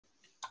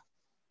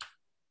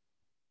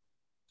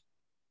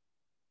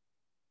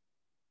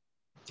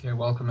Okay,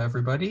 welcome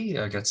everybody.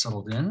 Get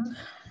settled in.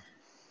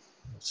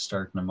 We'll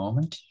start in a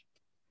moment.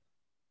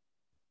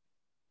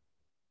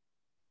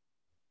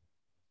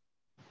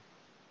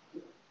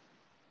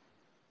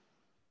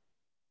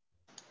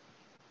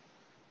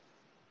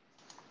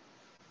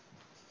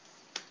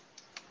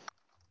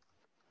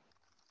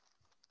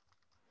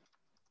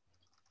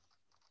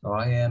 So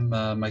I am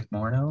Mike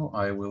Morneau.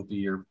 I will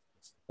be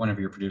one of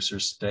your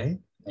producers today.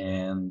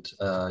 And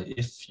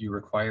if you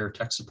require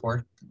tech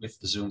support with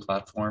the Zoom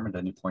platform at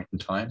any point in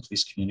time,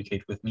 please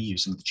communicate with me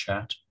using the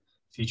chat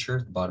feature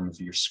at the bottom of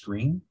your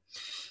screen.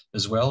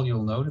 As well,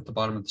 you'll note at the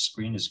bottom of the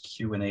screen is a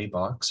Q&A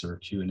box or a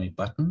Q&A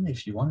button.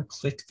 If you want to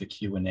click the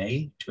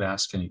Q&A to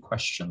ask any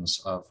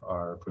questions of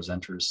our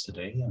presenters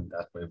today, and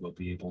that way we'll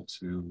be able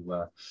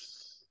to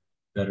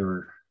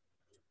better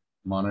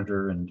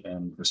monitor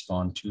and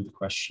respond to the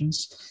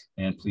questions.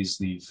 And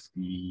please leave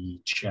the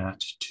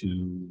chat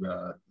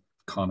to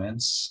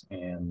comments,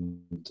 and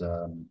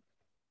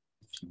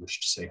if you wish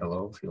to say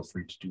hello, feel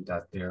free to do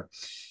that there.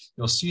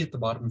 You'll see at the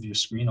bottom of your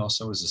screen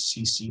also is a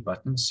CC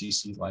button,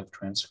 CC Live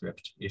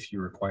Transcript. If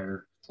you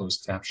require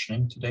closed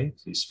captioning today,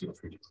 please feel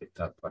free to click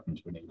that button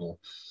to enable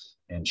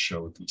and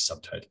show the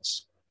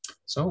subtitles.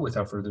 So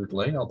without further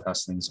delay, I'll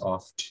pass things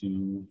off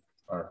to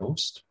our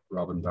host,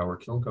 Robin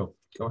Bauer-Kilgo.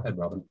 Go ahead,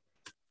 Robin.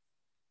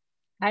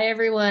 Hi,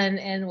 everyone,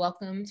 and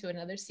welcome to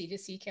another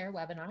C2C Care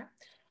webinar.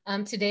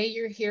 Today,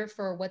 you're here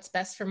for What's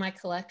Best for My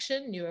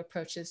Collection, New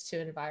Approaches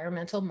to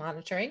Environmental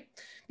Monitoring.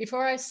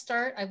 Before I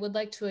start, I would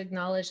like to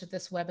acknowledge that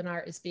this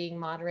webinar is being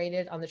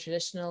moderated on the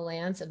traditional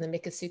lands of the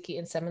Miccosukee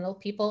and Seminole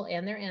people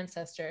and their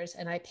ancestors,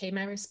 and I pay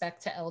my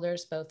respect to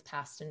elders both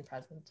past and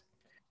present.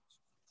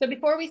 So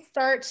before we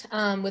start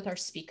with our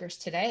speakers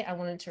today, I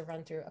wanted to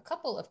run through a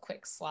couple of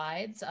quick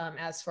slides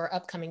as for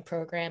upcoming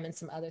program and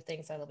some other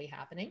things that will be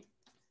happening.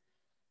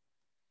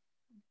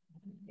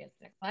 Yes,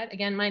 next slide.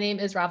 Again, my name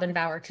is Robin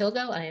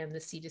Bauer-Kilgo. I am the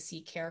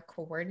C2C Care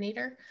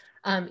Coordinator.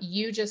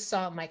 You just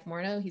saw Mike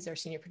Morneau. He's our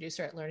Senior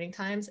Producer at Learning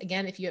Times.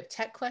 Again, if you have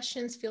tech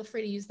questions, feel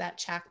free to use that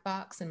chat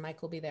box and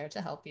Mike will be there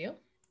to help you.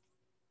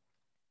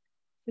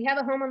 We have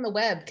a home on the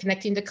web,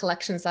 connecting to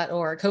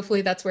collections.org.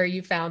 Hopefully that's where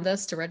you found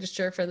us to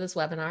register for this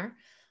webinar.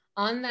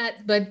 On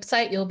that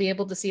website, you'll be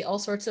able to see all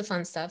sorts of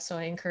fun stuff. So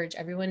I encourage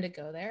everyone to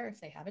go there if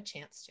they have a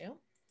chance to.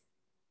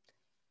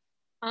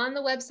 On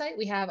the website,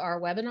 we have our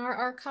webinar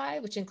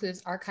archive, which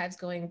includes archives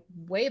going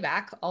way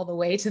back all the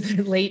way to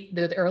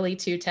the early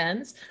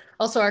 2010s.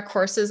 Also our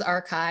courses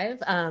archive.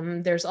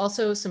 There's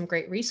also some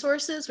great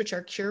resources, which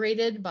are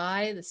curated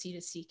by the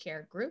C2C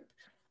Care group,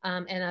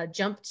 and a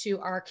jump to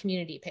our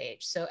community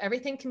page. So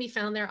everything can be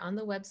found there on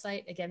the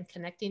website, again,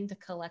 connecting to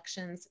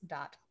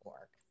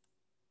collections.org.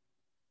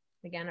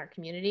 Again, our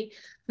community.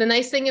 The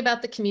nice thing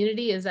about the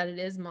community is that it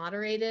is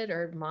moderated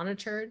or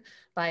monitored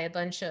by a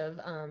bunch of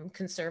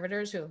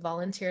conservators who have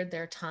volunteered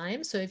their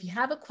time. So if you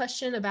have a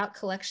question about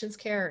collections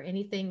care or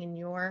anything in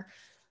your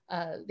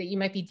that you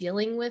might be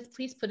dealing with,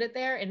 please put it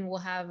there and we'll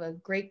have a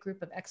great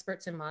group of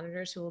experts and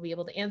monitors who will be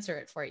able to answer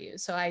it for you.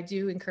 So I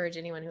do encourage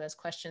anyone who has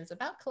questions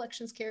about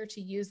collections care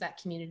to use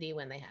that community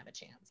when they have a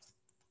chance.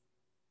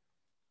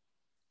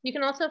 You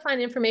can also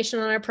find information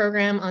on our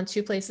program on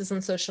two places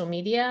on social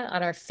media,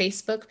 on our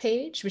Facebook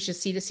page, which is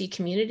C2C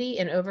Community,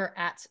 and over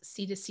at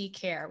C2C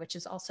Care, which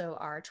is also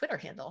our Twitter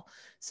handle.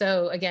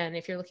 So again,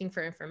 if you're looking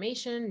for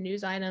information,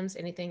 news items,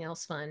 anything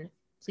else fun,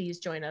 please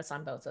join us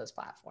on both those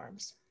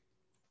platforms.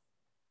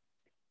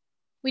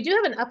 We do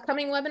have an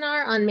upcoming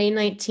webinar on May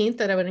 19th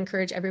that I would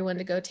encourage everyone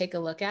to go take a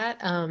look at.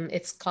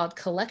 It's called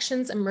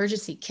Collections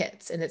Emergency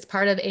Kits, and it's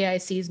part of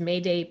AIC's May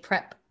Day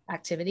Prep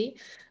activity.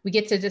 We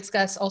get to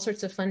discuss all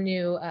sorts of fun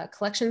new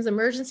collections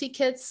emergency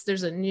kits.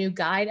 There's a new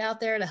guide out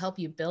there to help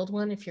you build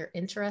one if you're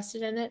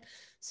interested in it.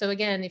 So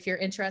again, if you're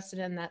interested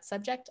in that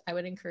subject, I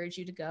would encourage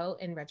you to go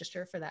and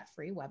register for that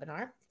free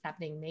webinar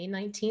happening May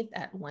 19th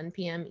at 1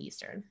 p.m.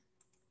 Eastern.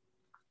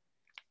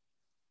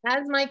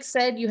 As Mike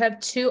said, you have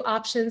two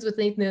options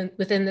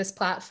within this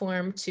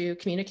platform to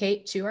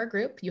communicate to our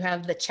group. You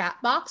have the chat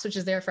box, which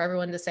is there for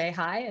everyone to say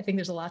hi. I think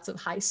there's lots of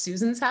hi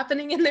Susans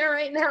happening in there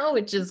right now,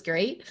 which is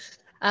great.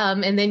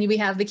 And then we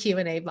have the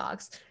Q&A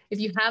box. If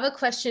you have a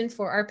question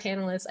for our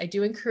panelists, I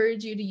do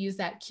encourage you to use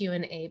that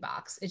Q&A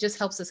box. It just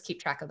helps us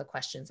keep track of the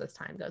questions as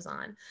time goes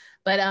on.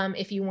 But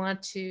if you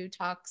want to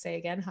talk, say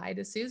again, hi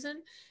to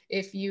Susan.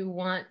 If you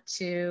want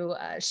to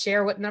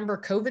share what number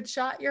COVID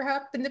shot you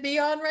happen to be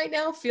on right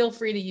now, feel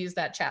free to use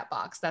that chat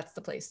box. That's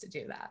the place to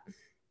do that.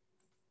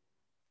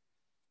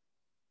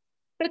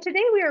 So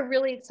today we are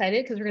really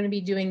excited because we're going to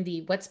be doing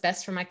the What's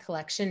Best for My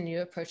Collection,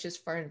 New Approaches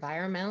for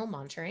Environmental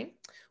Monitoring.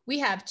 We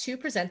have two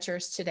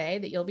presenters today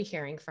that you'll be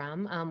hearing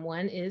from.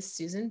 One is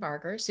Susan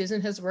Barger.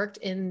 Susan has worked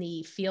in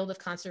the field of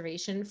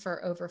conservation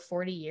for over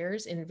 40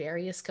 years in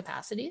various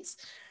capacities.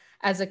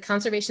 As a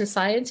conservation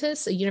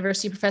scientist, a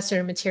university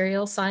professor in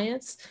material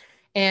science,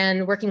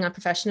 and working on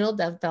professional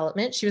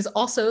development. She was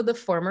also the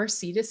former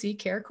C2C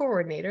Care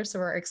Coordinator, so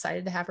we're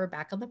excited to have her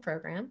back on the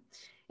program.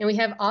 And we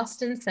have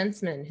Austin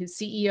Sensman, who's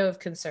CEO of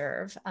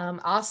Conserve.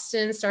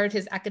 Austin started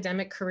his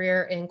academic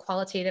career in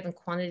qualitative and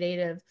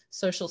quantitative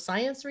social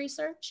science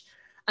research.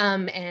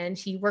 And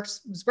he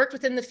worked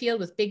within the field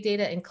with big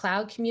data and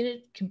cloud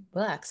computing.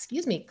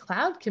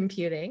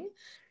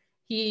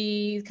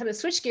 He kind of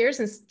switched gears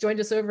and joined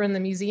us over in the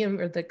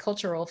museum or the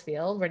cultural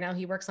field, where now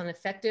he works on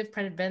effective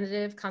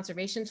preventative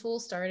conservation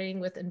tools, starting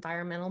with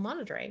environmental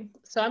monitoring.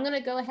 So I'm going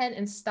to go ahead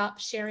and stop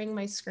sharing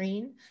my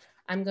screen.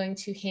 I'm going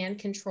to hand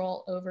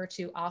control over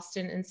to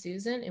Austin and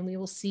Susan, and we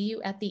will see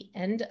you at the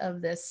end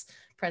of this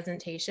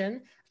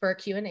presentation for a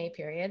Q&A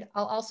period.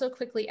 I'll also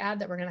quickly add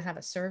that we're going to have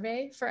a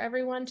survey for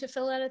everyone to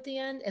fill out at the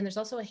end, and there's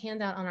also a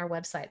handout on our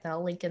website that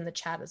I'll link in the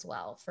chat as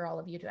well for all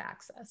of you to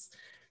access.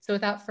 So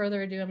without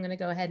further ado, I'm going to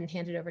go ahead and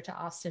hand it over to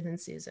Austin and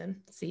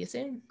Susan. See you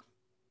soon.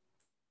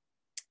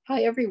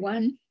 Hi,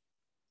 everyone.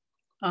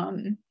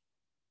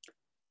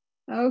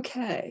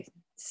 Okay,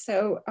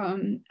 so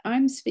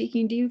I'm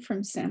speaking to you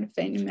from Santa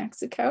Fe, New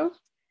Mexico,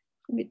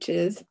 which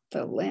is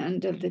the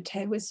land of the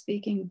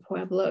Tewa-speaking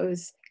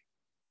pueblos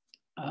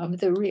of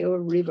the Rio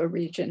Arriba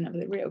region of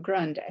the Rio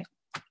Grande.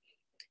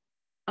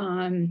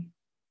 And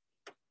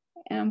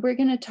we're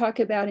going to talk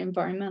about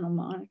environmental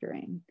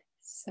monitoring.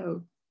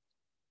 So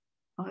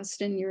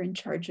Austin, you're in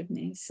charge of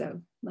me, so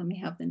let me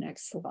have the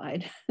next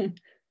slide.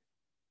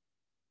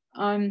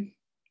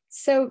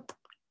 So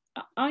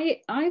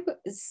I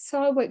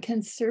saw what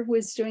Conserve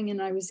was doing,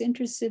 and I was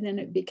interested in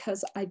it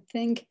because I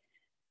think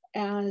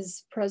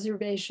as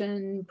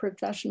preservation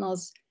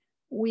professionals,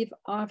 we've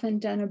often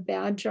done a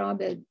bad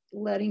job at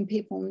letting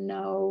people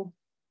know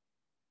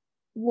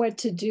what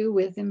to do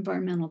with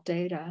environmental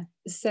data.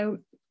 So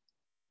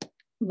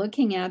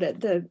looking at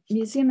it, the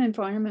museum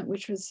environment,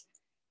 which was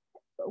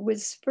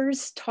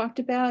first talked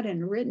about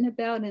and written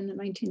about in the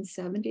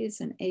 1970s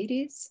and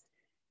 80s.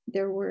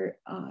 There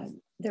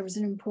was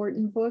an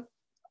important book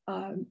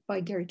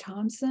by Gary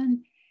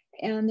Thompson,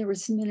 and there were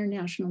some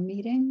international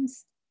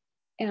meetings.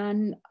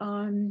 And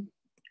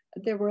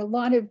there were a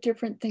lot of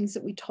different things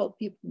that we told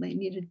people they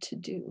needed to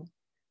do.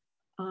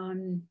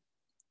 And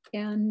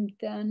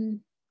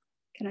then,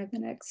 can I have the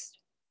next?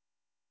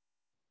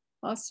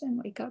 Austin,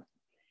 wake up.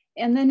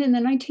 And then in the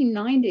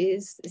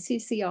 1990s, the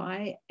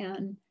CCI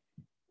and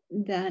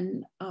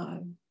then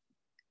the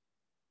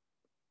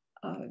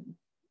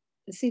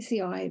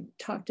CCI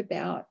talked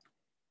about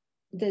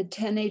the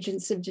 10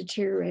 agents of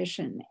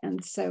deterioration.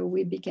 And so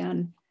we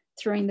began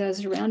throwing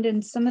those around,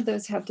 and some of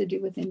those have to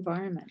do with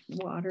environment,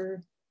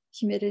 water,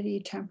 humidity,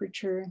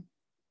 temperature,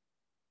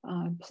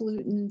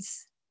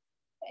 pollutants.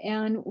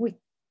 And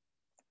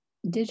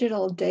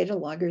digital data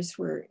loggers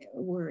were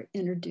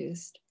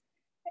introduced.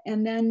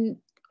 And then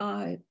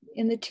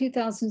in the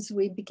 2000s,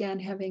 we began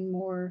having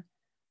more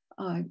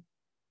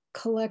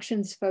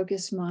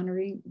collections-focused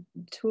monitoring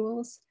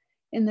tools.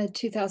 In the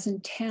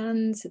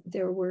 2010s,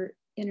 there were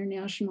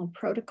international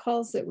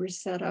protocols that were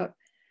set up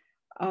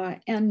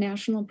and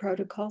national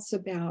protocols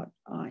about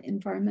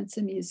environments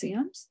and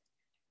museums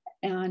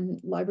and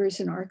libraries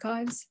and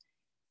archives.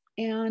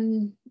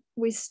 And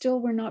we still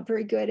were not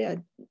very good at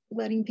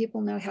letting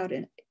people know how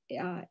to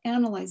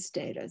analyze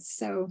data.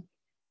 So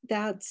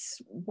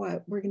that's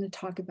what we're going to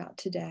talk about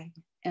today.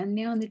 And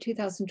now in the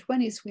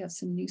 2020s, we have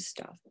some new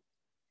stuff.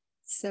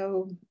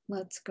 So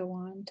let's go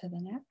on to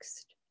the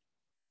next.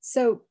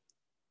 So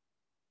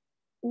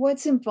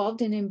what's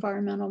involved in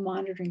environmental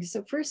monitoring?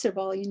 So first of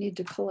all, you need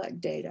to collect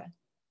data.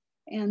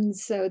 And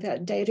so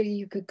that data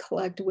you could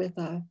collect with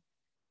a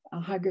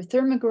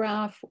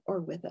hygrothermograph or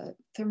with a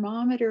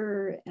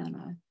thermometer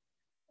and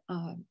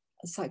a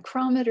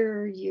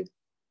psychrometer.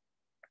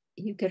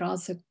 You could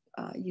also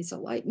use a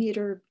light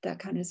meter, that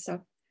kind of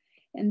stuff.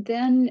 And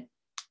then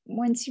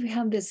once you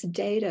have this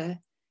data,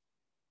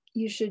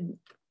 you should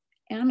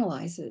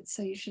analyze it.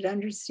 So you should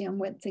understand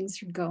what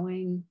things are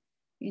going,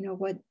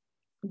 what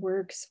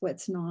works,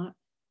 what's not.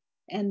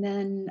 And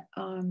then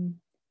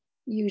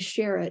you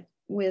share it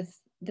with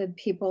the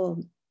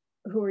people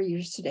who are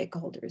your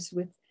stakeholders,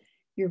 with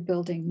your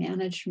building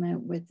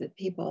management, with the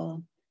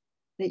people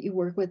that you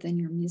work with in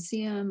your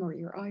museum or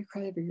your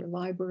archive or your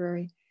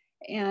library.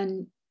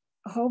 And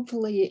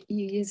hopefully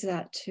you use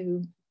that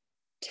to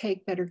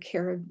take better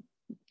care of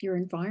your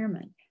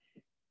environment.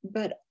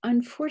 But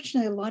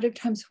unfortunately, a lot of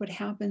times what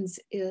happens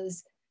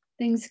is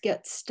things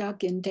get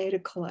stuck in data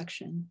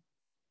collection.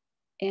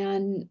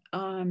 And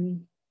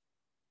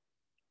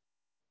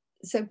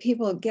so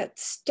people get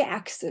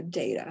stacks of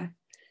data,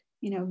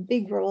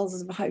 big rolls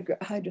of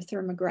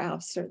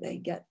hygrothermographs, or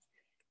they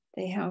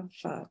have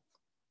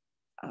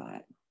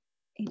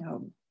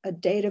a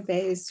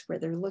database where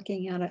they're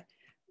looking at it,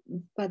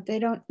 but they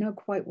don't know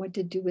quite what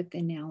to do with the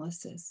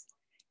analysis.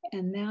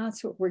 And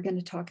that's what we're going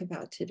to talk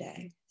about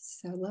today.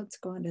 So let's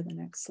go on to the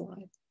next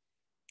slide.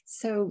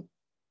 So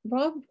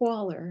Rob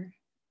Waller,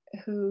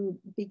 who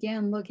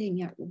began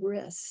looking at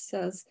risks,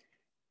 says,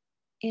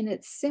 in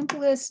its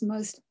simplest,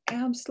 most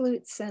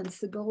absolute sense,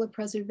 the goal of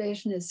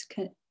preservation is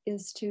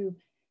to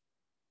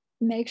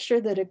make sure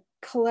that a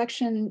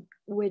collection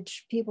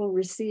which people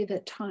receive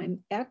at time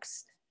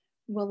X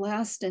will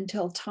last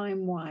until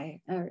time Y,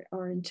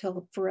 or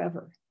until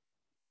forever,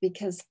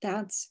 because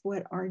that's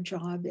what our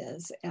job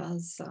is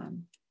as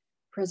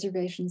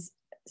preservations.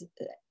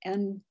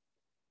 And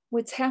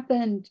what's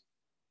happened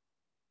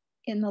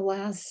in the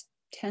last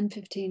 10,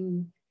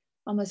 15,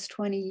 almost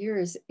 20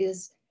 years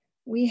is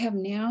we have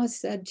now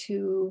said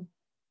to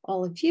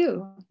all of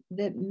you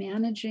that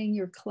managing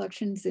your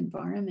collections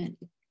environment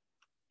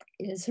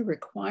is a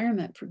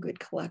requirement for good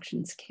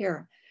collections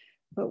care,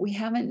 but we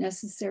haven't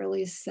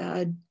necessarily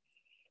said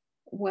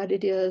what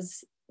it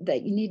is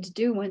that you need to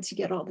do once you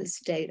get all this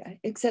data,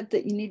 except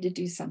that you need to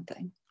do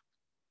something.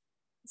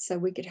 So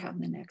we could have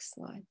the next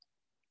slide.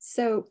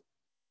 So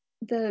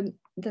the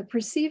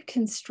perceived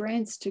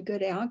constraints to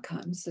good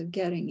outcomes of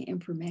getting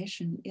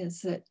information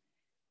is that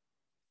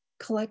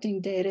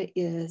collecting data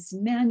is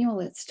manual,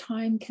 it's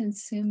time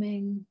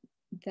consuming,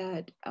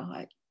 that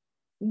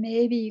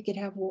maybe you could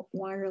have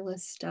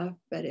wireless stuff,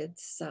 but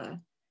it's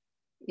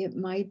it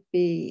might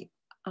be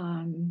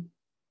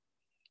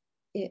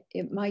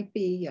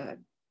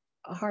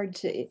hard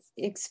to,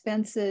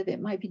 expensive,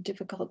 it might be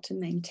difficult to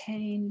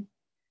maintain.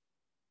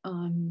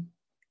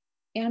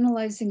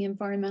 Analyzing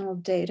environmental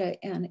data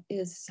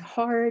is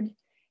hard,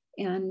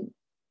 and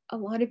a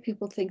lot of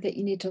people think that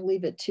you need to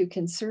leave it to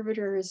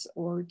conservators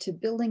or to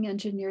building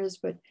engineers,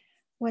 but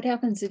what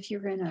happens if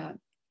you're in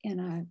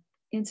a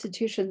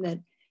institution that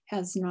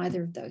has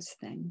neither of those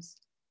things?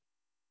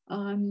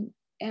 And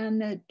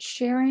that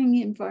sharing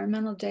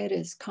environmental data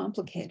is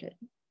complicated.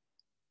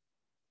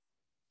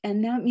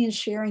 And that means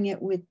sharing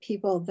it with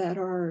people that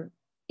are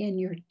in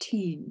your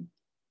team.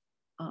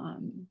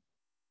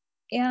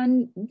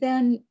 And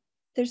then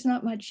there's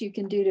not much you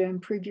can do to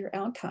improve your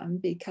outcome,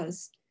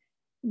 because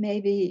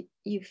maybe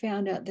you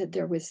found out that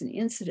there was an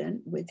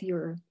incident with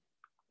your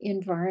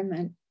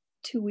environment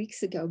 2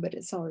 weeks ago, but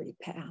it's already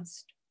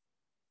passed.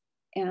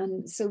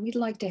 And so we'd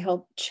like to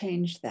help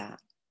change that.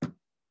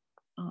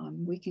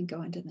 We can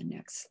go into the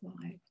next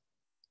slide.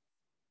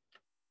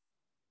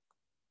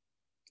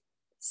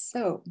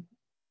 So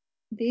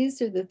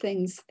these are the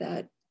things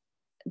that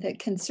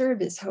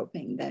Conserve is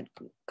hoping, that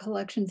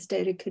collections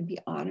data could be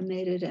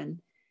automated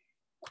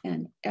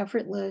and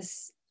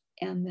effortless,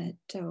 and that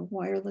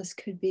wireless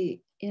could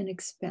be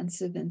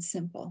inexpensive and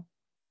simple.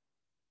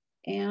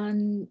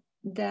 And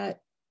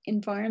that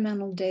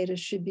environmental data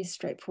should be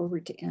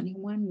straightforward to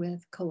anyone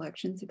with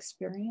collections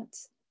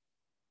experience.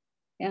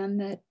 And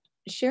that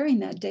sharing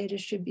that data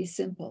should be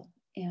simple,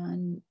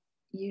 and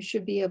you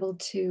should be able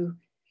to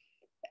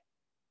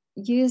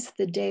use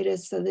the data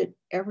so that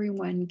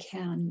everyone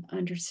can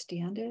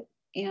understand it.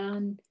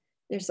 And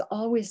there's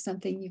always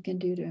something you can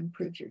do to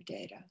improve your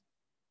data,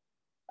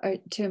 or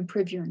to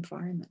improve your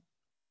environment.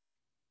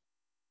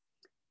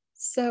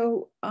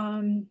 So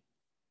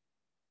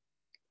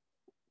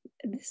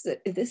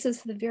this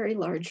is the very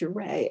large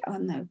array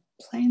on the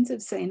plains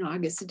of St.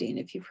 Augustine,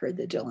 if you've heard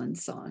the Dylan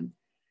song,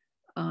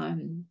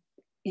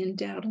 in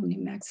Dowdle,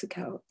 New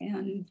Mexico.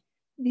 And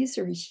these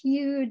are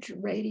huge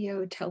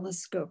radio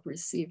telescope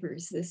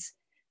receivers.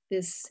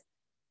 This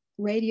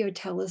radio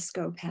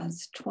telescope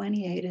has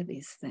 28 of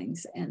these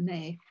things, and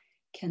they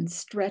can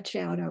stretch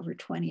out over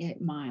 28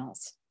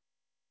 miles.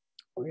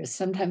 Or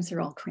sometimes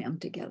they're all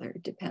crammed together.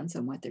 It depends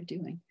on what they're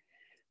doing.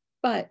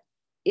 But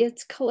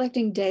it's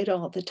collecting data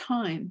all the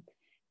time.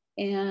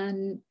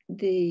 And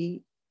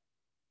the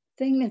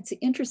thing that's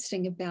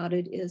interesting about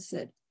it is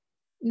that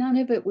none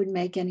of it would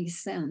make any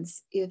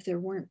sense if there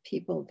weren't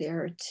people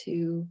there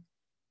to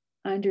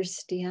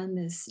understand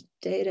this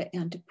data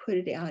and to put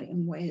it out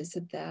in ways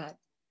that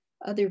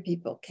other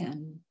people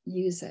can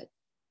use it.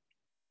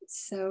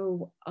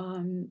 So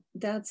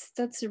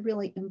that's a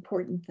really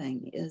important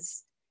thing.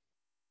 Is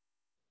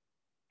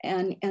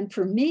and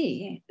for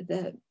me,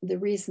 the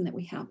reason that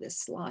we have this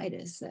slide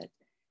is that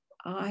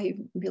I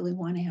really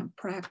want to have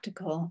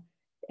practical,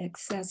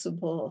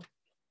 accessible,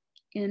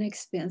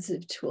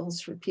 inexpensive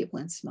tools for people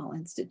in small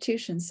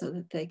institutions so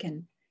that they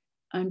can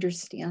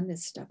understand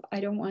this stuff. I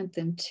don't want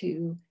them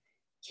to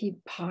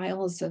keep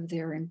piles of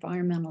their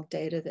environmental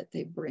data that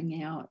they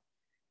bring out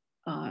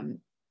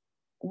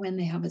when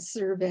they have a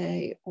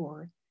survey,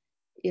 or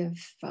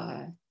if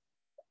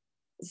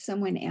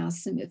someone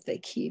asks them if they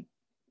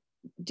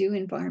do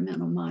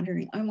environmental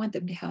monitoring. I want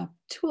them to have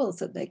tools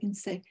that they can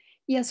say,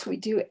 yes, we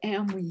do,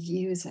 and we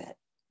use it.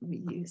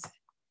 We use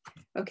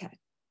it. Okay,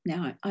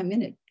 now I'm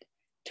going to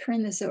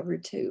turn this over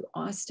to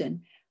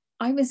Austin.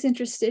 I was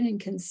interested in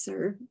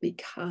Conserve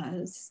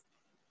because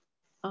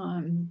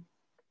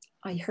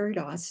I heard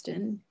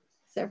Austin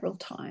several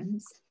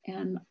times,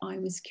 and I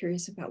was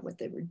curious about what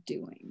they were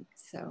doing.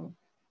 So,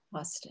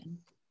 Austin.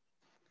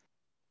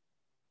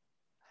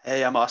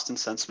 Hey, I'm Austin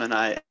Sensman.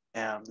 I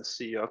am the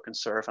CEO of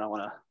Conserve, and I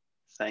want to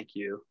thank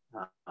you,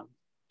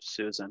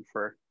 Susan,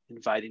 for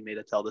inviting me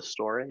to tell this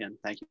story, and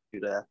thank you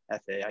to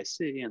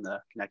FAIC and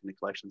the Connecting to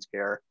Collections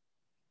Care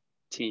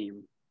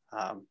team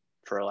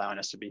for allowing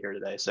us to be here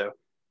today. So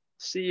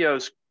CEO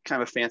is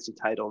kind of a fancy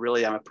title.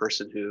 Really, I'm a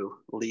person who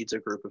leads a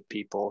group of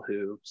people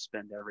who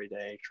spend every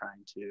day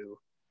trying to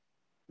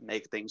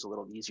make things a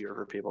little easier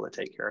for people to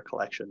take care of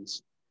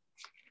collections.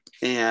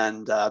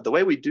 And the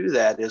way we do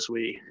that is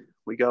we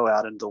go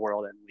out into the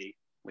world and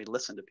we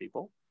listen to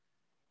people.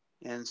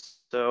 And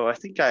so I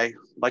think I'd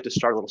like to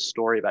start a little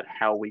story about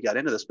how we got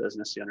into this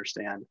business so you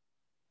understand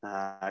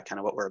kind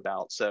of what we're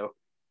about. So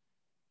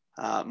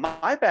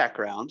my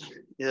background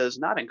is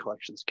not in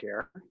collections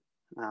care.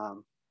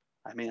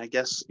 I mean, I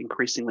guess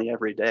increasingly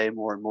every day,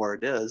 more and more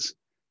it is.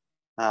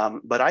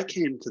 But I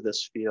came to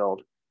this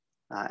field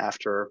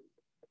after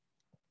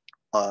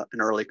an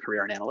early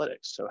career in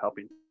analytics. So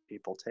helping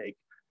people take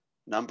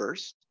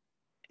numbers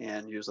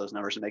and use those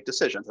numbers to make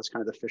decisions. That's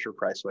kind of the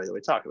Fisher-Price way that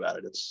we talk about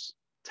it. It's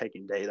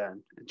taking data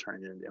and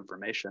turning it into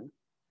information.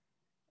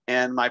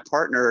 And my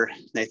partner,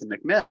 Nathan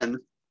McMinn,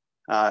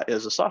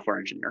 is a software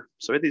engineer.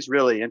 So we had these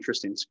really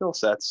interesting skill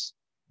sets.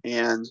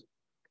 And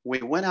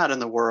we went out in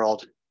the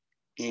world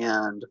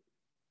and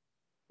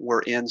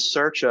were in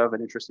search of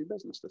an interesting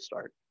business to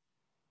start.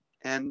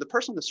 And the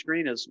person on the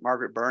screen is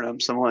Margaret Burnham,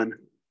 someone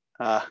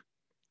has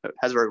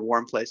a very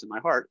warm place in my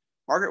heart.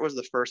 Margaret was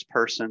the first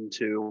person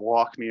to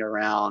walk me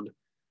around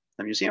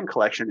the museum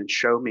collection and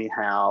show me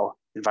how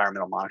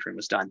environmental monitoring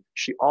was done.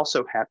 She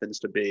also happens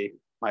to be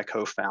my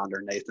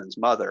co-founder, Nathan's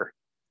mother.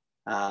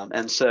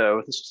 And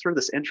so this was sort of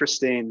this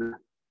interesting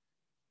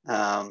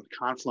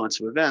confluence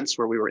of events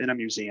where we were in a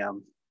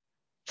museum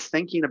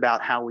thinking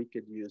about how we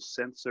could use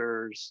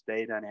sensors,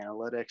 data, and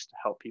analytics to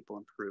help people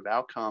improve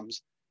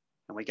outcomes.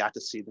 And we got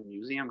to see the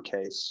museum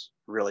case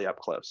really up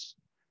close.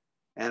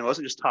 And it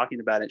wasn't just talking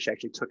about it, she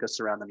actually took us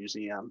around the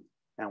museum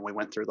and we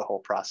went through the whole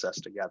process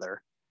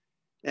together.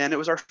 And it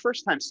was our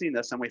first time seeing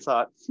this, and we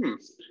thought,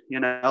 you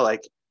know,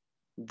 like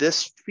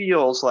this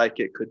feels like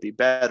it could be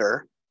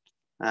better.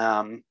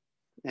 And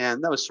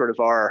that was sort of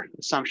our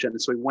assumption.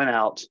 And so we went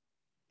out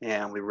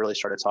and we really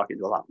started talking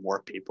to a lot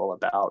more people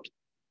about,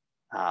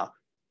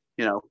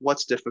 you know,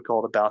 what's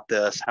difficult about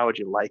this? How would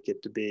you like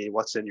it to be?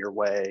 What's in your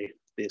way?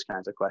 These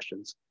kinds of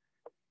questions.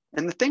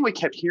 And the thing we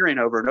kept hearing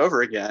over and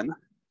over again,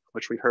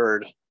 which we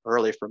heard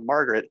early from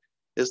Margaret,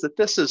 is that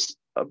this is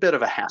a bit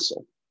of a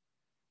hassle.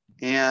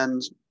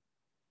 And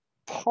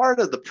part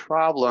of the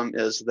problem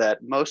is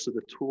that most of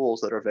the tools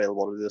that are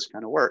available to do this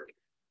kind of work,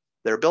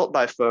 they're built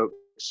by folks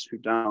who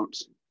don't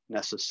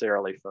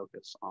necessarily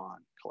focus on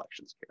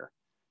collections care.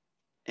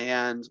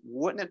 And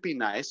wouldn't it be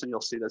nice, and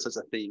you'll see this as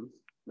a theme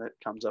that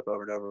comes up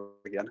over and over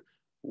again,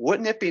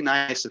 wouldn't it be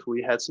nice if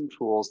we had some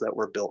tools that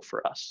were built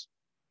for us?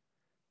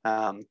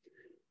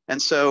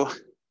 And so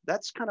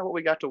that's kind of what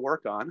we got to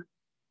work on.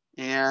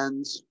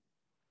 And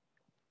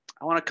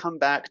I want to come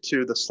back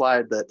to the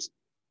slide that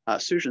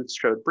Susan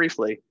showed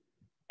briefly.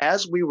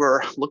 As we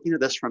were looking at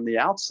this from the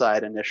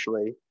outside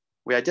initially,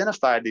 we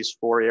identified these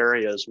 4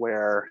 areas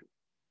where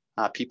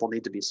people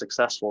need to be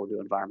successful to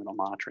do environmental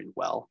monitoring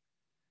well.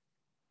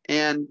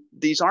 And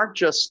these aren't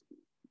just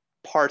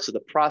parts of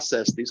the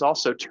process, these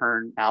also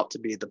turn out to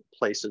be the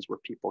places where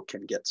people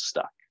can get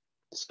stuck.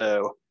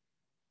 So,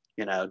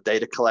 you know,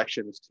 data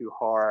collection is too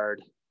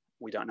hard.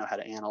 We don't know how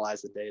to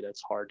analyze the data.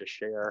 It's hard to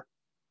share.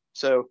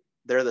 So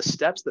they're the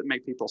steps that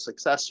make people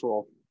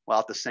successful, while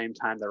at the same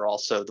time, they're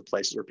also the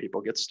places where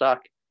people get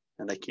stuck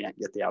and they can't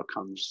get the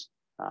outcomes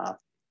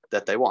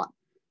that they want.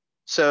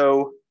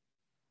 So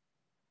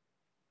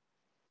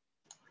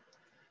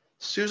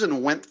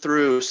Susan went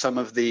through some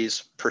of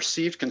these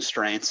perceived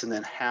constraints and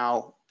then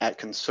how at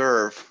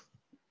Conserve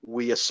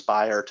we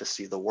aspire to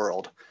see the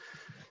world.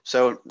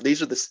 So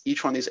these are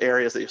each one of these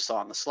areas that you saw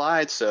on the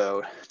slide.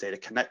 So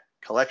data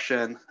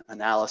collection,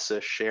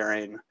 analysis,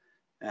 sharing,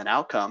 and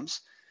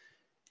outcomes.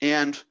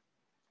 And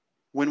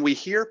when we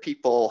hear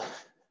people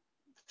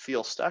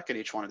feel stuck in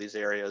each one of these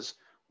areas,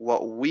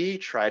 what we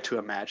try to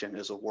imagine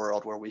is a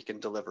world where we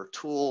can deliver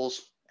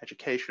tools,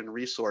 education,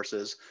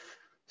 resources,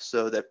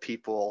 so that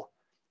people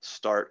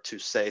start to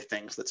say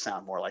things that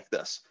sound more like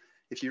this.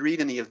 If you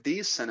read any of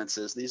these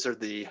sentences, these are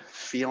the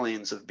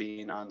feelings of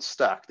being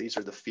unstuck. These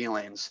are the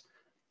feelings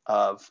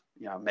of,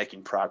 you know,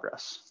 making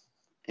progress.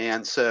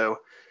 And so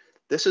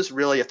this is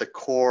really at the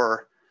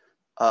core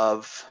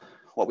of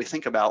what we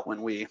think about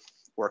when we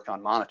work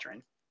on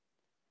monitoring.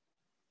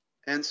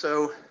 And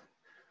so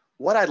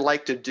what I'd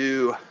like to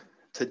do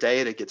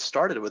today to get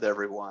started with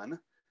everyone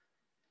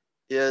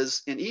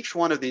is in each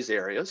one of these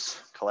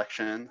areas,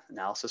 collection,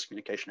 analysis,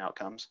 communication,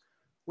 outcomes,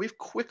 we've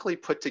quickly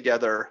put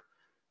together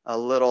a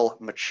little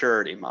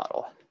maturity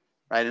model,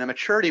 right? And a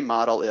maturity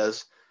model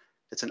is,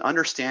 it's an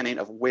understanding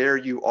of where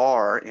you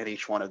are in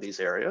each one of these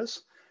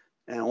areas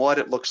and what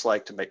it looks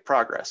like to make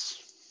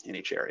progress in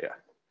each area.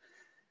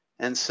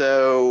 And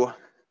so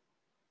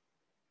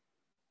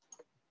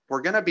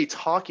we're going to be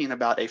talking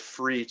about a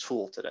free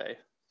tool today.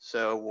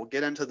 So we'll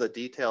get into the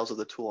details of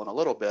the tool in a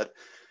little bit,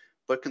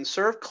 but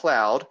Conserve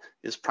Cloud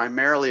is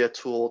primarily a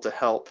tool to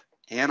help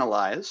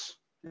analyze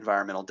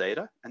environmental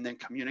data and then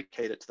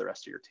communicate it to the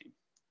rest of your team.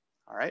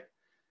 All right.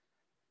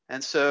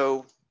 And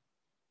so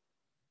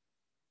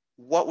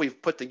what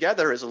we've put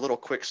together is a little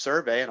quick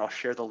survey, and I'll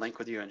share the link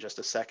with you in just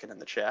a second in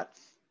the chat.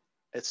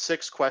 It's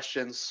 6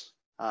 questions.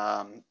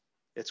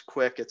 It's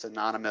quick, it's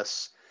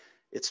anonymous.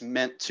 It's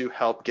meant to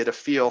help get a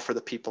feel for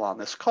the people on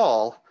this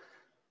call.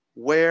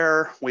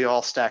 where we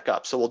all stack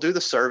up. So we'll do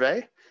the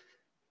survey,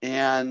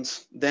 and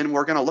then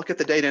we're going to look at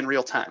the data in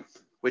real time,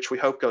 which we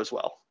hope goes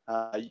well.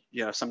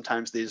 You know,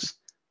 sometimes these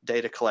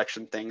data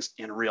collection things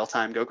in real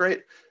time go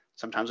great.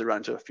 Sometimes we run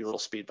into a few little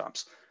speed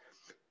bumps.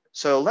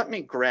 So let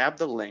me grab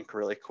the link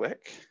really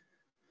quick.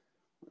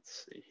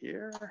 Let's see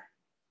here.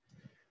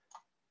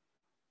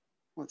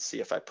 Let's see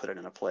if I put it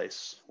in a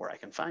place where I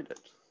can find it.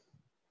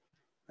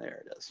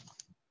 There it is.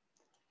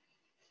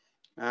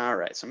 All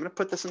right, so I'm going to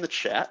put this in the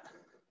chat.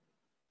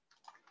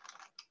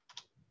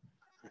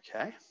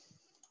 Okay,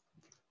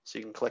 so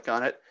you can click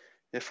on it.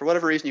 If for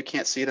whatever reason you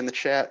can't see it in the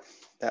chat,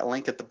 that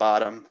link at the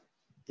bottom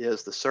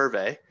is the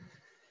survey.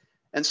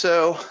 And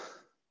so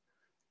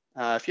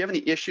if you have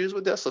any issues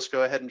with this, let's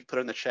go ahead and put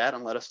it in the chat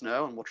and let us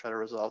know, and we'll try to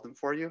resolve them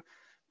for you.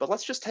 But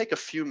let's just take a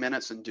few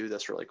minutes and do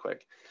this really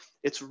quick.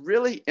 It's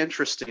really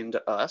interesting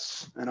to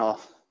us, and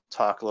I'll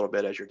talk a little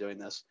bit as you're doing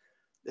this.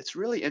 It's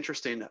really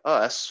interesting to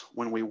us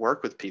when we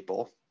work with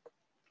people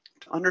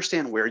to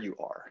understand where you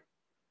are.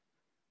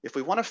 If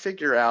we want to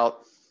figure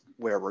out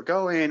where we're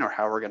going or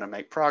how we're going to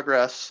make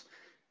progress,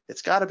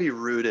 it's got to be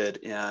rooted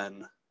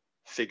in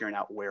figuring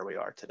out where we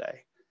are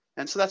today.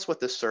 And so that's what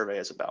this survey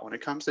is about. When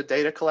it comes to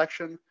data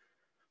collection,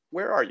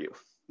 where are you?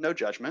 No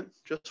judgment,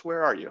 just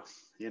where are you?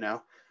 You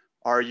know,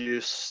 are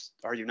you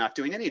not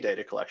doing any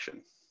data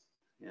collection?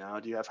 You know,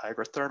 do you have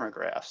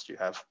hygrothermographs? Do you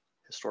have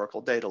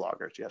historical data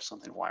loggers? Do you have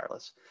something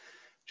wireless?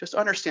 Just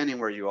understanding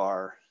where you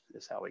are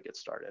is how we get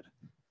started.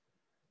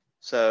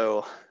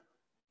 So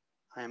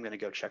I am going to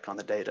go check on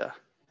the data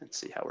and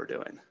see how we're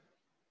doing.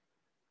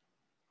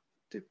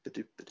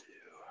 Doop-a-doop-a-doo.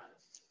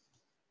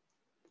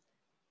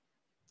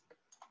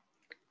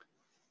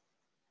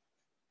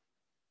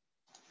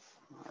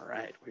 All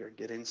right, we are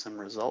getting some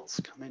results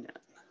coming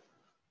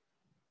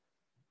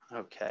in.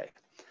 Okay,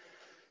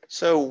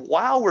 so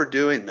while we're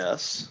doing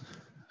this,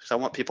 because I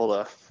want people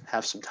to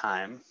have some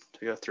time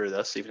to go through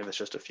this, even if it's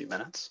just a few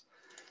minutes,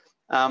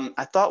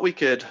 I thought we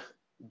could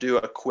do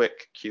a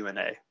quick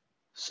Q&A.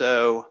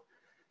 So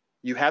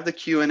you have the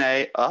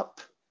Q&A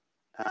up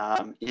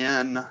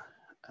in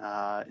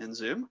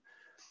Zoom.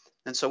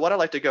 And so what I'd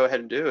like to go ahead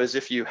and do is,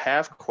 if you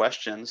have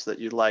questions that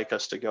you'd like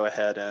us to go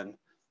ahead and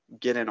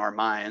get in our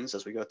minds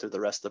as we go through the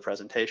rest of the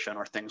presentation,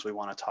 or things we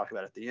want to talk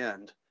about at the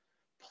end,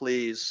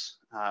 please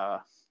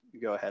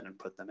go ahead and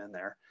put them in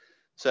there.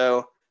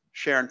 So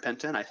Sharon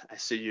Penton, I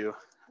see you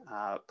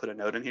put a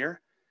note in here.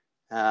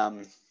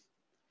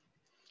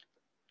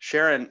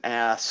 Sharon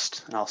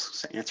asked, and I'll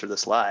answer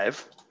this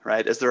live,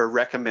 right? Is there a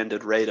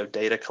recommended rate of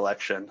data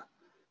collection?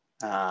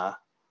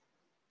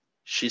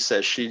 She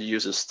says she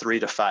uses 3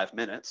 to 5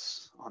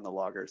 minutes on the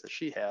loggers that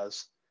she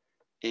has.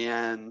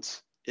 And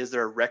is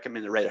there a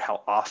recommended rate of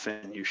how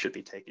often you should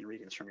be taking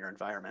readings from your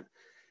environment?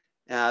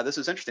 This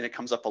is interesting, it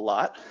comes up a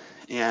lot.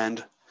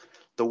 And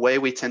the way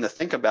we tend to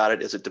think about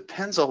it is it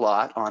depends a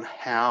lot on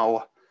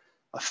how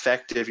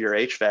effective your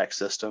HVAC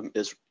system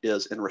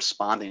is in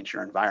responding to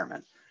your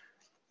environment.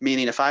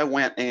 Meaning, if I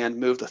went and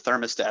moved the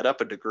thermostat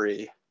up a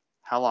degree,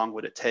 how long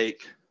would it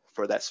take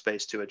for that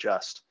space to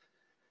adjust?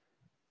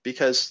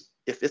 Because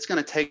if it's going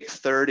to take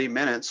 30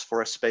 minutes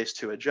for a space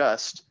to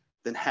adjust,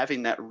 then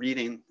having that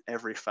reading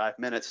every 5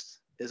 minutes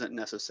isn't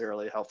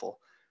necessarily helpful.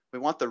 We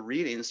want the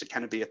readings to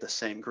kind of be at the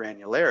same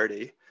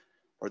granularity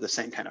or the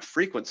same kind of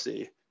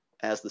frequency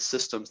as the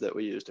systems that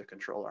we use to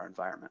control our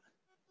environment.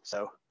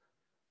 So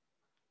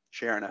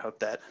Sharon, I hope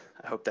that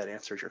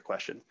answers your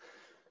question.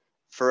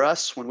 For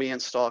us, when we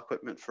install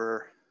equipment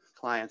for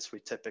clients, we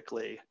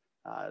typically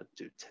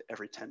do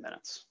every 10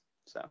 minutes.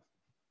 So,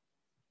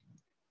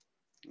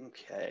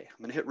 okay,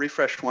 I'm gonna hit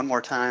refresh one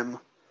more time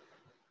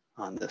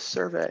on this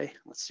survey.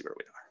 Let's see where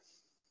we are.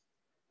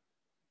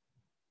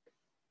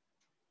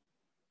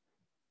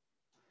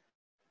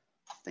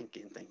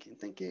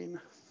 Thinking.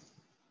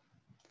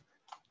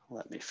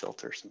 Let me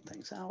filter some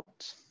things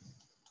out.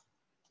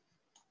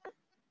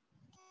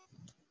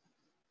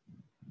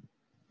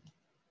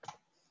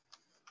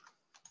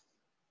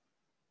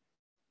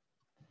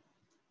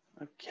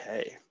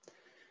 Okay,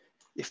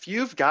 if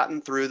you've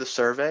gotten through the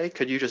survey,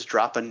 could you just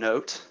drop a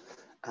note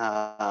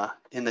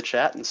in the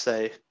chat and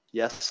say,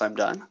 yes, I'm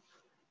done?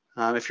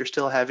 If you're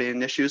still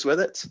having issues with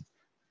it,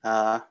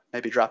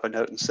 maybe drop a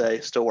note and say,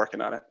 still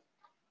working on it.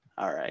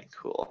 All right,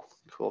 cool.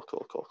 All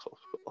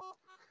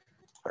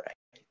right,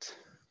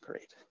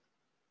 great.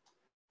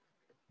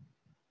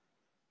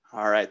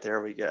 All right,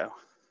 there we go.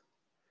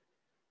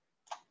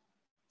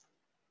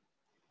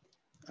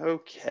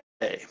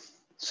 Okay,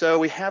 so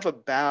we have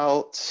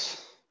about,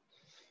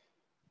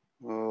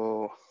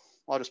 I'll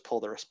just pull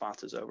the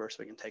responses over so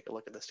we can take a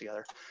look at this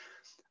together.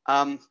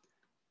 I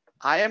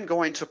am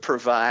going to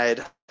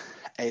provide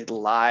a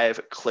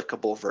live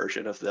clickable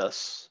version of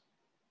this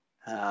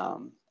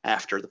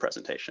after the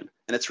presentation.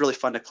 And it's really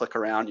fun to click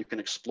around. You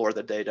can explore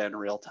the data in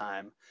real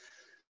time.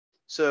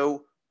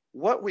 So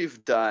what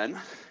we've done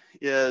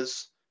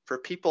is, for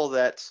people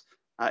that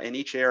in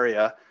each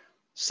area,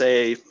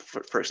 say,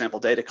 for example,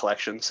 data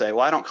collection, say,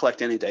 well, I don't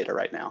collect any data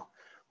right now.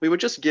 We would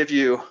just give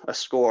you a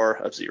score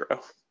of 0.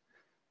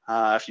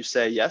 If you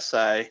say, yes,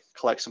 I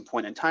collect some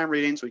point in time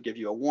readings, we give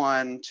you a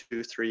 1,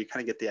 2, 3, you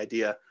kind of get the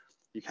idea.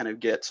 You kind of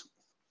get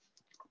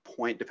a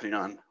point depending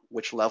on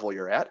which level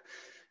you're at.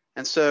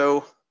 And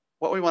so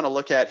what we want to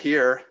look at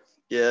here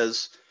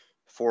is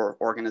for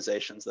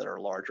organizations that are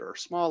larger or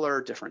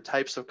smaller, different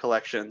types of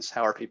collections,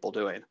 how are people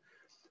doing?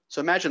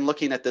 So imagine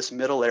looking at this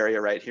middle area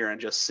right here and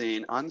just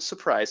seeing,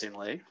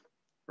 unsurprisingly,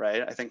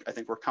 right? I think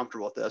we're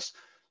comfortable with this.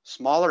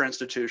 Smaller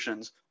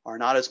institutions are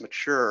not as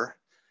mature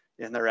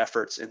in their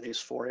efforts in these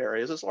 4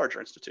 areas as larger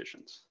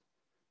institutions.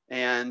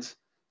 And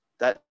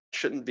that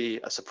shouldn't be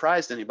a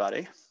surprise to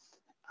anybody.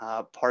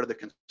 Part of the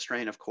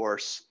constraint, of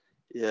course,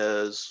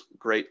 is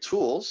great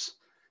tools.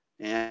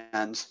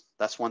 And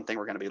that's one thing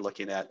we're going to be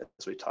looking at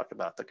as we talk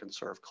about the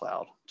Conserve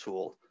Cloud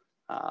tool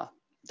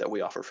that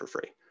we offer for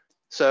free.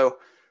 So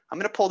I'm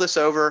going to pull this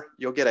over.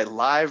 You'll get a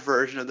live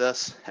version of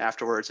this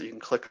afterwards. You can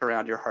click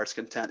around your heart's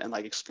content and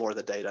like explore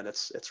the data, and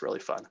it's really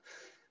fun.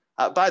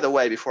 By the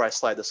way, before I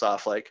slide this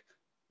off, like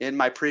in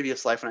my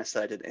previous life when I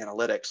said I did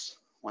analytics,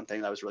 one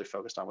thing that I was really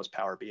focused on was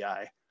Power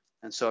BI.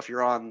 And so if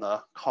you're on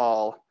the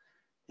call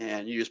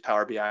and you use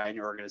Power BI in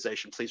your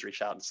organization, please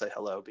reach out and say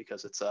hello,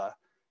 because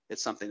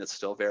it's something that's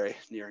still very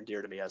near and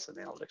dear to me as an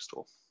analytics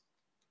tool.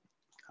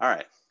 All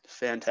right,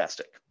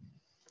 fantastic.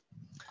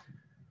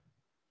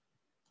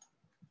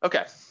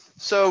 Okay,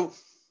 so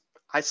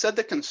I said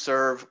that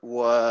Conserve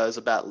was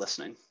about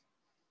listening,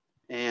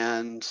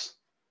 and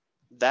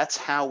that's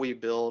how we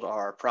build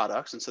our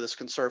products. And so this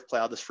Conserve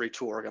Cloud, this free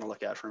tool we're going to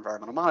look at for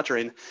environmental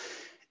monitoring,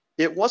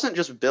 it wasn't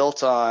just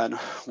built on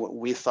what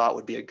we thought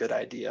would be a good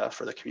idea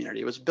for the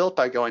community. It was built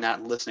by going out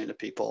and listening to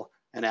people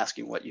and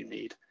asking what you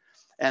need.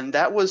 And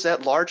that was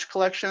at large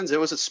collections, it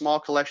was at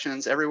small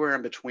collections, everywhere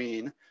in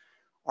between.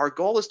 Our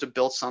goal is to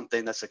build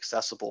something that's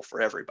accessible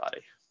for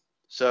everybody.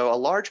 So a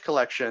large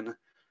collection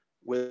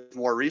with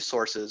more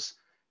resources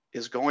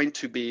is going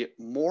to be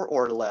more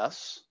or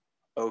less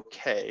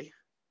okay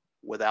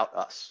without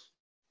us.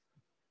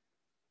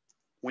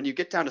 When you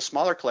get down to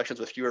smaller collections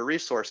with fewer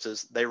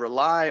resources, they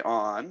rely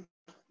on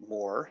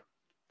more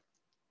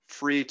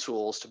free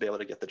tools to be able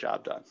to get the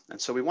job done. And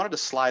so we wanted to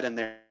slide in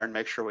there and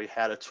make sure we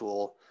had a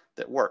tool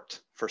that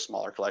worked for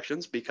smaller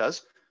collections,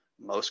 because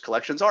most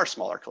collections are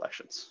smaller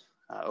collections,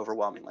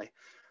 overwhelmingly.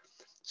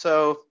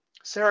 So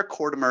Sarah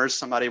Cordemer is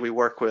somebody we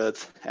work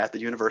with at the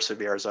University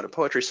of Arizona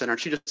Poetry Center.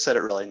 She just said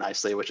it really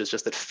nicely, which is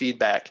just that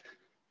feedback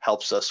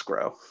helps us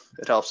grow.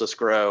 It helps us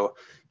grow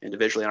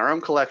individually in our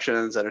own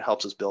collections, and it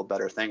helps us build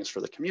better things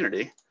for the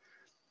community.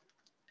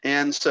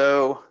 And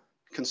so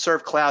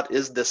Conserve Cloud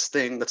is this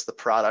thing that's the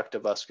product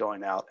of us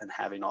going out and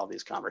having all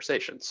these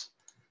conversations.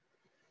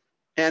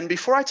 And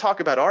before I talk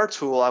about our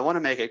tool, I want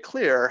to make it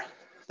clear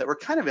that we're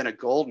kind of in a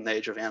golden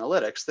age of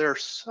analytics. There are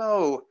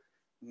so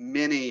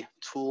many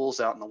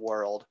tools out in the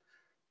world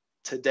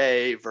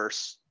today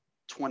versus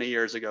 20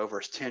 years ago,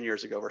 versus 10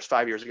 years ago, versus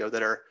 5 years ago,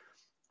 that are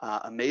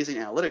amazing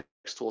analytics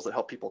tools that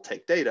help people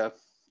take data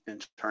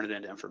and turn it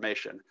into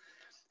information.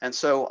 And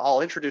so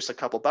I'll introduce a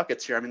couple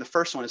buckets here. I mean, the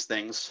first one is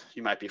things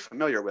you might be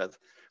familiar with.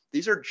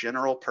 These are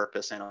general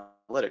purpose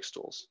analytics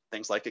tools,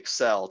 things like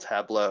Excel,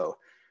 Tableau.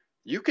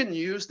 You can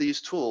use these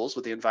tools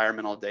with the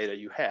environmental data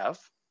you have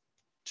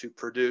to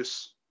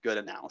produce good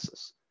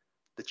analysis.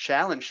 The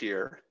challenge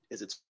here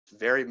is it's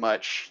very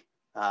much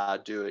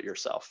do it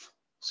yourself.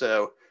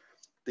 So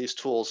these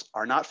tools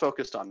are not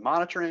focused on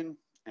monitoring,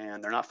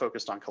 and they're not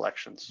focused on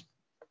collections,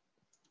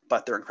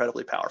 but they're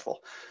incredibly powerful.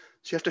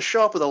 So you have to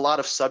show up with a lot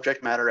of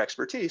subject matter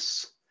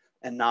expertise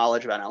and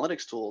knowledge about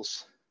analytics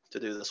tools to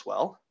do this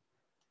well.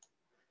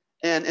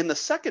 And in the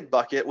second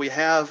bucket, we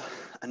have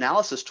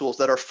analysis tools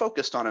that are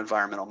focused on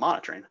environmental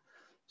monitoring.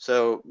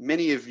 So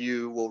many of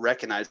you will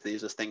recognize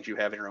these as things you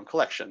have in your own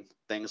collection,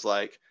 things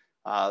like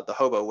the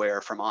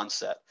HoboWare from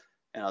Onset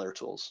and other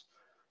tools.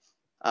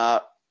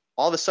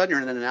 All of a sudden,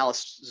 you're in an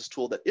analysis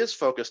tool that is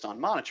focused on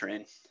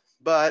monitoring,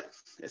 but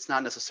it's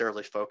not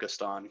necessarily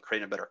focused on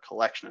creating a better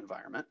collection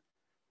environment.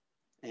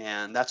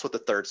 And that's what the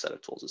third set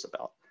of tools is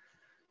about.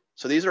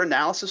 So these are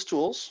analysis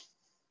tools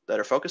that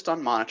are focused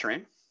on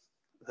monitoring,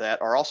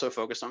 that are also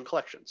focused on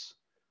collections.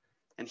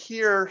 And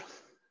here,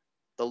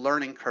 the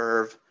learning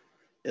curve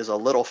is a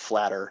little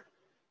flatter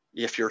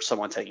if you're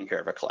someone taking care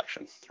of a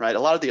collection, right? A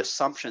lot of the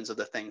assumptions of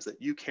the things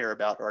that you care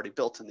about are already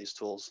built in these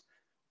tools.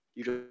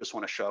 You just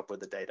want to show up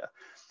with the data.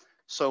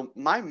 So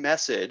my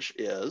message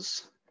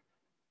is,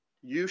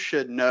 you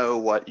should know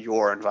what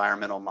your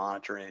environmental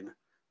monitoring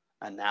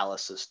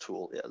analysis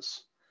tool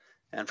is.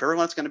 And for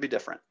everyone, it's going to be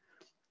different.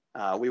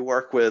 We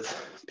work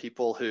with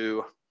people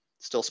who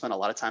still spend a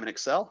lot of time in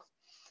Excel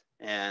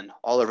and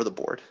all over the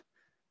board.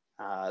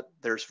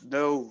 There's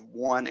no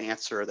one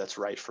answer that's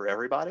right for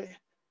everybody.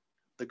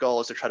 The goal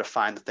is to try to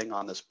find the thing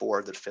on this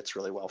board that fits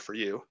really well for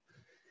you.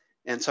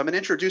 And so I'm going to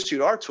introduce you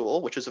to our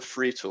tool, which is a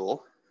free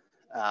tool.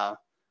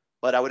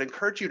 But I would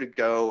encourage you to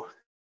go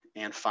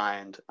and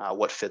find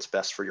what fits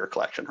best for your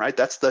collection, right?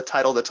 That's the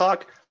title of the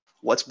talk,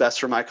 what's best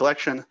for my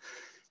collection?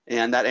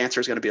 And that answer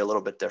is going to be a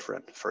little bit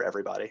different for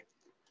everybody.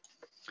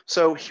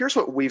 So here's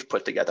what we've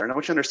put together. And I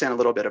want you to understand a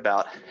little bit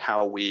about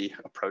how we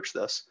approach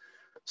this.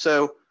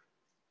 So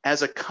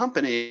as a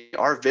company,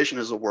 our vision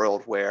is a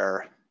world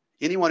where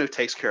anyone who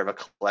takes care of a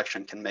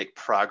collection can make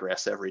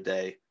progress every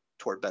day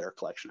toward better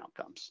collection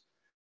outcomes,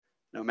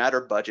 no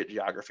matter budget,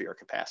 geography, or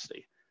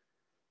capacity.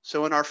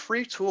 So in our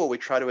free tool, we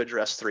try to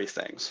address three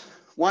things.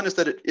 One is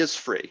that it is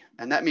free,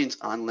 and that means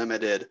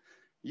unlimited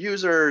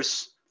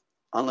users,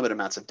 unlimited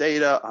amounts of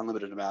data,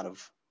 unlimited amount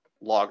of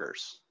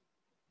loggers.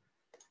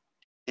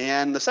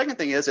 And the second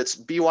thing is it's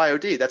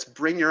BYOD, that's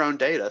bring your own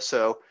data.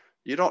 So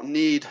you don't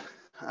need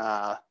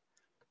to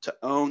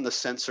own the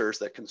sensors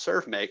that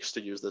Conserve makes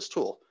to use this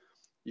tool.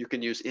 You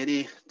can use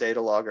any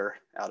data logger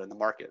out in the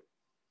market.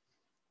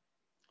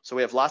 So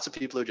we have lots of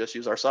people who just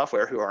use our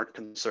software who aren't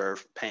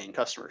Conserve paying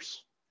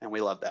customers. And we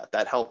love that.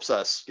 That helps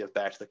us give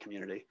back to the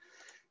community.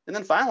 And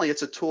then finally,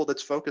 it's a tool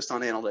that's focused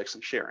on analytics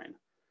and sharing.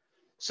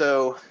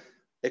 So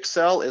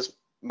Excel is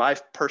my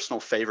personal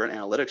favorite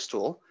analytics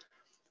tool,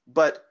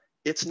 but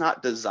it's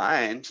not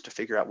designed to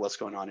figure out what's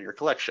going on in your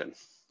collection.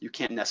 You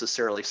can't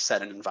necessarily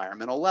set an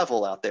environmental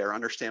level out there,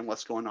 understand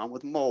what's going on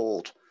with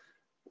mold,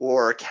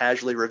 or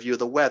casually review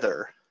the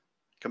weather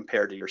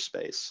compared to your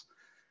space,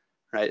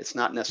 right? It's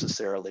not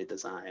necessarily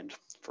designed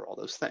for all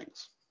those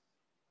things.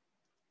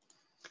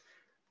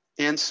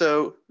 And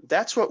so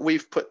that's what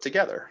we've put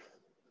together.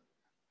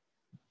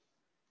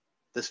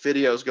 This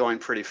video is going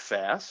pretty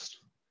fast.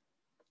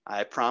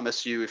 I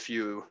promise you, if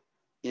you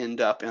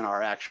end up in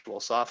our actual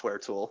software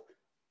tool,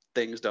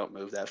 things don't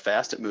move that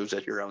fast. It moves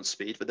at your own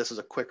speed, but this is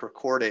a quick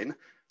recording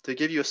to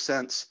give you a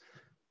sense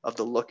of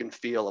the look and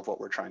feel of what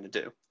we're trying to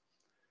do.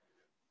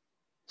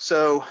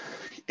 So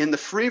in the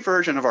free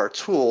version of our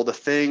tool, the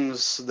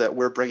things that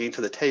we're bringing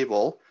to the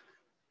table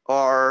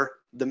are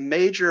the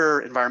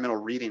major environmental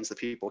readings that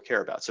people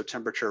care about. So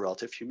temperature,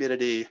 relative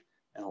humidity,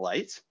 and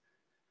light.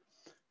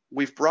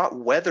 We've brought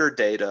weather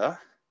data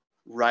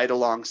right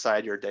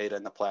alongside your data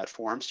in the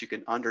platform so you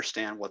can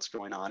understand what's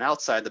going on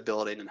outside the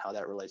building and how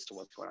that relates to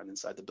what's going on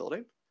inside the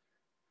building.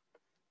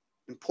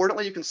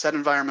 Importantly, you can set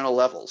environmental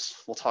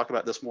levels. We'll talk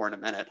about this more in a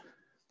minute,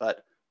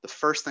 but the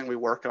first thing we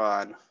work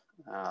on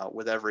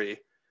with every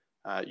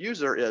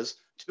user is,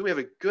 do we have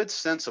a good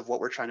sense of what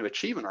we're trying to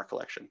achieve in our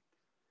collection?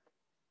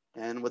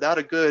 And without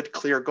a good,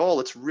 clear goal,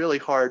 it's really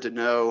hard to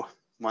know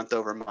month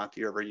over month,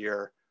 year over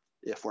year,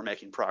 if we're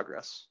making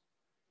progress.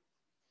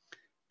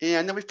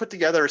 And then we've put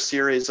together a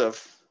series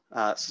of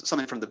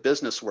something from the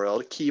business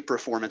world, key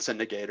performance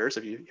indicators.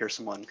 If you hear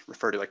someone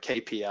refer to a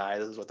KPI,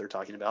 this is what they're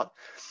talking about.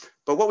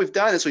 But what we've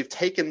done is we've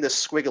taken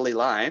this squiggly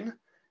line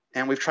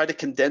and we've tried to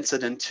condense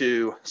it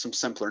into some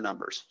simpler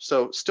numbers.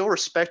 So still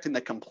respecting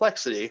the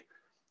complexity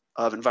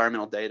of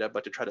environmental data,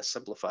 but to try to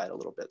simplify it a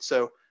little bit.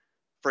 So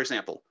for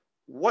example,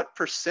 what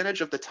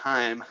percentage of the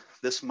time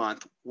this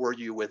month were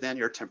you within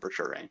your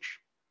temperature range,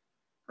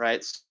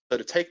 right? So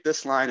to take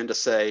this line and to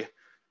say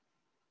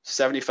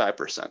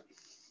 75%,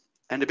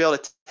 and to be able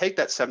to take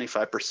that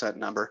 75%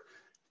 number,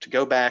 to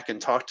go back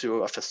and talk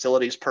to a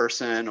facilities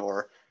person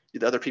or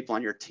the other people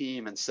on your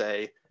team and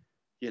say,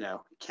 you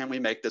know, can we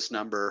make this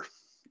number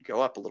go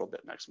up a little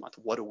bit next month?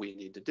 What do we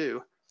need to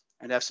do?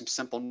 And have some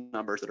simple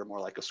numbers that are more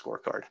like a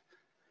scorecard.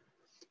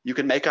 You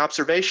can make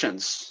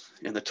observations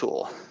in the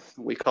tool.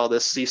 We call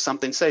this see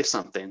something, say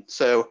something.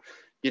 So,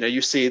 you know,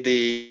 you see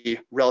the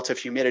relative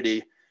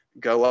humidity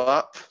go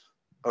up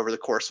over the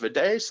course of a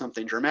day,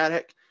 something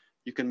dramatic.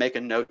 You can make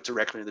a note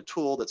directly in the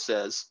tool that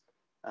says,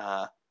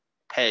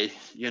 hey,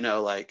 you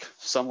know, like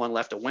someone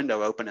left a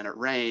window open and it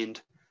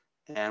rained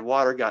and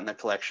water got in the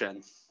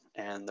collection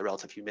and the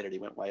relative humidity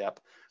went way up.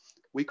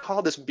 We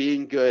call this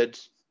being good,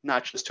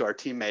 not just to our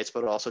teammates,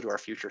 but also to our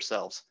future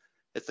selves.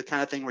 It's the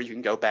kind of thing where you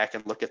can go back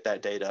and look at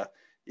that data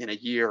in a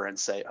year and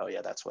say, oh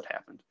yeah, that's what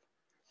happened.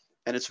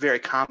 And it's very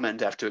common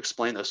to have to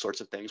explain those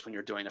sorts of things when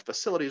you're doing a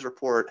facilities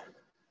report,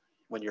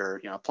 when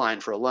you're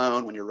applying for a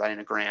loan, when you're writing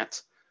a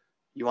grant.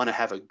 You want to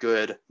have a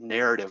good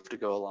narrative to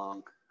go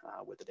along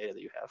with the data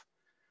that you have.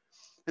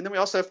 And then we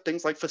also have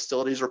things like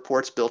facilities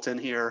reports built in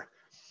here.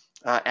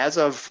 As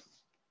of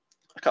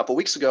a couple of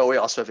weeks ago, we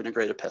also have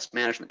integrated pest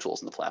management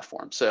tools in the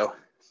platform. So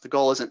the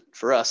goal isn't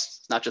for us,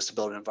 it's not just to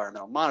build an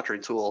environmental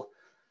monitoring tool,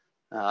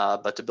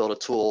 but to build a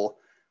tool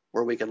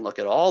where we can look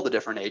at all the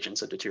different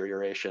agents of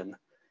deterioration.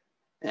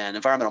 And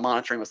environmental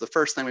monitoring was the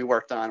first thing we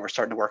worked on. We're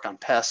starting to work on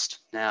pest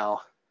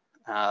now.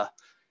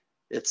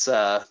 It's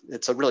a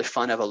really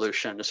fun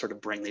evolution to sort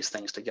of bring these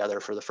things together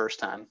for the first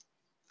time.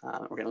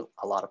 We're getting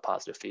a lot of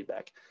positive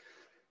feedback.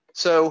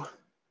 So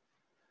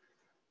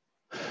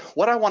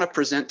what I want to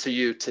present to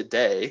you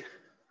today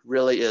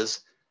really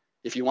is,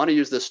 if you want to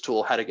use this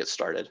tool, how to get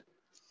started.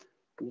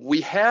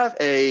 We have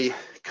a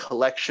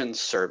collection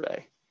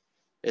survey.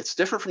 It's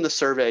different from the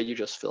survey you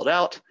just filled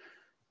out.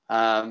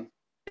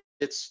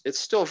 It's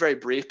still very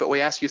brief, but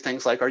we ask you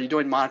things like, are you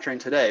doing monitoring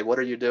today? What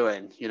are you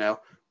doing? You know,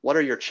 what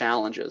are your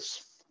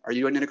challenges? Are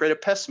you in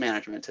integrated pest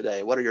management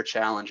today? What are your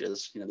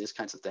challenges? You know, these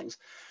kinds of things.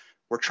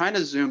 We're trying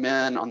to zoom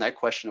in on that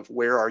question of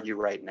where are you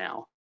right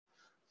now?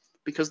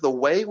 Because the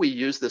way we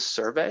use this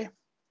survey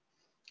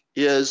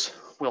is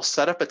we'll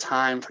set up a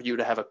time for you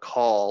to have a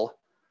call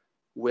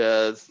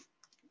with,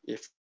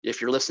 if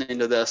if you're listening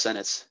to this and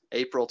it's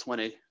April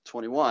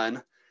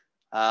 2021,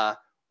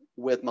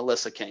 with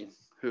Melissa King,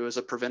 who is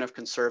a preventive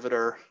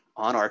conservator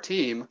on our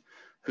team,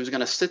 who's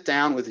going to sit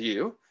down with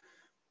you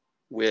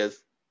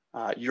with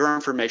your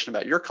information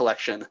about your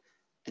collection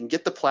and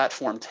get the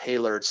platform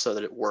tailored so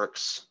that it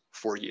works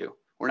for you.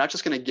 We're not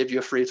just going to give you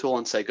a free tool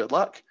and say good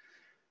luck.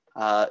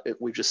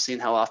 We've just seen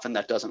how often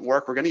that doesn't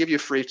work. We're going to give you a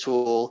free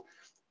tool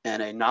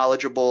and a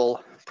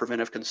knowledgeable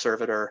preventive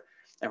conservator,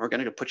 and we're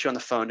going to put you on the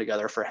phone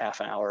together for half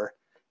an hour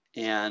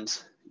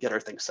and get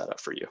everything set up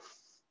for you.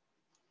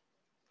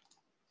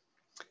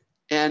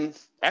 And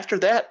after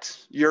that,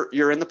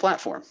 you're in the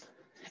platform,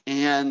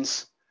 and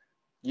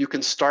you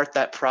can start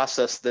that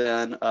process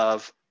then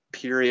of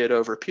period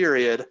over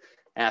period,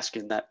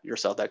 asking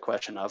yourself that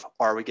question of,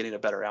 are we getting a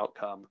better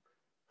outcome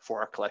for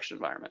our collection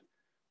environment,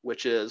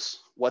 which is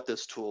what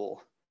this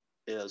tool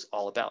is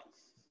all about.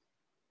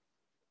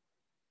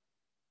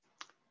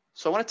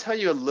 So I want to tell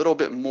you a little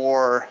bit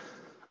more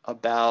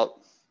about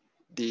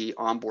the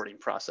onboarding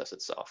process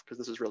itself, because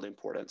this is really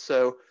important.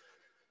 So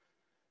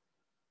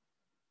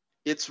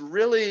it's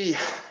really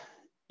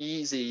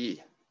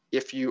easy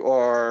if you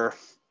are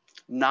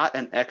not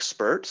an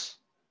expert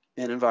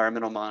in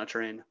environmental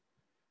monitoring,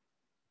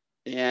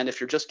 and if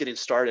you're just getting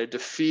started, to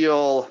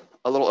feel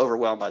a little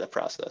overwhelmed by the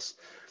process.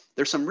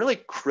 There's some really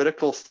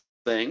critical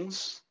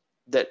things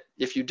that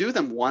if you do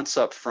them once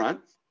up front,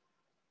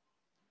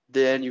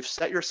 then you've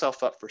set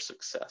yourself up for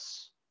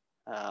success.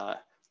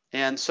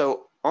 And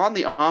so on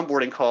the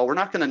onboarding call, we're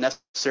not going to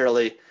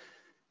necessarily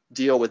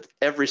deal with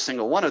every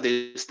single one of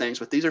these things,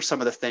 but these are some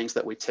of the things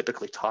that we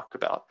typically talk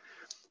about.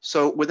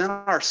 So within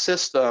our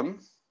system,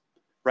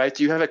 right,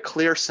 do you have a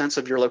clear sense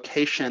of your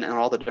location and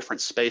all the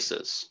different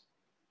spaces?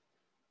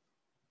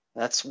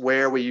 That's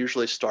where we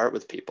usually start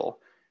with people.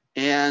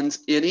 And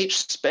in each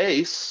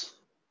space,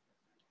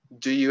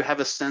 do you have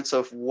a sense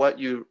of what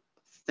you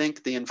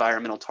think the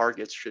environmental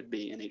targets should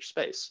be in each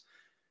space?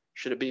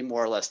 Should it be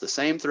more or less the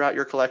same throughout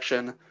your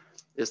collection?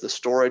 Is the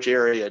storage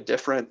area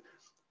different?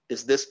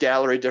 Is this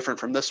gallery different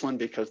from this one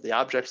because of the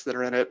objects that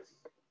are in it?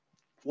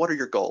 What are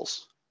your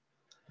goals?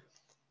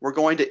 We're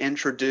going to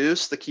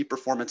introduce the key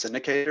performance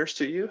indicators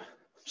to you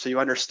so you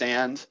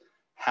understand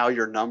how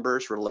your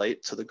numbers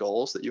relate to the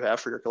goals that you have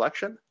for your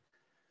collection.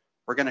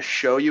 We're going to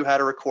show you how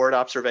to record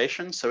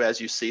observations. So as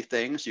you see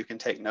things, you can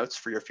take notes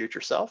for your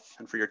future self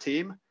and for your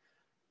team.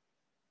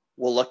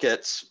 We'll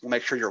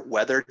make sure your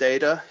weather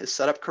data is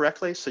set up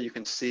correctly so you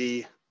can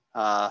see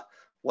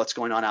what's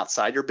going on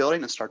outside your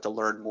building and start to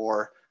learn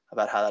more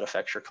about how that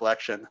affects your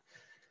collection.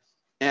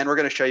 And we're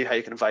going to show you how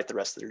you can invite the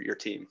rest of your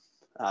team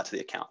to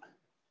the account.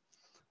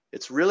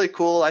 It's really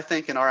cool, I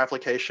think, in our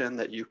application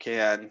that you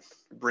can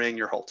bring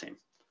your whole team.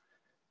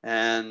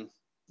 And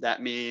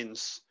that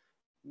means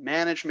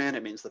management,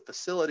 it means the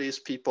facilities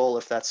people,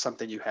 if that's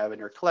something you have in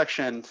your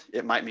collection.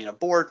 It might mean a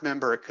board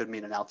member, it could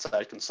mean an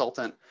outside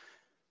consultant.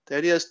 The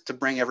idea is to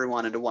bring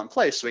everyone into one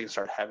place so we can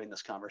start having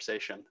this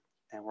conversation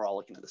and we're all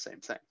looking at the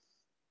same thing.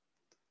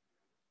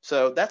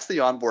 So that's the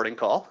onboarding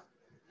call.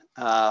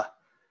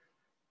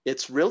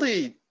 It's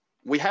really,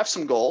 we have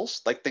some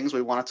goals, like things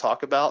we want to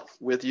talk about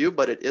with you,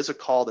 but it is a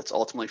call that's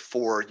ultimately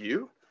for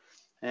you.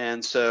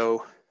 And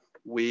so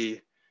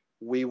we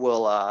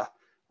will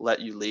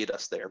let you lead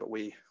us there, but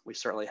we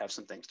certainly have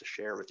some things to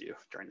share with you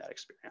during that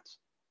experience.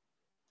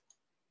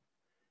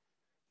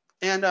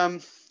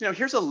 And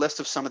here's a list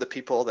of some of the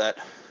people that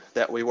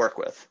we work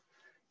with.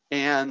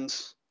 And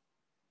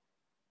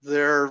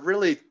there are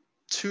really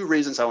two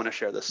reasons I want to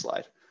share this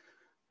slide.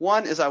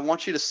 One is I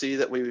want you to see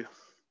that we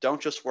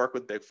don't just work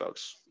with big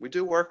folks. We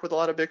do work with a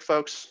lot of big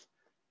folks.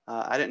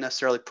 I didn't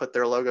necessarily put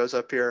their logos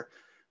up here,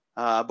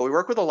 but we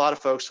work with a lot of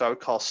folks who I would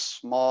call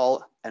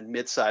small and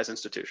mid-sized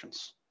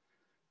institutions.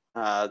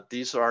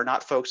 These are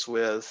not folks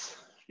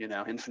with,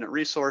 infinite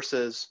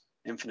resources,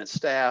 infinite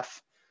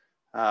staff.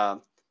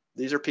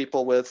 These are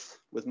people with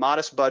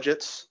modest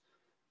budgets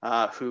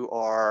who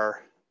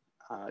are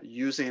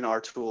using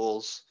our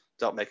tools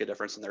to help make a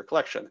difference in their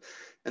collection.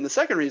 And the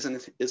second reason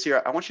is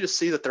here, I want you to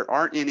see that there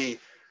aren't any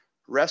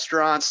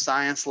restaurants,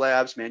 science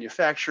labs,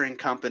 manufacturing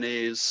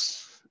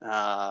companies,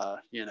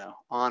 on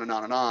and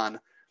on and on.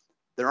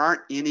 There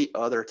aren't any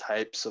other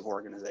types of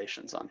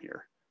organizations on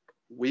here.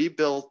 We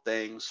build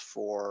things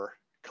for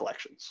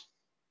collections,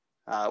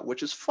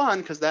 which is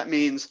fun because that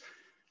means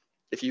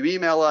if you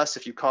email us,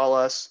 if you call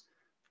us,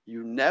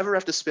 you never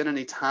have to spend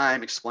any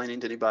time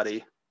explaining to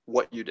anybody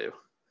what you do,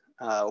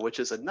 which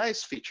is a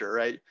nice feature,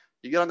 right?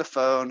 You get on the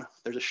phone,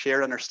 there's a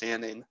shared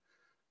understanding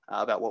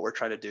about what we're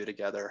trying to do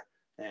together,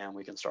 and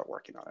we can start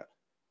working on it.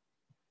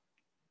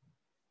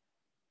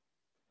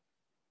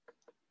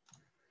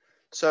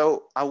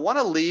 So I want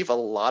to leave a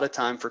lot of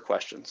time for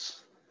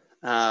questions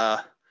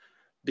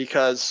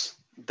because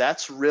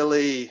that's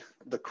really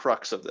the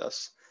crux of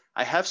this.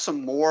 I have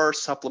some more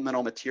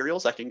supplemental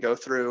materials I can go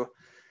through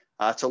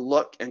to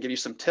look and give you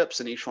some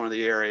tips in each one of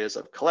the areas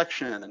of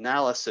collection,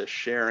 analysis,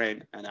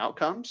 sharing, and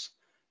outcomes.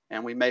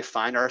 And we may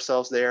find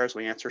ourselves there as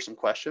we answer some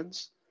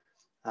questions.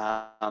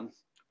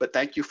 But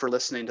thank you for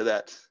listening to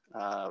that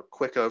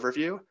quick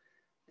overview.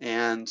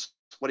 And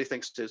what do you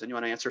think, Susan? You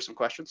want to answer some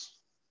questions?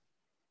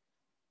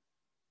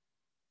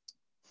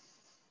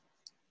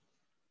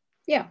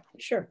 Yeah,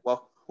 sure.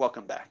 Well,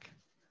 welcome back.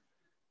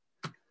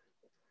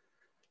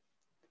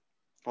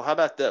 Well, how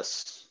about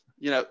this?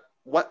 You know,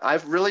 what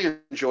I've really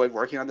enjoyed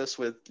working on this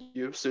with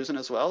you, Susan,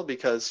 as well,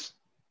 because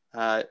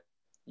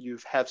you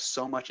have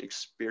so much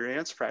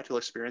experience, practical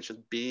experience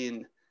with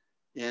being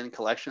in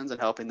collections and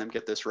helping them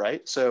get this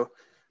right. So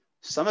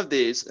some of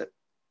these,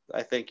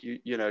 I think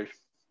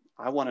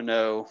I want to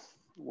know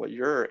what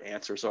your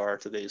answers are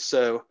to these.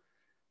 So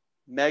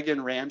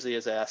Megan Ramsey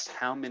has asked,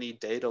 how many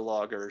data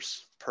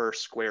loggers per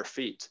square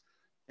feet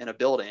in a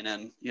building,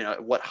 and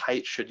at what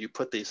height should you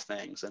put these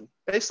things, and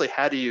basically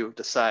how do you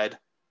decide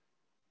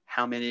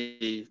how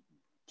many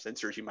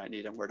sensors you might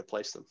need and where to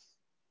place them?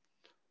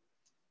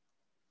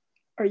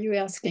 Are you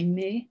asking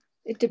me?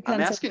 It depends.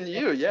 I'm asking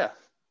you, yeah.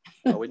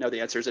 Well, we know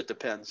the answer is it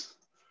depends.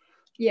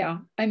 Yeah,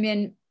 I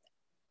mean,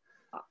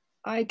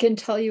 I can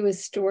tell you a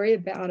story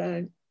about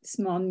a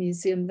small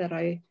museum that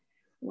I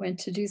went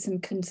to do some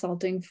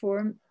consulting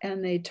for,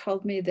 and they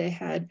told me they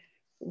had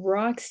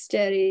rock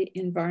steady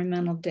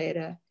environmental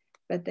data,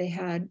 but they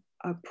had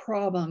a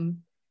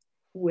problem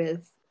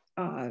with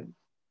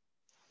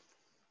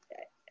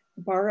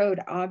borrowed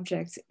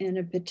objects in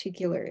a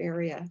particular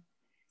area.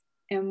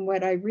 And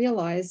what I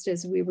realized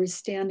as we were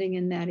standing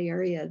in that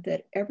area,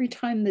 that every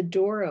time the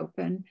door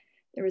opened,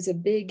 there was a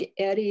big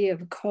eddy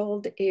of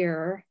cold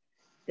air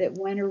that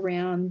went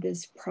around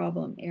this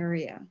problem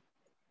area.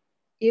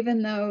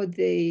 Even though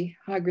the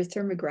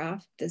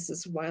hygrothermograph, this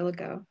is a while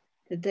ago,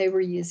 that they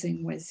were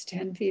using was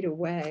 10 feet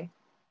away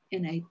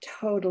in a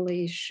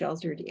totally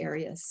sheltered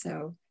area.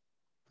 So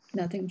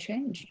nothing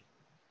changed.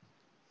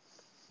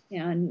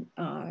 And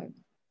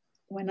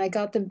when I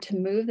got them to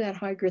move that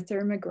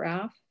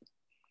hygrothermograph,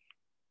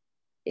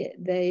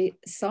 they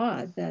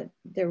saw that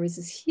there was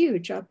this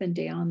huge up and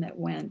down that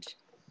went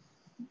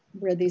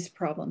where these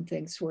problem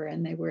things were,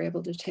 and they were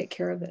able to take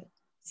care of it.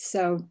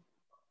 So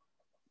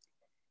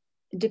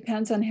it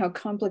depends on how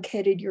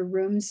complicated your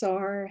rooms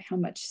are, how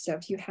much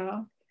stuff you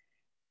have.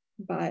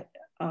 But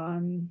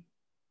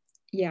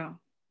yeah,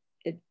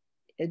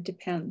 it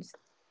depends.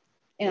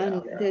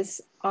 And yeah,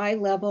 this eye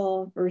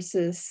level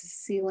versus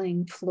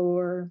ceiling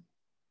floor,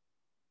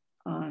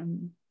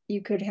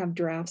 you could have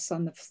drafts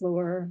on the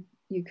floor,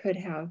 you could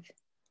have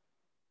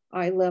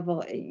eye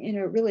level,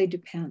 it really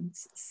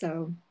depends.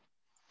 So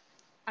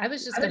I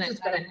was just going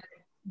to add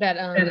that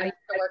I used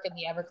to work in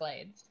the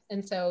Everglades.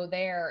 And so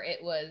there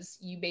it was,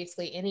 you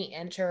basically,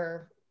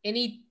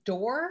 any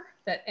door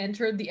that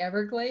entered the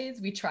Everglades,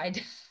 we tried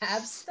to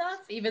have stuff,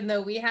 even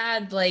though we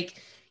had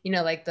like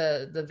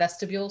the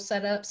vestibule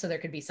set up so there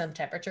could be some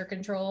temperature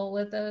control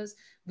with those.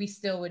 We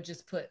still would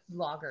just put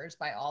loggers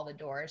by all the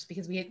doors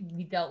because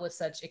we dealt with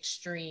such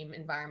extreme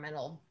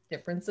environmental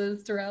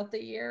differences throughout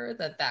the year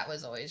that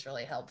was always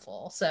really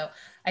helpful. So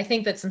I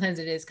think that sometimes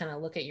it is kind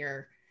of look at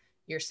your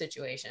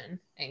situation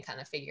and kind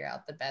of figure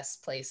out the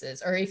best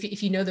places, or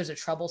if you know there's a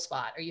trouble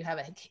spot or you have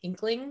an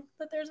inkling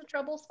that there's a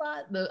trouble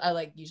spot, I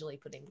like usually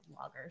putting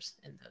loggers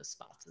in those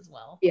spots as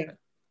well.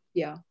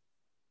 Yeah,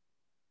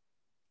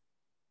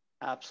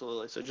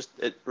 absolutely. So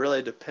it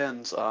really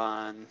depends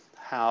on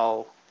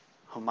how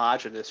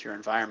homogeneous your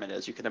environment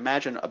is. You can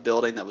imagine a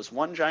building that was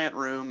one giant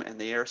room and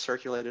the air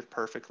circulated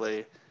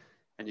perfectly,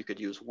 and you could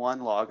use one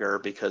logger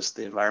because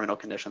the environmental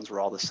conditions were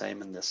all the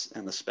same in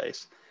the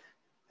space.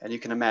 And you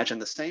can imagine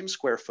the same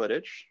square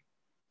footage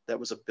that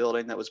was a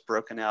building that was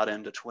broken out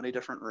into 20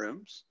 different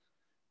rooms.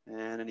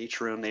 And in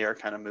each room, the air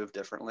kind of moved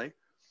differently.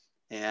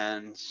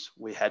 And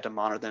we had to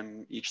monitor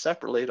them each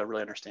separately to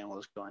really understand what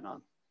was going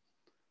on.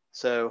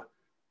 So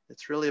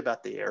it's really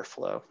about the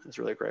airflow. It's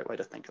really a great way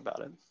to think about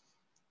it.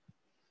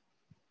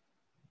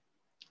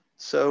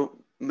 So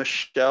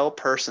Michelle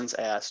Persons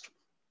asked,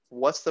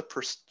 what's the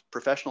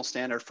professional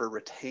standard for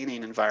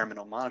retaining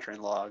environmental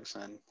monitoring logs,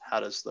 and how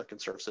does the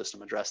conserve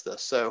system address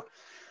this? So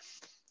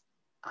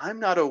I'm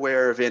not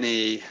aware of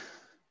any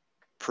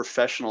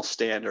professional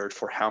standard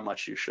for how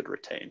much you should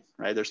retain,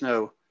 right? There's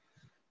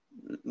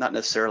not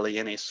necessarily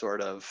any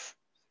sort of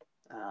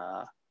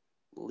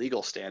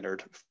legal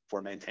standard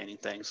for maintaining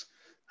things.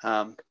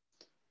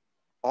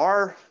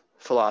 Our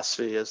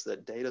philosophy is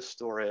that data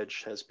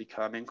storage has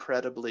become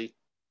incredibly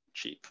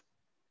cheap.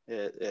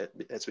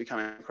 It's become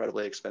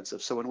incredibly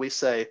expensive. So when we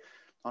say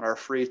on our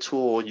free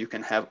tool, you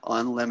can have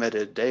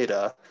unlimited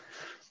data,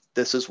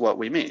 this is what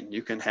we mean.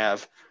 You can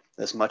have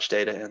as much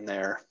data in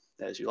there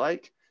as you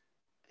like.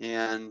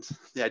 And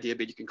the idea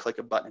being you can click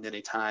a button at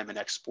any time and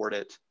export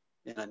it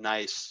in a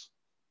nice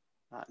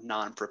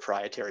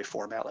non-proprietary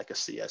format like a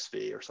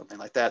CSV or something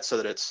like that, so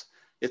that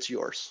it's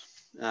yours.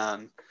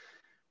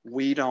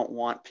 We don't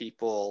want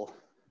people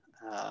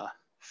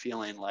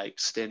feeling like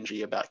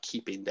stingy about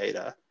keeping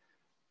data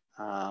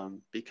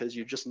because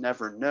you just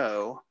never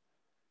know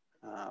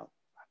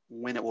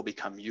when it will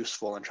become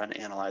useful in trying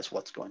to analyze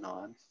what's going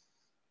on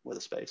with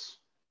a space.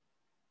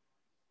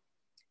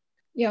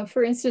 Yeah,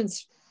 for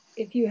instance,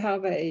 if you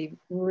have a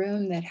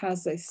room that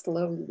has a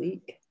slow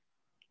leak,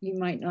 you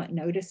might not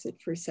notice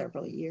it for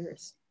several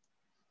years.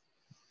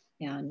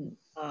 And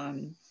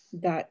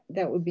that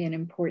would be an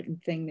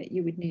important thing that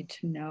you would need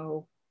to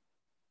know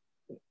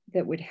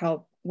that would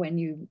help when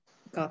you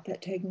got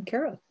that taken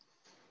care of.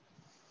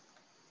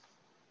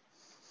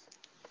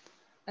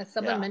 As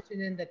someone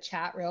mentioned in the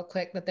chat real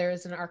quick that there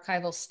is an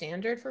archival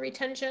standard for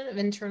retention of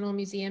internal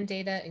museum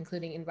data,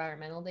 including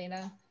environmental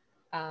data.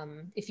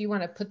 If you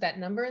want to put that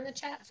number in the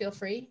chat, feel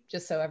free,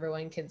 just so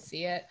everyone can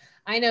see it.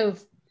 I know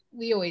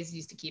we always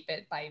used to keep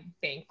it by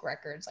bank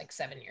records, like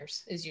 7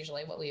 years is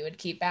usually what we would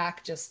keep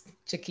back, just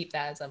to keep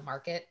that as a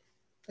market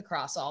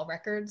across all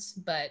records.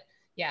 But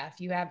yeah,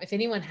 if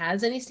anyone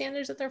has any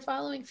standards that they're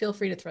following, feel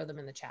free to throw them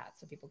in the chat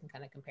so people can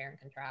kind of compare and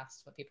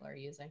contrast what people are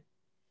using.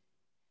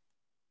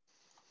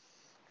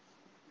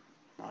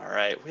 All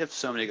right, we have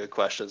so many good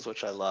questions,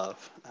 which I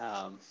love.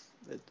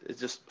 It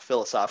just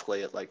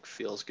philosophically, it like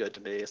feels good to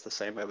me. It's the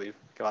same way we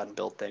go out and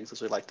build things,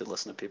 as we like to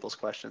listen to people's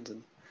questions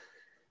and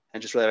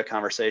just really have a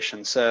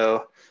conversation.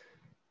 So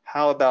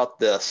how about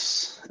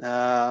this? What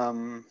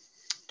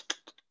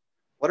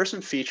are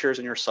some features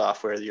in your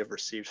software that you have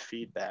received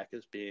feedback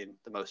as being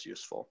the most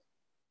useful?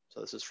 So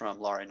this is from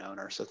Laurie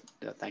Noner, so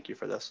yeah, thank you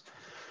for this.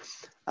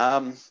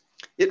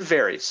 It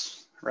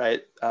varies,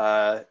 right?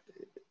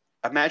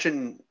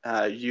 Imagine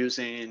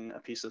using a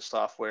piece of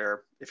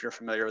software. If you're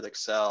familiar with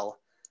Excel,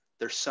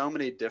 there's so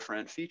many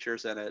different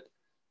features in it.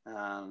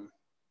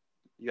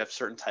 You have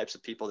certain types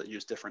of people that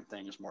use different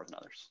things more than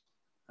others.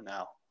 And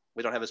now,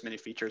 we don't have as many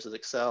features as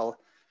Excel,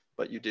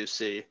 but you do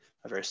see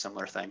a very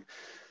similar thing.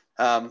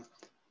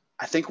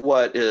 I think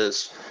what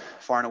is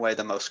far and away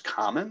the most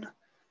common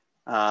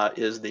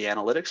is the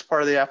analytics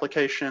part of the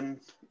application,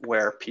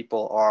 where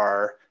people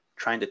are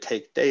trying to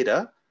take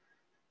data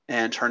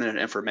and turn it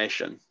into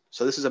information.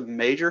 So this is a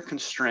major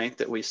constraint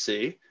that we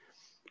see,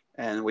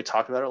 and we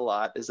talk about it a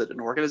lot, is that an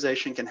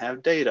organization can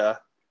have data,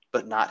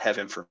 but not have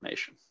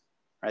information,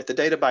 right? The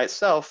data by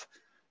itself,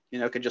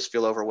 can just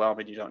feel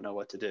overwhelming. You don't know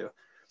what to do.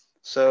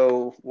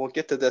 So we'll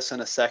get to this in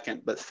a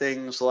second, but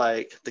things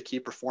like the key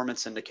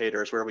performance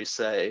indicators, where we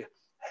say,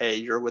 hey,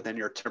 you're within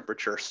your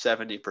temperature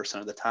 70%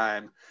 of the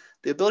time,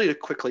 the ability to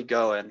quickly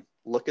go and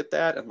look at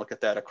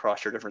that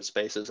across your different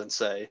spaces and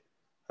say,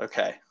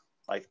 okay,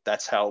 like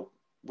that's how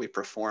we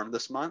performed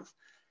this month.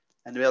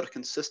 And to be able to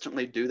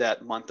consistently do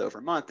that month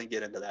over month and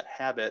get into that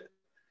habit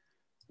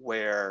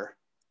where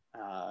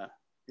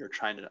you're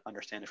trying to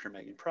understand if you're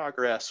making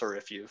progress or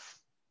if you've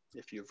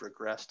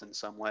regressed in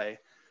some way,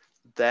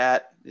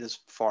 that is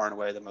far and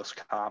away the most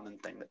common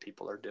thing that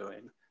people are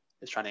doing,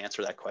 is trying to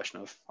answer that question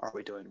of, are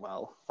we doing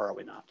well or are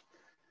we not?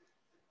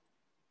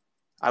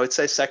 I would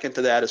say second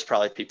to that is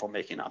probably people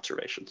making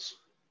observations,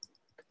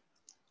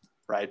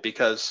 right?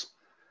 Because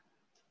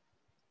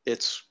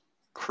it's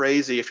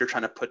crazy if you're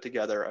trying to put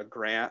together a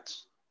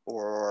grant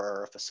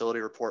or a facility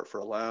report for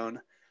a loan,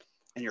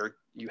 and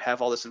you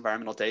have all this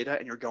environmental data,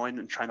 and you're going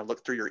and trying to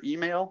look through your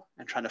email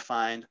and trying to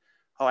find,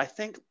 oh, I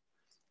think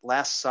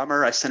last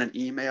summer I sent an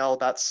email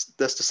about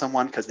this to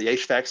someone because the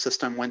HVAC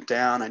system went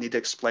down. I need to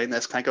explain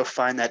this. Can I go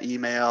find that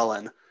email?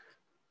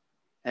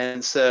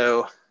 And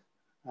so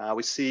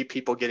we see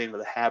people getting into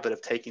the habit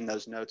of taking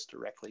those notes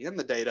directly in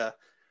the data,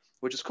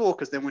 which is cool,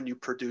 because then when you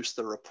produce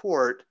the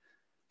report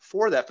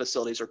for that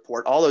facilities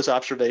report, all those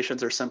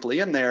observations are simply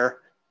in there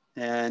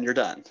and you're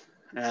done.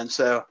 And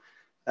so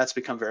that's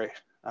become very,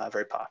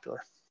 very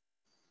popular.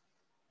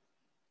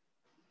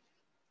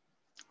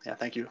 Yeah,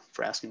 thank you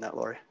for asking that,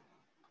 Lori.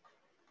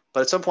 But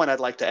at some point I'd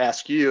like to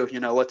ask you,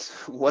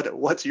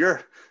 what's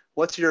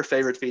your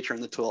favorite feature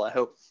in the tool? I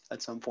hope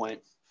at some point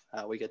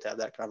we get to have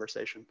that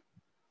conversation.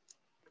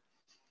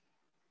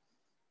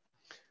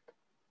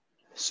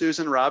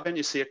 Susan, Robin,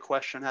 you see a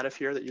question out of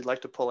here that you'd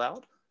like to pull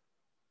out?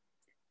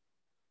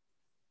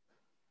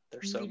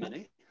 There's so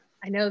many.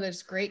 I know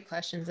there's great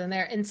questions in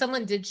there, and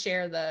someone did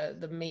share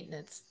the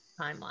maintenance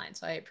timeline,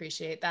 so I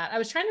appreciate that. I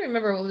was trying to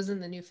remember what was in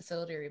the new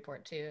facility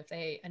report too.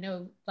 I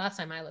know last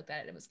time I looked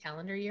at it, it was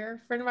calendar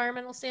year for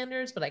environmental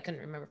standards, but I couldn't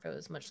remember if it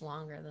was much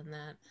longer than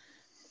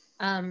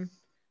that.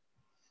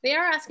 They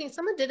are asking,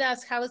 someone did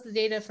ask, how is the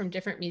data from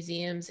different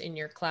museums in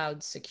your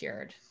cloud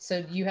secured?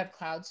 So do you have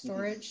cloud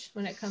storage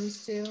when it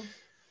comes to?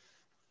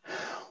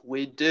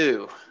 We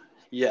do,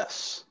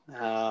 yes.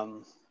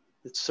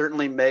 It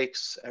certainly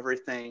makes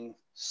everything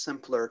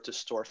simpler to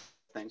store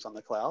things on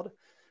the cloud.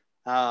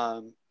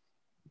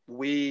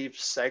 We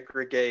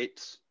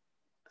segregate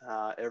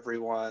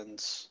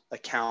everyone's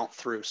account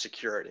through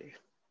security,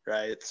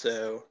 right?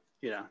 So,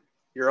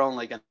 you're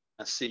only going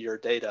to see your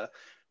data.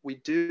 We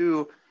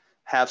do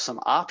have some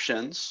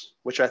options,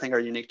 which I think are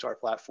unique to our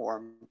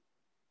platform.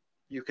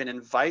 You can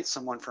invite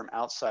someone from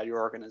outside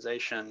your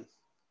organization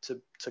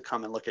to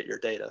come and look at your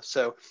data.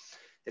 So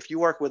if you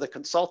work with a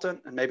consultant,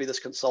 and maybe this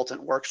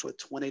consultant works with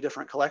 20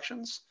 different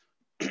collections,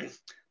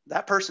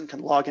 that person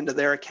can log into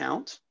their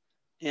account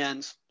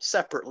and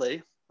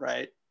separately,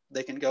 right,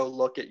 they can go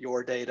look at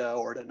your data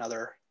or at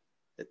another.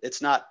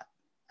 It's not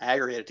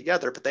aggregated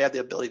together, but they have the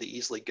ability to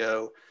easily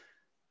go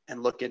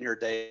and look in your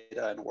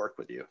data and work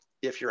with you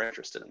if you're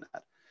interested in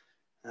that.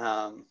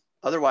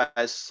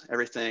 Otherwise,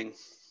 everything,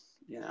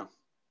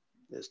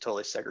 is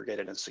totally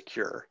segregated and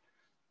secure.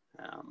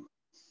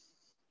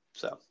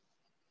 So.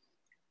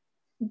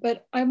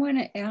 But I want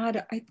to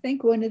add, I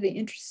think one of the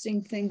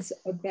interesting things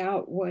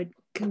about what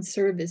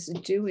Conserve is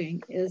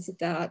doing is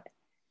that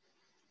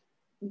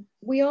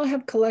we all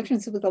have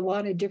collections with a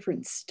lot of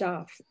different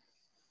stuff.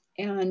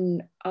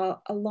 And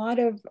a lot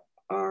of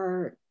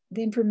the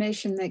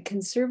information that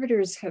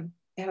conservators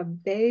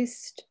have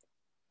based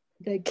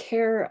the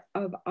care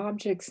of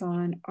objects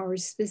on are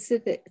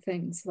specific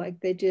things, like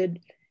they did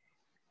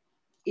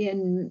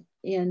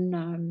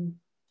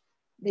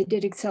they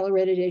did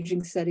accelerated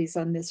aging studies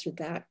on this or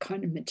that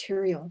kind of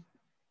material.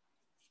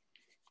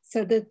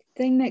 So the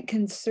thing that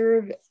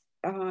Conserve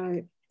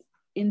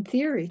in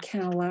theory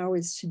can allow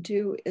us to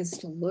do is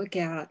to look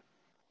at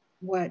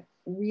what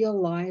real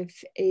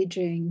life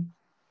aging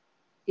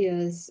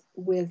is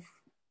with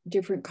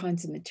different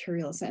kinds of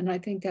materials. And I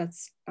think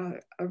that's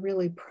a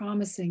really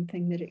promising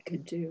thing that it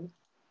could do.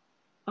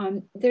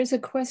 There's a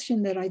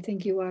question that I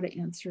think you ought to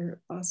answer,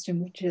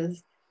 Austin, which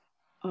is,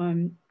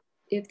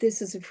 if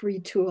this is a free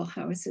tool,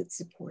 how is it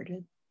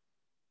supported?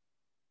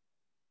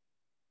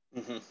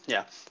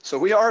 Yeah, so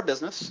we are a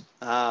business,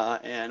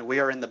 and we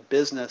are in the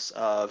business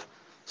of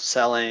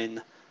selling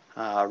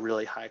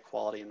really high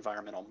quality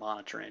environmental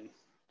monitoring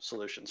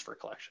solutions for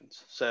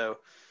collections. So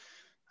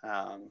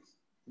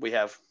we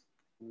have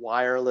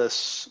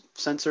wireless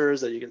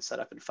sensors that you can set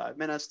up in 5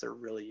 minutes. They're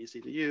really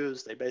easy to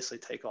use. They basically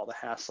take all the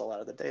hassle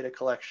out of the data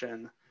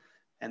collection,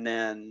 and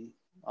then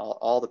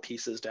all the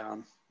pieces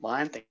down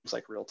line, things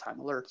like real-time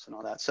alerts and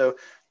all that. So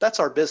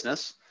that's our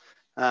business.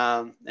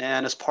 And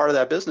as part of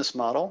that business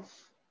model,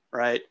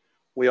 right,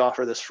 we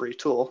offer this free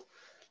tool.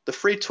 The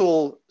free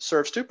tool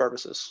serves two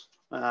purposes.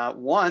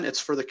 One, it's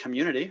for the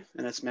community,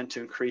 and it's meant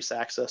to increase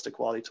access to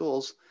quality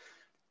tools.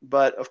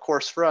 But of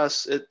course, for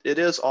us, it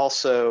is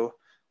also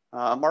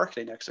a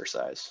marketing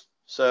exercise.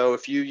 So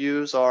if you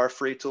use our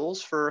free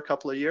tools for a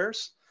couple of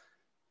years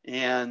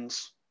and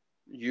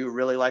you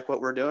really like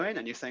what we're doing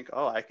and you think,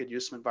 oh, I could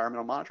use some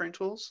environmental monitoring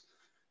tools,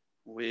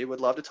 we would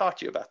love to talk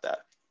to you about that.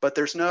 But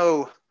there's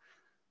no,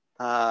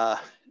 there's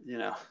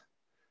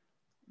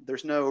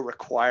no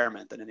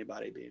requirement that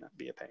anybody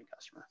be a paying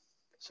customer.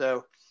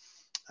 So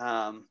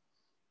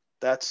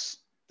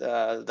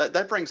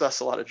that brings us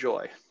a lot of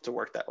joy to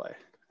work that way,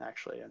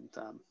 actually. And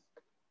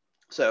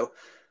so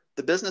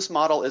the business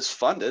model is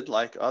funded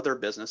like other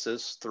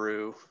businesses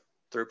through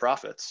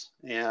profits.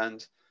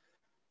 And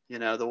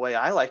the way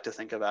I like to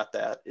think about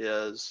that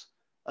is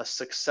a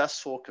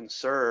successful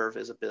Conserve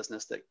is a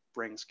business that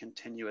brings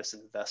continuous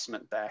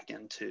investment back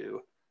into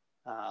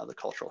the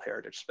cultural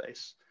heritage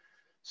space.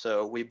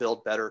 So we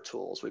build better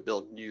tools. We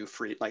build new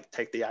free, like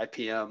take the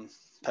IPM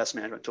pest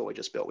management tool we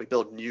just built. We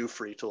build new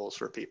free tools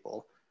for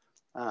people.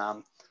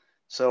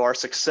 So our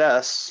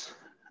success,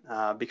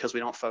 because we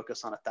don't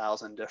focus on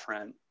 1,000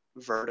 different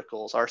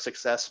verticals, our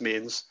success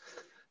means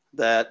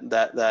that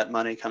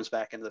money comes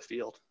back into the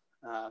field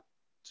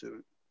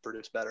to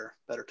produce better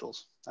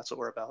tools. That's what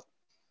we're about.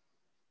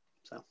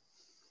 So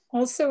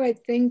also, I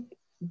think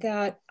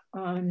that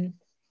an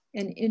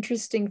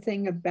interesting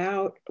thing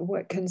about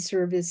what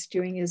Conserve is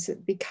doing is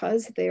that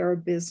because they are a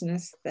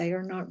business, they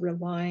are not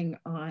relying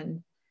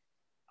on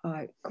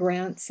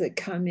grants that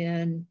come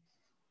in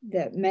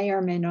that may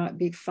or may not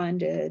be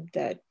funded,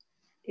 that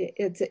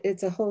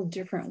it's a whole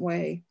different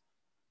way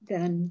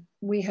than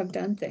we have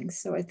done things.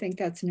 So I think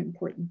that's an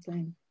important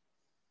thing.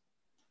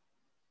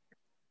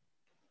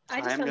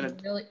 I just found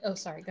it really, oh,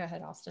 sorry, go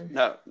ahead, Austin.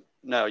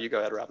 No, you go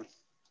ahead, Robin.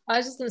 I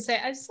was just gonna say,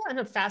 I just found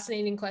a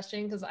fascinating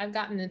question because I've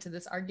gotten into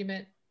this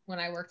argument when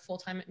I worked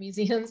full-time at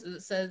museums.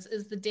 It says,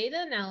 is the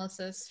data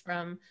analysis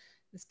from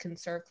this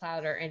Conserve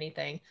Cloud or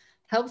anything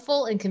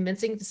helpful in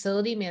convincing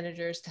facility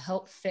managers to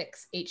help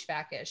fix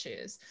HVAC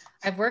issues?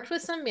 I've worked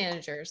with some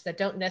managers that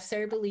don't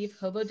necessarily believe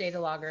hobo data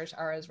loggers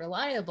are as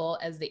reliable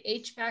as the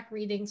HVAC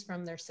readings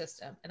from their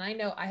system. And I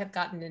know I have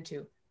gotten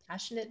into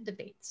passionate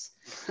debates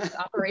with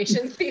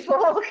operations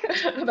people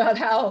about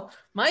how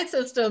my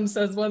system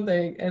says one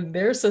thing and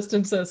their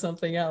system says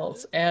something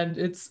else. And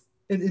it's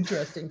an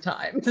interesting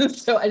time.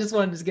 So I just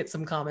wanted to get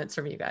some comments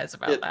from you guys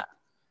about that.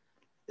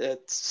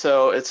 It's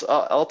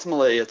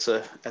ultimately at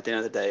the end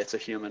of the day, it's a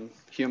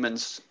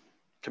humans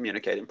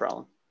communicating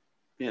problem.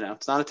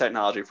 It's not a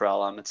technology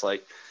problem. It's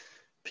like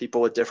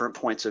people with different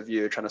points of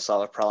view trying to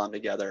solve a problem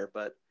together.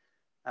 But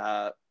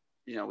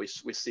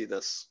we see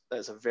this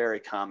as a very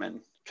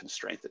common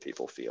constraint that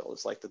people feel,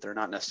 is like that they're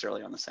not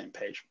necessarily on the same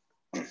page.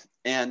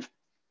 And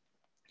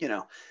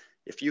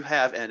if you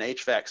have an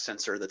HVAC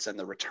sensor that's in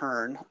the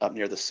return up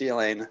near the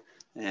ceiling,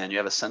 and you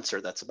have a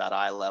sensor that's about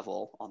eye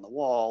level on the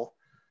wall,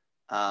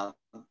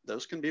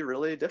 those can be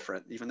really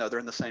different, even though they're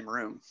in the same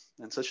room.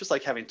 And so it's just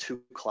like having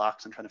two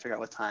clocks and trying to figure out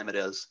what time it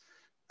is.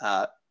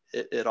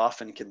 It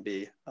often can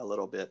be a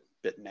little bit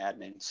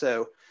maddening.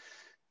 So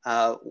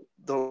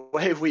the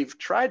way we've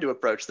tried to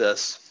approach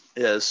this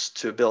is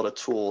to build a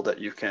tool that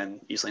you can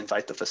easily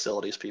invite the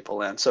facilities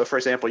people in. So for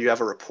example, you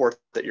have a report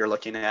that you're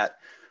looking at,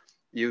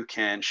 you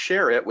can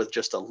share it with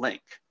just a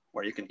link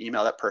where you can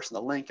email that person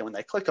the link, and when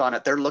they click on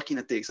it, they're looking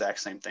at the exact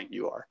same thing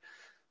you are.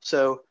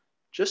 So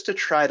just to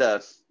try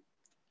to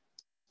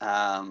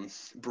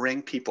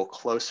bring people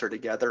closer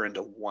together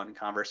into one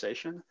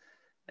conversation.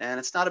 And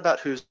it's not about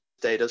whose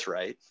data is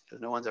right,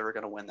 because no one's ever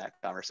going to win that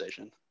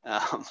conversation.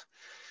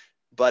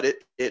 But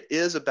it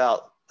is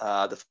about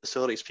the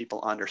facilities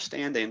people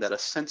understanding that a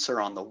sensor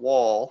on the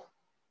wall,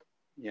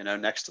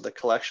 next to the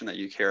collection that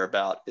you care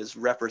about, is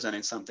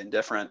representing something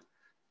different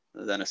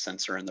than a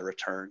sensor in the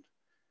return.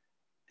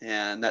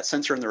 And that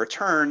sensor in the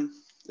return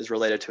is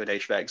related to an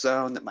HVAC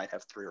zone that might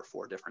have 3 or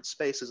 4 different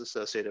spaces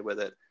associated with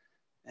it,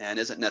 and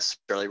isn't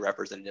necessarily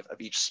representative of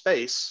each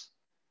space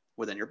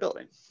within your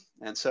building.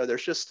 And so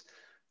there's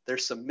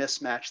some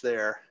mismatch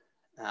there.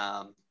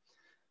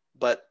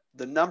 But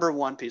the number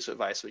one piece of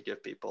advice we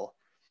give people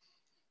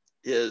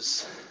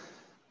is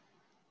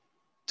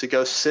to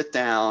go sit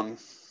down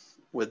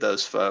with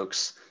those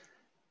folks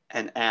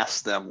and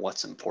ask them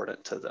what's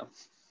important to them.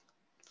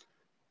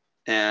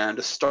 And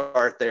to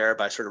start there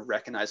by sort of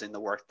recognizing the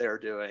work they're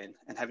doing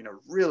and having a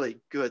really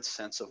good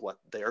sense of what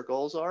their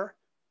goals are,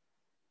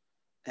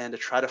 and to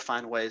try to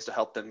find ways to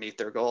help them meet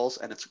their goals.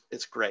 And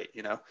it's great,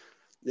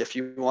 if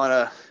you want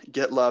to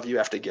get love, you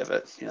have to give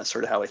it,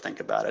 sort of how we think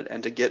about it.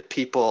 And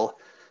to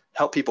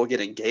help people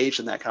get engaged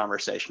in that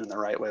conversation in the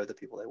right way with the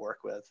people they work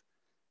with.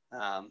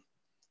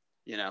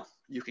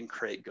 You can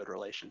create good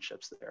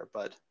relationships there,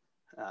 but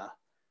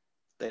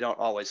they don't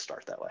always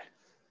start that way.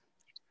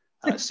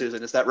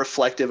 Susan, is that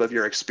reflective of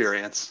your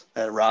experience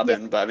at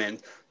Robin? Yeah. But I mean,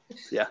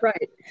 yeah.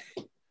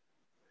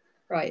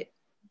 Right.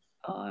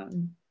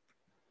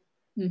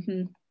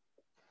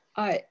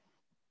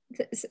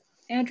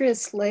 Andrea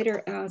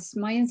Slater asks,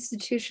 my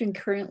institution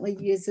currently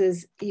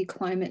uses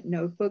eClimate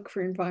Notebook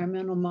for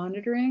environmental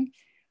monitoring.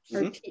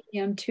 Are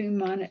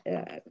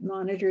PM2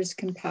 monitors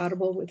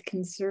compatible with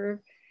Conserve?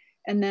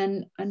 And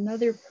then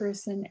another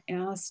person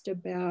asked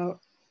about,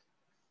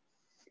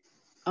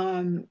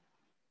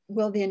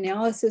 will the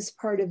analysis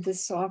part of the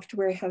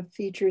software have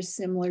features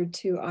similar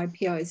to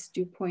IPI's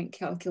dew point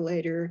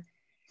calculator,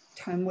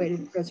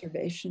 time-weighted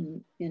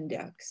preservation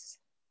index?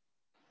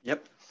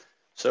 Yep.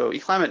 So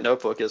eClimate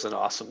Notebook is an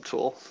awesome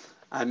tool.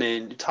 I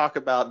mean, you talk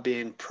about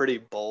being pretty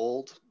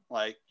bold,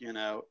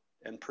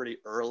 and pretty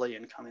early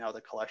in coming out of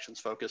the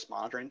collections-focused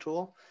monitoring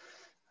tool.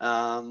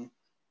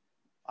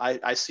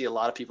 I see a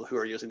lot of people who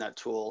are using that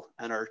tool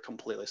and are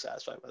completely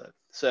satisfied with it.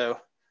 So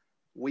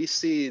we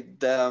see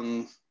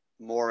them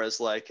more as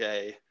like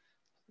as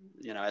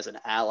an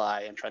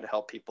ally and trying to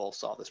help people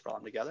solve this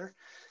problem together.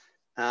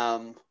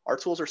 Our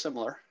tools are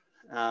similar.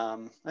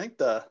 I think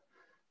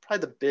probably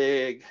the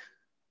big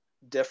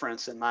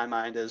difference in my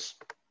mind is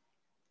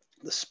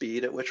the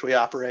speed at which we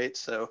operate.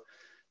 So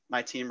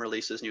my team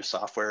releases new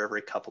software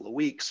every couple of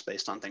weeks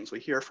based on things we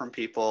hear from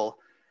people.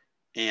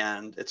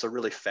 And it's a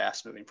really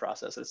fast moving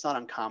process. It's not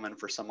uncommon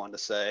for someone to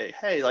say,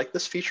 hey, like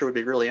this feature would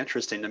be really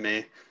interesting to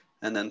me.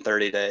 And then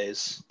 30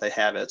 days they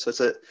have it. So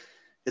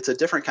it's a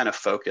different kind of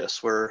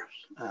focus where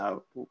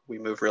we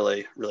move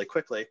really, really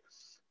quickly.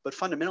 But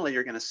fundamentally,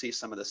 you're going to see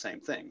some of the same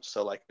things.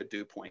 So like the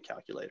dew point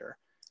calculator,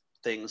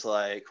 things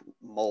like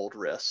mold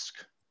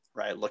risk,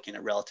 right? Looking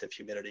at relative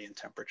humidity and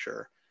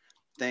temperature.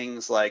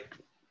 Things like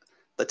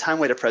the time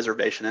weighted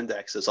preservation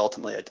index is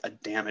ultimately a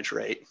damage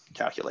rate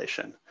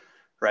calculation,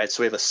 right?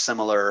 So we have a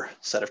similar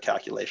set of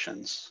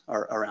calculations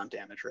around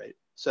damage rate.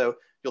 So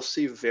you'll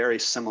see very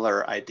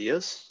similar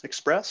ideas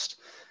expressed.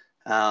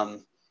 We're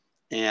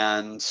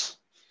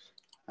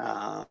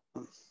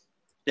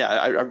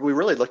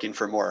really looking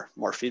for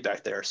more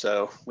feedback there.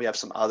 So we have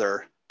some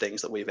other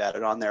things that we've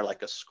added on there,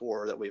 like a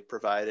score that we've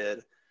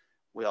provided.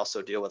 We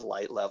also deal with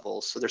light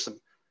levels. So there's some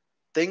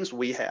things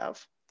we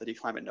have that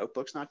eClimate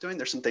Notebook's not doing.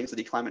 There's some things that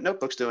eClimate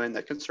Notebook's doing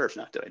that Conserve's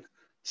not doing.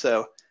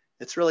 So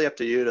it's really up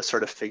to you to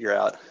sort of figure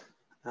out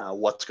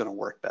what's going to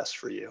work best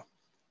for you.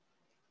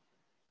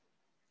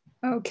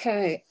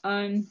 Okay.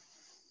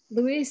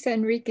 Luis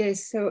Enrique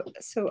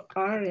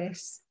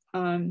Soares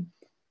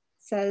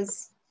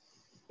says,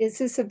 is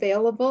this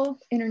available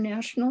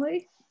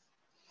internationally?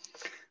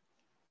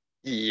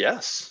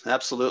 Yes,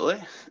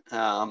 absolutely.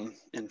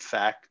 In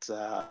fact,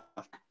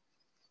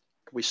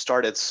 we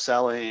started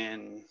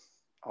selling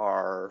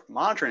our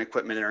monitoring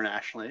equipment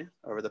internationally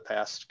over the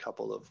past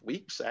couple of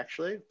weeks,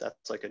 actually.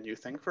 That's like a new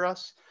thing for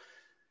us.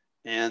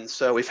 And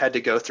so we've had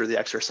to go through the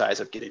exercise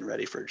of getting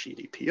ready for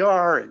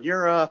GDPR in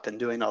Europe and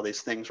doing all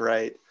these things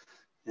right.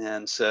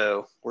 And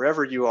so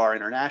wherever you are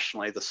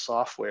internationally, the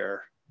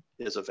software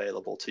is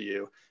available to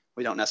you.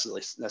 We don't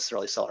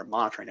necessarily sell our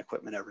monitoring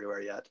equipment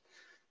everywhere yet.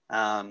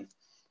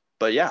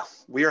 But yeah,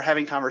 we are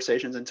having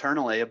conversations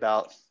internally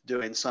about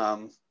doing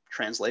some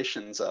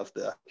translations of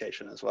the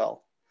application as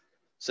well.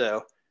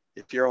 So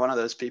if you're one of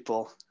those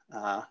people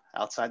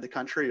outside the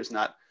country who's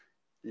not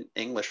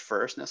English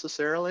first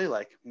necessarily,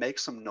 like make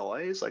some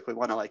noise. Like we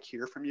want to like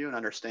hear from you and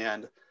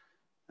understand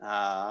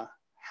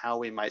how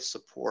we might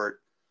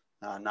support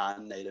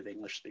non-native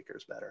English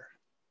speakers better.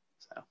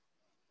 So.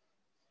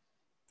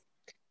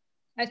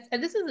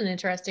 This is an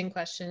interesting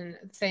question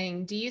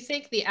saying, do you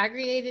think the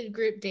aggregated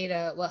group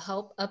data will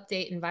help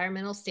update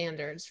environmental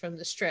standards from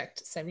the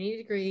strict 70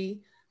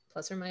 degree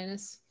plus or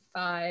minus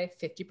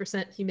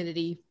 50%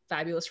 humidity,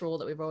 fabulous rule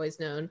that we've always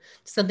known,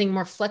 to something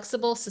more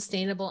flexible,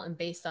 sustainable, and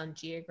based on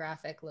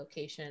geographic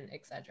location,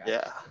 etc.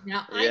 Yeah.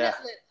 Now, I know that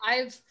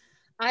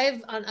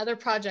I've on other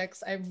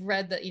projects, I've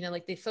read that,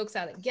 like the folks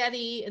out at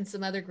Getty and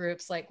some other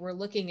groups, like we're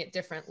looking at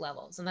different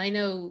levels. And I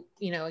know,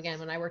 again,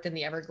 when I worked in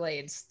the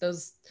Everglades,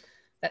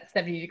 that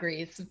 70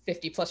 degrees,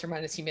 50 plus or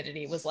minus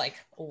humidity was like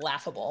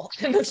laughable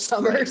in the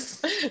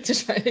summers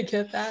to try to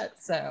get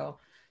that. So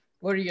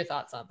what are your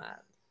thoughts on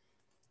that?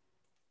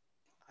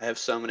 I have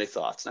so many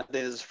thoughts. And I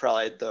think this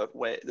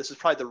is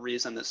probably the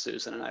reason that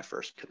Susan and I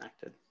first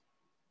connected.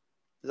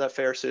 Is that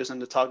fair,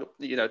 Susan, to talk,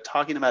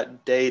 talking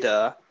about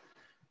data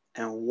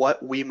and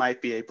what we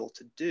might be able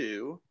to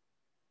do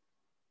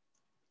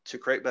to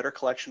create better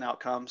collection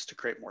outcomes, to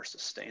create more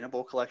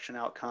sustainable collection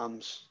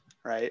outcomes,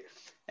 right?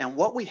 And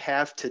what we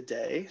have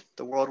today,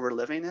 the world we're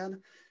living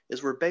in,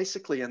 is we're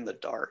basically in the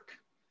dark,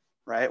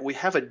 right? We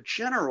have a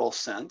general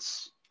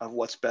sense of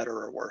what's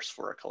better or worse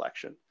for a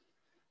collection.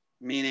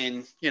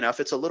 Meaning, if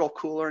it's a little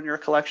cooler in your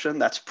collection,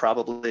 that's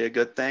probably a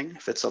good thing.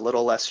 If it's a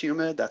little less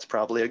humid, that's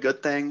probably a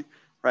good thing,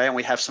 right? And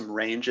we have some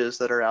ranges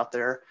that are out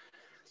there,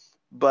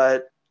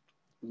 but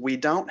we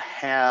don't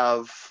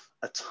have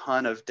a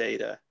ton of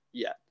data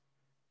yet.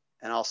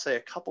 And I'll say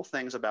a couple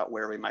things about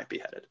where we might be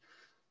headed.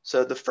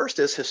 So the first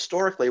is,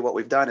 historically, what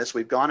we've done is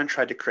we've gone and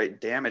tried to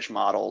create damage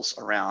models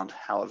around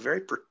how a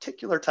very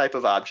particular type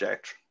of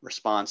object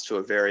responds to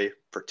a very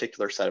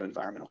particular set of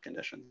environmental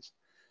conditions.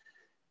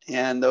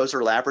 And those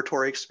are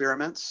laboratory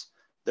experiments.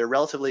 They're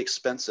relatively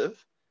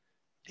expensive.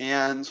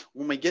 And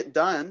when we get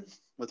done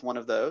with one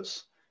of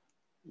those,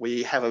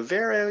 we have a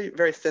very,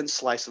 very thin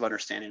slice of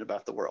understanding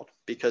about the world.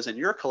 Because in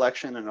your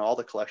collection and all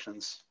the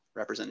collections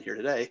represented here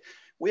today,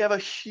 we have a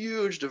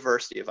huge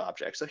diversity of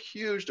objects, a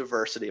huge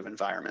diversity of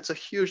environments, a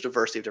huge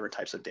diversity of different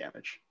types of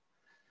damage.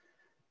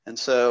 And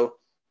so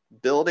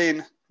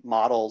building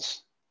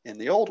models in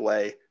the old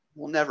way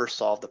will never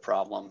solve the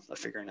problem of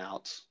figuring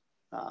out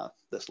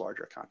this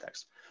larger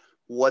context.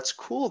 What's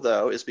cool,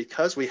 though, is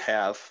because we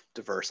have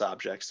diverse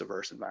objects,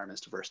 diverse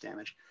environments, diverse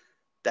damage,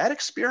 that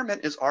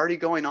experiment is already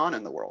going on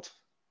in the world.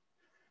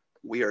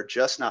 We are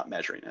just not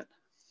measuring it.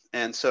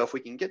 And so if we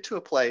can get to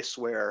a place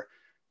where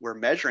we're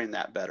measuring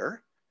that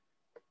better,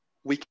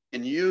 we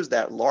can use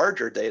that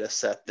larger data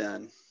set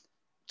then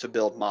to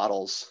build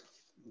models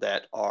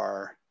that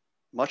are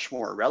much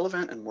more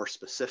relevant and more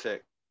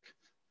specific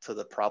to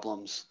the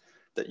problems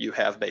that you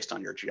have based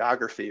on your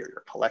geography or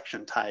your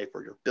collection type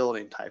or your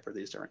building type or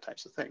these different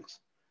types of things.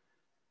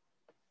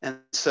 And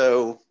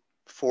so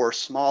for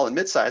small and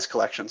mid-sized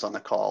collections on the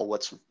call,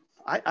 what's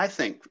I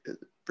think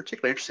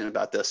particularly interesting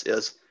about this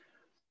is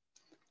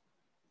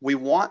we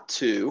want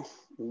to,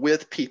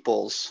 with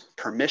people's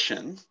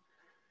permission,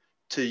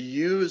 to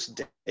use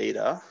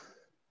data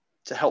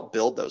to help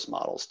build those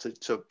models,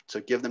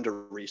 to give them to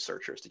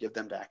researchers, to give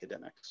them to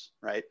academics,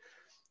 right?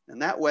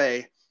 And that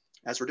way,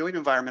 as we're doing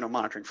environmental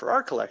monitoring for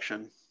our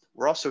collection,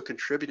 we're also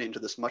contributing to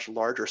this much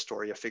larger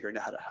story of figuring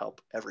out how to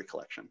help every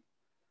collection.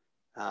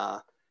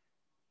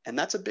 And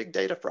that's a big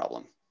data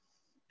problem.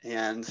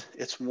 And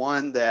it's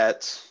one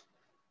that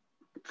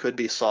could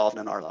be solved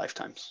in our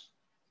lifetimes,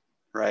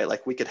 right?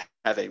 Like we could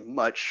have a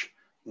much,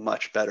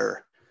 much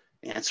better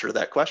answer to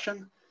that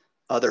question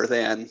other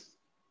than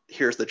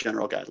here's the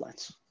general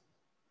guidelines.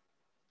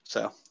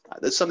 So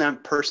that's something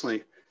I'm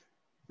personally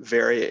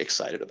very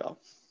excited about.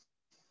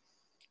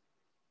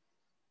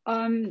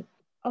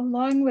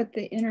 Along with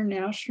the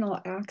international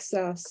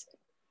access,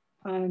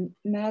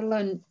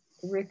 Madeline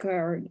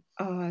Rickard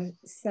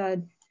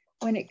said,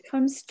 when it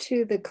comes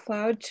to the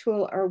cloud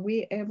tool, are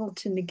we able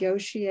to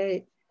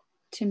negotiate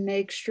to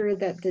make sure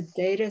that the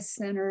data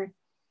center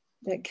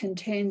that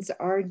contains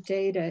our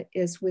data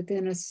is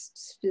within a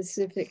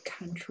specific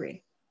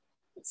country?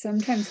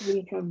 Sometimes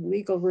we have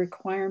legal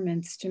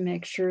requirements to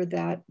make sure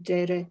that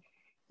data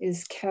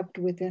is kept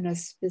within a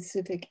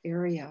specific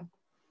area.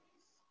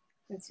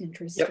 That's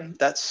interesting.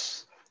 Yep,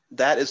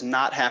 that is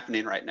not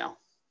happening right now,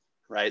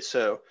 right?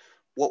 So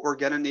what we're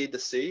going to need to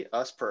see,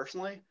 us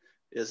personally,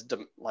 is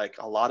like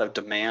a lot of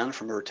demand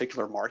from a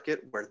particular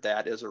market where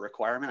that is a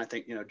requirement. I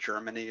think,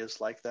 Germany is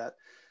like that.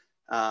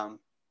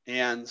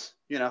 And,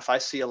 if I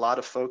see a lot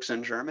of folks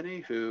in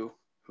Germany who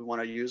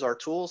want to use our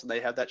tools and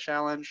they have that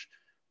challenge,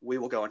 we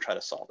will go and try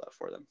to solve that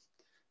for them.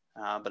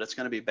 But it's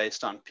going to be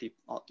based on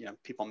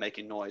people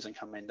making noise and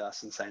coming to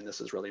us and saying this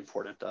is really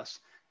important to us.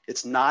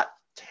 It's not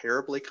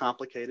terribly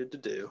complicated to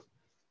do.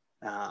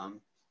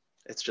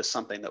 It's just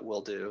something that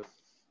we'll do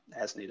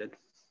as needed.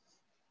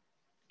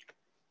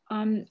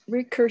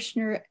 Rick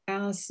Kirshner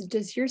asks,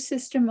 does your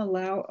system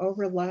allow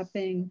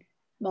overlapping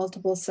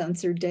multiple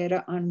sensor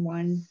data on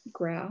one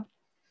graph?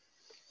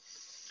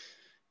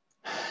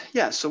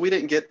 Yeah, so we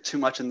didn't get too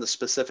much in the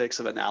specifics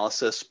of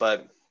analysis,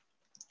 but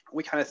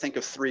we kind of think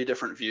of 3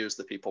 different views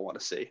that people want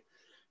to see.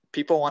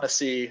 People want to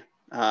see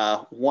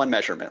one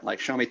measurement, like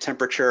show me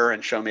temperature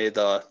and show me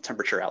the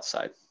temperature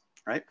outside,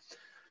 right?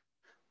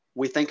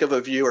 We think of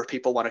a view where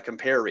people want to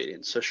compare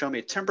readings. So show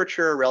me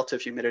temperature,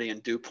 relative humidity,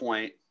 and dew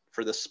point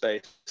for this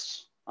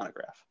space on a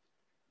graph.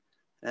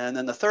 And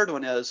then the third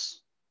one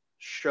is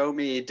show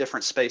me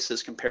different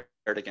spaces compared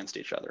against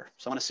each other.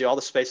 So I want to see all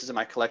the spaces in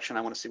my collection.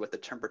 I want to see what the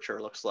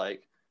temperature looks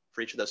like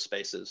for each of those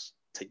spaces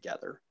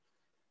together.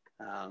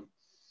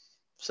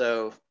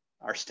 So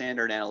our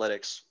standard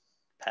analytics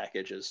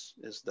package is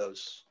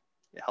those.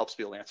 It helps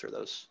people answer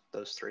those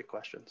three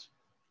questions.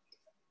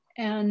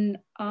 And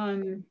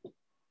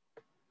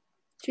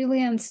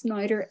Julianne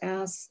Snyder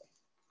asks,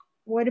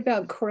 what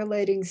about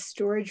correlating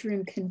storage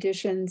room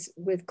conditions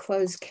with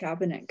closed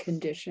cabinet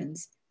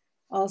conditions?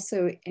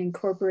 Also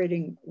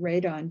incorporating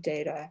radon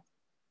data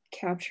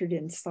captured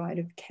inside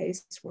of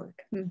casework.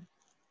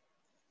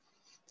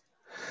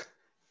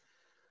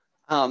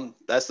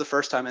 That's the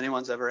first time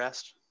anyone's ever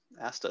asked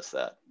us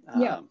that,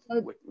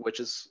 which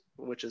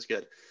is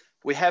good.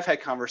 We have had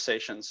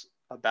conversations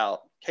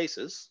about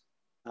cases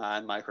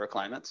and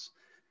microclimates,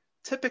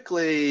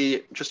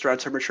 typically just around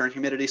temperature and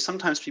humidity.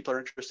 Sometimes people are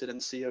interested in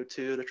CO2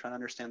 to try to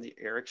understand the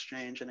air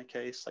exchange in a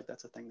case. Like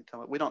that's a thing to come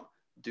up. We don't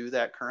do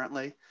that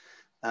currently,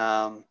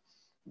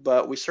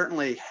 but we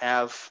certainly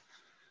have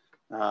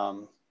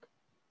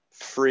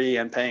free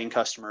and paying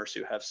customers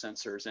who have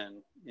sensors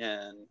in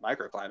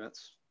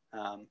microclimates.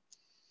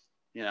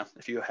 You know,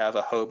 if you have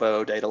a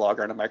hobo data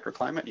logger in a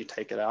microclimate, you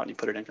take it out and you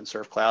put it in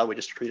Conserve Cloud. We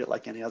just treat it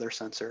like any other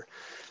sensor.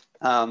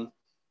 I'm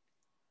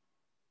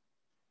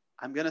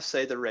going to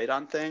say the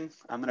radon thing,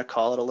 I'm going to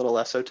call it a little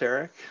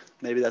esoteric.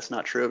 Maybe that's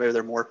not true. Maybe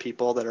there are more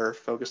people that are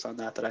focused on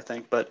that I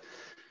think. But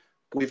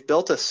we've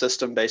built a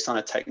system based on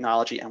a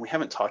technology, and we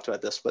haven't talked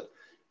about this, but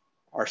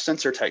our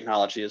sensor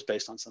technology is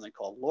based on something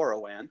called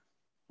LoRaWAN,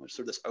 which is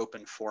sort of this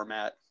open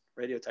format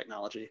radio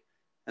technology.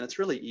 And it's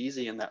really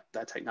easy in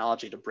that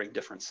technology to bring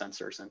different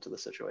sensors into the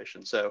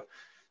situation. So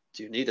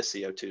do you need a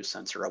CO2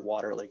 sensor, a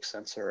water leak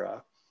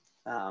sensor,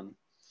 a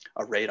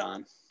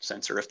radon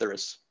sensor, if there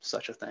is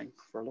such a thing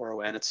for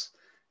LoRaWAN?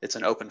 It's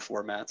an open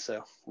format,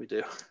 so we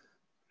do.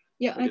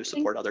 Yeah, we do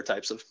support other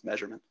types of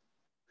measurement.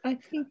 I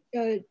think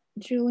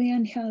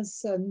Julianne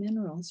has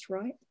minerals,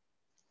 right?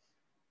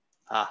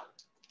 Ah,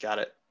 got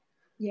it.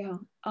 Yeah.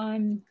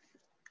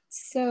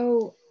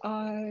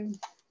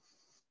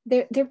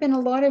 There have been a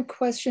lot of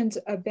questions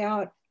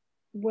about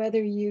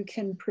whether you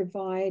can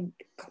provide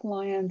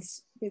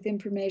clients with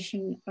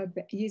information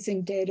about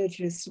using data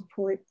to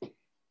support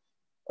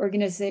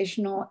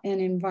organizational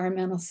and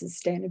environmental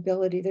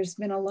sustainability. There's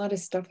been a lot of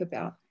stuff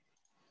about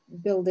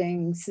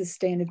building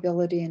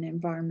sustainability and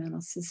environmental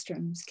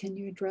systems. Can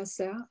you address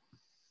that?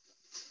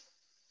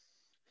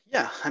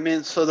 Yeah, I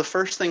mean, so the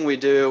first thing we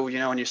do, you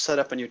know, when you set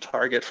up a new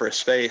target for a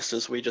space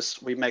is we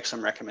make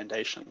some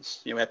recommendations.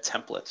 You know, we have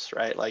templates,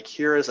 right? Like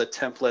here is a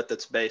template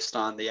that's based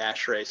on the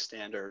ASHRAE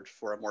standard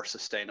for a more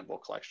sustainable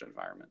collection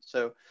environment.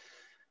 So,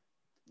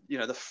 you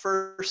know, the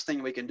first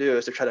thing we can do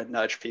is to try to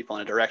nudge people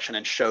in a direction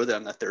and show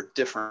them that there are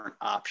different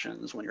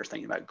options when you're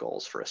thinking about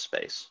goals for a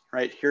space,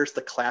 right? Here's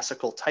the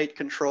classical tight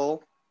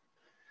control.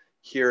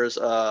 Here's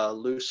a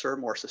looser,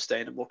 more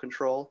sustainable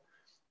control.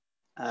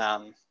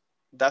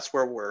 That's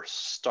where we're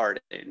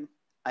starting.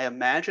 I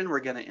imagine we're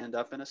going to end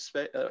up in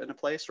a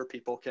place where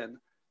people can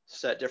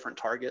set different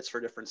targets for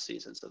different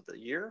seasons of the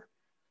year,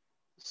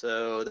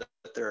 so that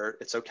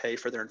it's okay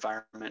for their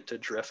environment to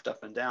drift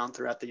up and down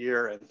throughout the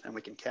year, and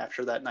we can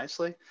capture that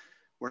nicely.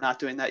 We're not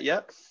doing that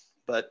yet,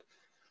 but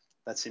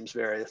that seems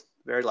very,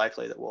 very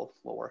likely that we'll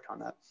work on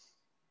that.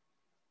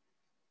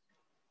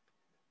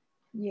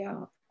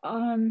 Yeah.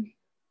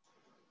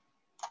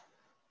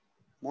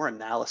 More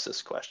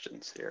analysis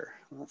questions here.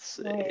 Let's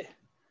see. Right.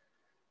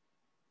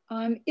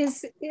 I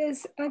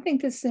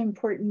think this is an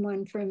important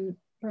one from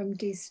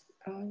D.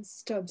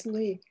 Stubbs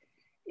Lee.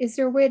 Is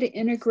there a way to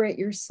integrate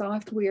your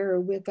software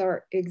with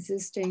our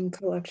existing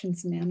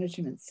collections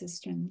management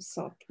system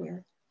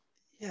software?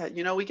 Yeah,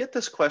 you know, we get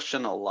this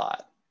question a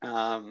lot.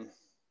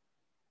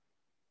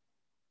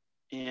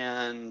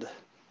 And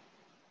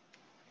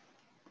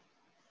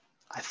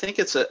I think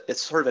it's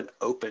sort of an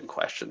open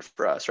question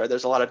for us, right?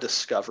 There's a lot of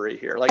discovery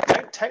here. Like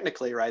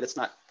technically, right, it's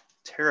not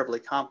terribly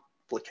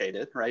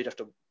complicated, right? You have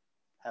to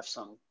have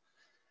some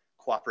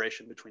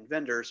cooperation between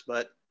vendors,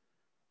 but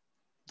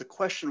the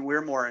question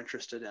we're more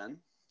interested in,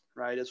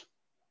 right, is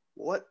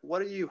what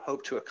do you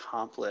hope to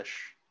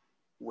accomplish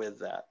with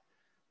that?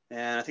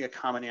 And I think a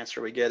common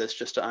answer we get is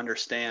just to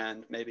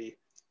understand maybe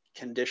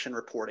condition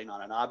reporting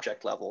on an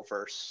object level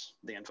versus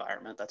the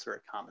environment. That's a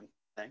very common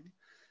thing.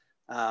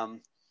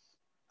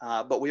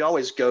 But we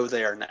always go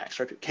there next,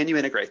 right? Can you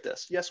integrate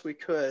this? Yes, we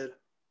could.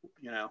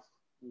 You know,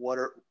 what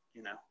are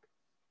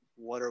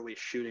we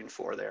shooting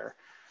for there?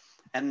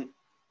 And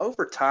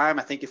over time,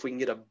 I think if we can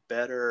get a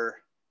better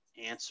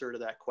answer to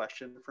that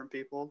question from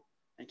people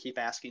and keep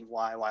asking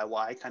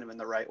why kind of in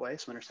the right way,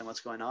 so we understand what's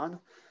going on,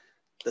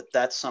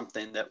 that's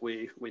something that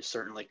we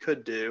certainly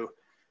could do.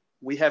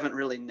 We haven't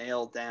really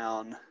nailed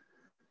down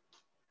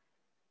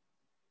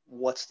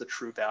what's the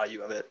true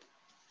value of it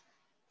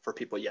for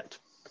people yet.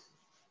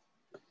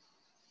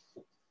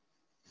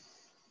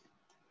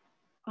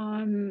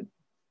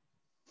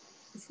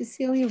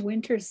 Cecilia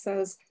Winter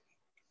says,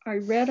 I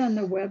read on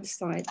the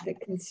website that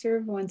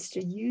Conserve wants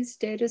to use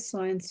data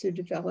science to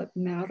develop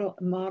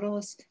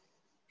models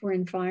for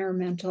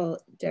environmental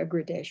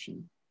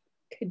degradation.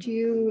 Could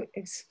you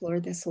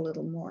explore this a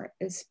little more?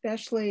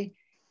 Especially,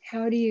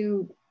 how do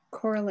you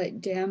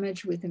correlate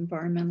damage with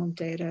environmental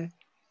data,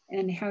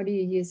 and how do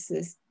you use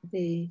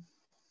the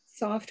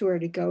software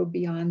to go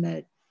beyond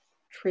the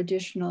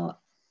traditional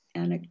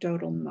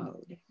anecdotal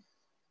mode?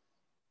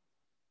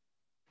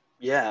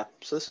 Yeah,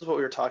 so this is what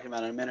we were talking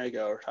about a minute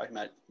ago. We're talking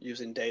about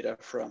using data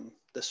from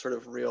this sort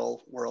of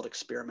real world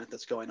experiment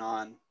that's going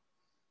on.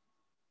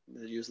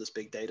 Use this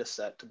big data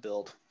set to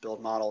build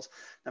models.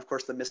 And of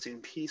course, the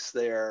missing piece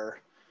there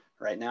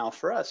right now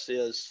for us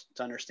is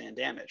to understand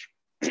damage.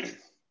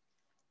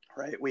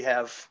 Right? We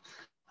have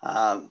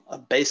a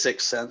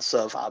basic sense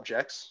of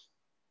objects,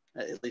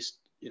 at least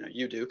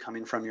you do,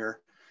 coming from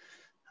your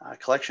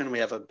collection. We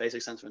have a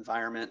basic sense of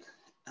environment,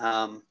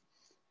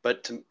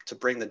 but to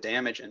bring the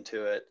damage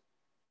into it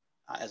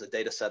as a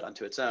data set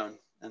unto its own.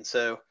 And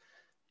so,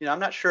 I'm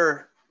not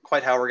sure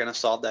quite how we're going to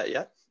solve that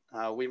yet.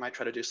 We might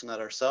try to do some of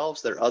that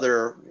ourselves. There are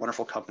other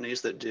wonderful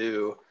companies that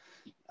do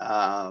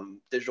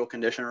digital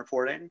condition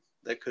reporting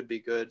that could be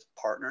good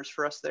partners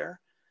for us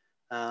there.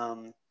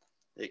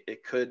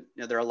 It could,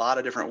 there are a lot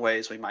of different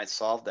ways we might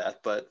solve that,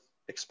 but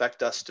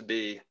expect us to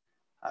be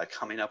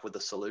coming up with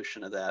a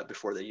solution to that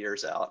before the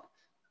year's out,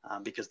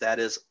 because that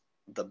is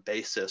the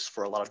basis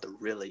for a lot of the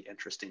really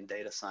interesting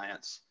data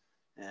science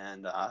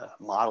and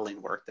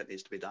modeling work that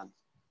needs to be done.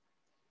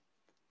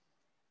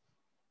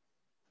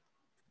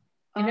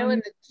 I know in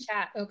the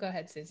chat, oh, go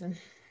ahead, Susan.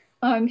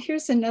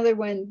 Here's another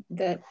one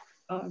that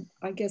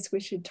I guess we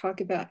should talk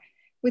about.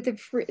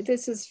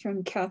 This is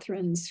from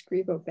Catherine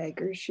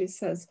Scrivo-Baker. She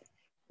says,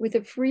 with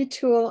a free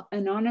tool,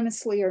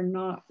 anonymously or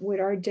not,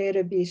 would our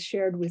data be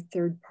shared with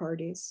third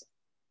parties?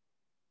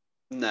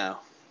 No.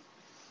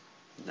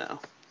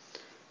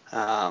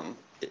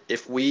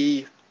 If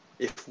we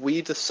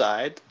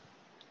decide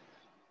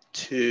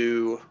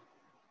to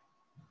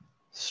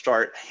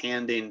start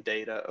handing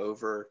data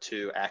over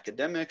to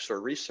academics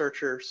or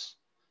researchers,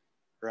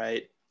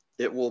 right,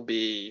 it will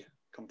be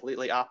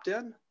completely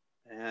opt-in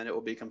and it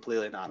will be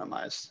completely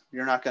anonymized.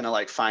 You're not going to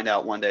like find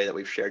out one day that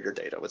we've shared your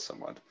data with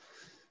someone.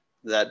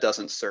 That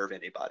doesn't serve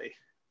anybody.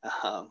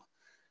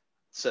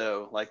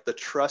 So like the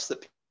trust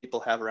that people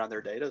have around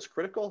their data is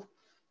critical.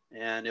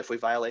 And if we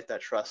violate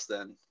that trust,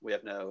 then we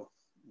have no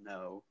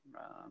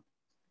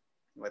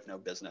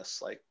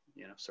business like,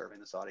 serving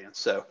this audience.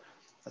 So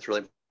that's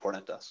really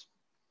important to us.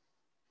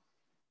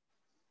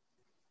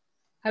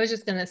 I was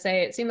just going to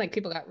say, it seemed like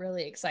people got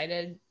really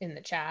excited in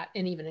the chat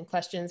and even in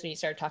questions when you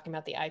started talking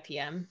about the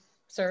IPM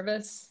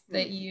service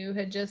that you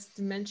had just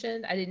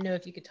mentioned. I didn't know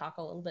if you could talk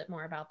a little bit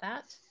more about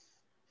that.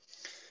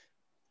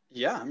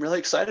 Yeah, I'm really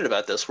excited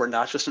about this. We're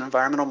not just an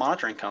environmental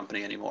monitoring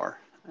company anymore.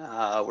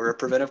 We're a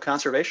preventive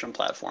conservation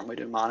platform. We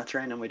do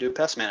monitoring and we do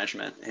pest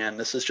management. And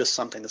this is just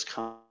something that's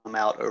come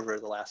out over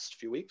the last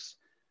few weeks.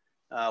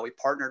 We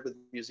partnered with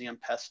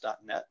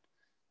museumpest.net,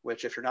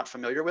 which if you're not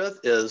familiar with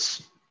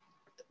is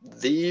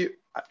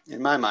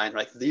in my mind,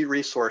 like the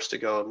resource to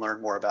go and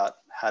learn more about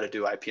how to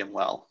do IPM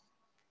well,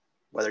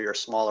 whether you're a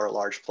small or a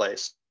large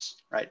place,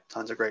 right?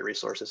 Tons of great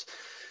resources.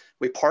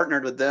 We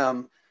partnered with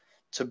them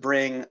to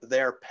bring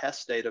their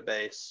pest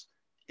database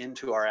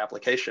into our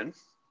application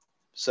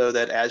so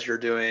that as you're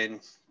doing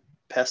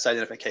pest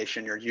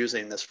identification, you're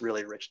using this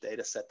really rich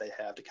data set they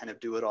have to kind of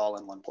do it all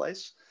in one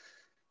place.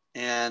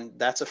 And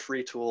that's a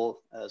free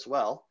tool as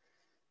well.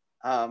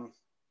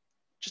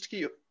 Just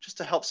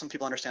to help some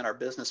people understand our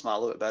business model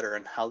a little bit better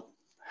and how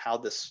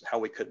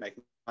we could make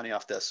money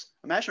off this.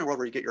 Imagine a world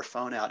where you get your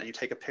phone out and you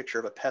take a picture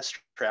of a pest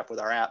trap with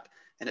our app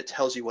and it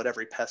tells you what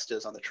every pest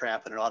is on the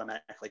trap and it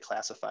automatically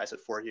classifies it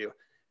for you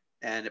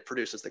and it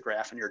produces the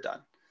graph and you're done.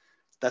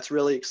 That's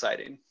really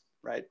exciting,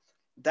 right?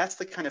 That's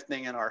the kind of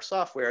thing in our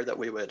software that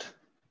we would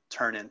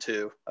turn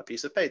into a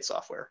piece of paid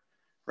software,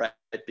 right?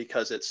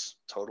 Because it's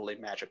totally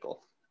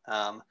magical.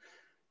 And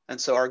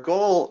so our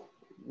goal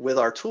with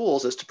our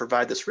tools is to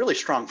provide this really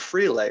strong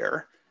free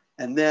layer.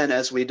 And then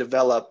as we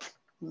develop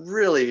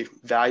really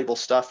valuable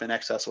stuff in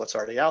excess of what's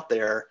already out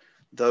there,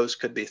 those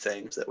could be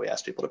things that we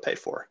ask people to pay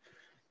for.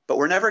 But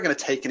we're never going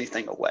to take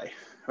anything away,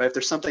 right? If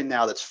there's something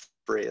now that's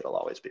free, it'll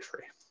always be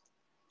free.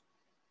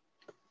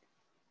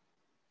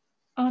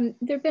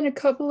 There have been a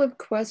couple of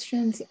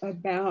questions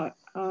about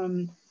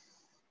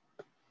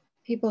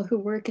people who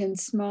work in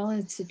small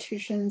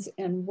institutions,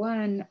 and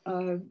one,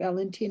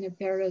 Valentina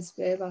Perez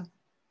Vela,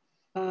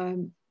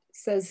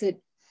 says that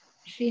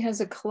she has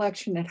a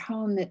collection at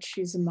home that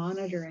she's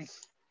monitoring.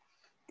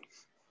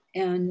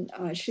 And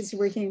she's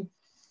working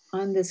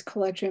on this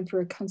collection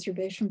for a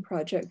conservation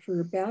project for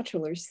her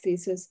bachelor's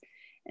thesis.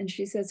 And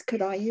she says,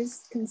 could I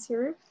use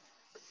Conserve?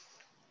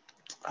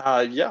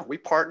 Yeah, we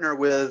partner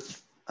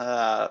with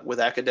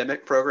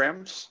academic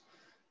programs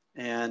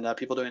and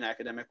people doing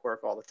academic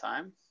work all the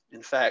time.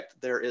 In fact,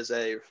 there is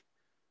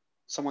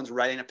someone's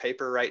writing a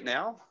paper right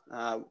now.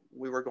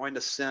 We were going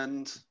to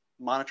send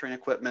monitoring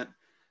equipment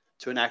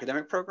to an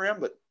academic program,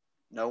 but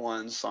no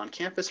one's on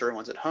campus,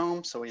 everyone's at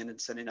home. So we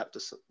ended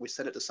we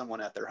sent it to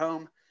someone at their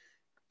home,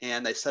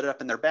 and they set it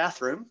up in their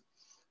bathroom.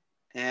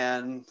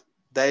 And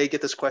they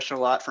get this question a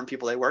lot from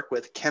people they work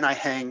with: can I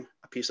hang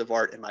a piece of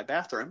art in my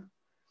bathroom?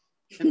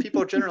 And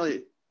people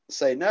generally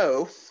say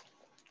no,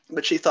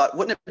 but she thought,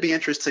 wouldn't it be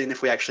interesting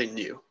if we actually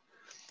knew?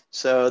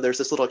 So there's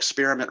this little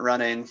experiment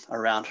running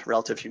around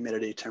relative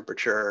humidity,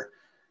 temperature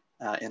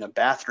in a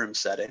bathroom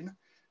setting.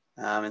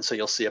 And so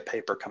you'll see a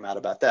paper come out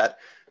about that.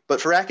 But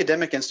for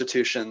academic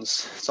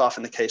institutions, it's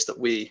often the case that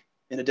we,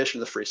 in addition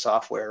to the free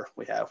software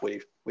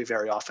we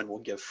very often will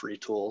give free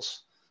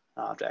tools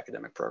to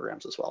academic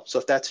programs as well. So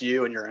if that's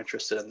you and you're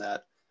interested in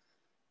that,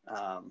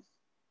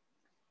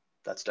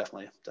 that's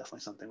definitely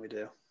something we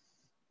do.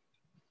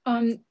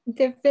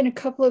 There have been a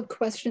couple of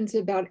questions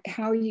about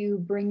how you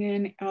bring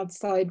in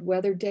outside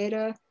weather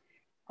data.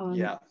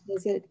 Yeah.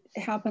 Does it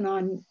happen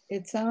on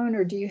its own,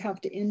 or do you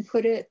have to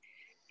input it?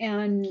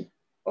 And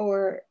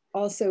or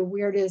also,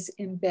 where does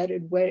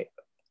embedded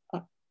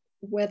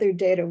weather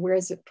data, where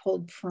is it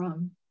pulled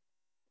from?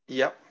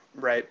 Yep,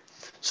 right.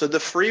 So the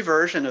free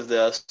version of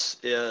this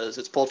is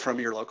it's pulled from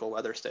your local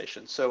weather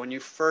station. So when you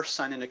first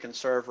sign into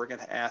Conserve, we're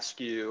going to ask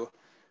you,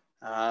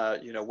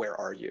 where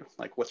are you?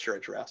 Like, what's your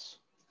address?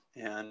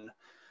 And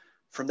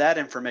from that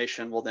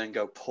information, we'll then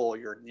go pull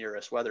your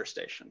nearest weather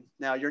station.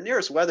 Now, your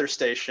nearest weather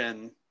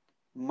station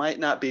might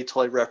not be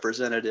totally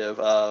representative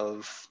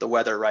of the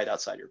weather right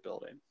outside your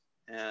building.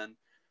 And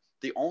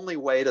the only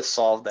way to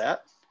solve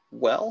that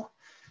well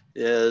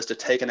is to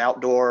take an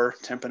outdoor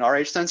temp and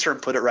RH sensor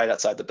and put it right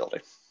outside the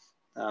building.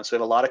 So we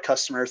have a lot of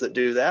customers that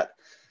do that.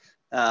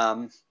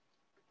 But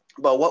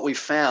what we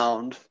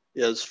found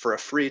is for a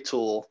free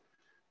tool,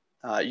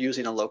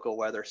 using a local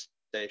weather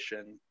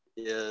station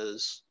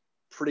is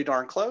pretty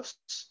darn close.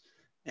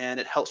 And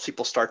it helps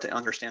people start to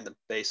understand the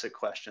basic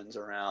questions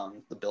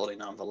around the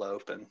building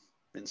envelope and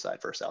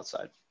inside versus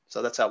outside.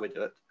 So that's how we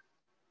do it.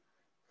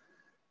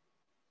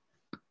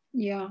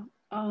 Yeah.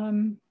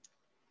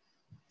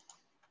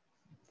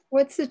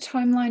 What's the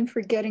timeline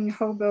for getting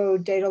Hobo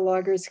data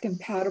loggers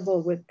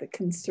compatible with the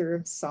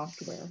Conserve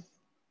software?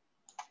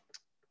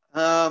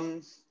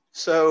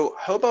 So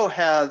Hobo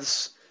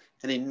has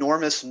an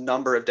enormous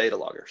number of data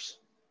loggers.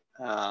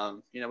 A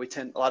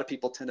lot of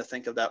people tend to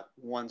think of that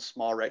one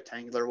small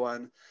rectangular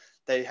one.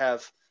 They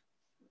have,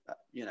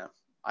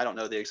 I don't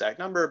know the exact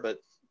number,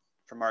 but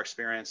from our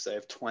experience, they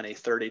have 20,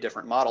 30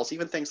 different models.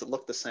 Even things that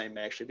look the same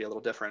may actually be a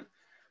little different.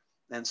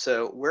 And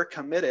so we're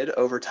committed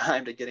over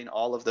time to getting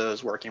all of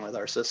those working with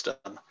our system.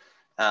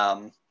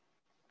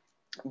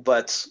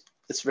 But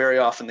it's very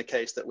often the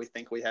case that we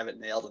think we have it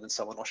nailed, and then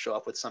someone will show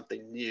up with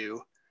something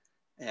new,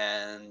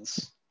 and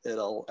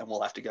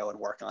we'll have to go and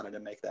work on it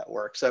and make that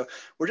work. So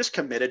we're just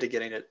committed to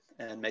getting it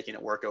and making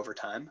it work over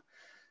time.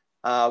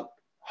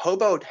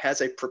 Hobo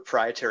has a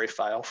proprietary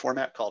file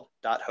format called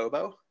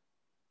 .hobo,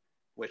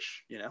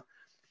 which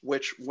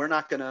we're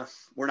not gonna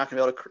be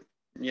able to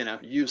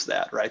use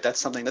that, right? That's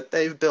something that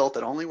they've built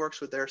that only works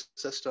with their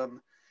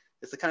system.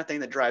 It's the kind of thing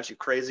that drives you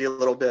crazy a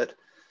little bit.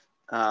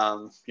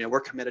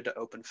 We're committed to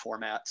open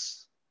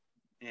formats.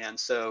 And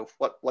so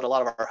what a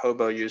lot of our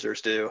Hobo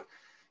users do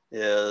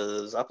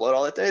is upload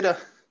all that data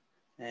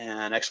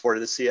and export it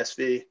to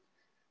CSV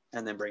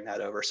and then bring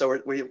that over.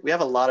 So we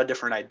have a lot of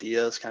different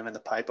ideas kind of in the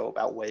pipe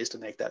about ways to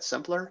make that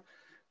simpler.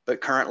 But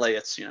currently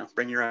it's,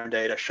 bring your own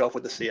data, show up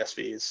with the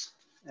CSVs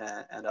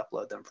and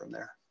upload them from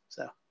there.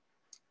 So.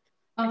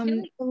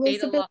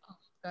 Elizabeth,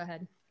 go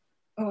ahead.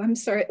 Oh, I'm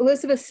sorry.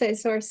 Elizabeth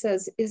Cesar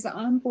says, is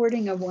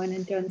onboarding a one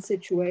and done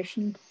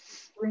situation?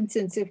 For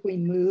instance, if we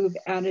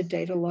add a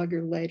data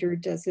logger later,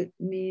 does it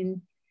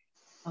mean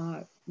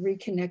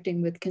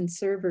reconnecting with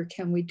Conserve, or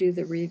can we do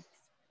the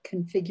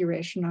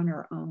reconfiguration on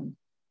our own?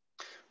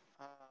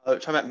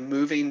 Talking about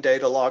moving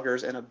data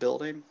loggers in a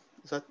building?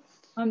 Is that?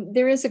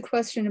 There is a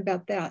question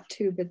about that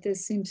too, but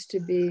this seems to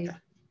be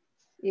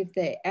if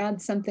they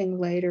add something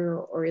later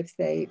or if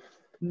they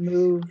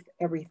move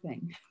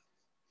everything.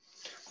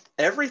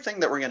 Everything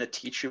that we're going to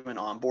teach you in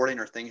onboarding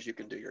are things you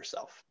can do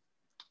yourself.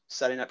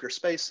 Setting up your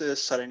spaces,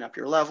 setting up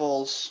your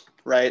levels,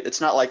 right? It's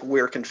not like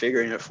we're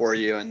configuring it for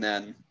you. And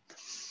then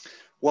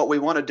what we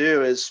want to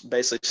do is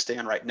basically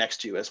stand right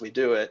next to you as we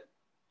do it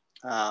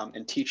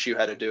and teach you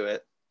how to do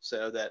it,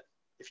 so that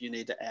if you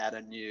need to add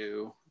a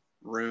new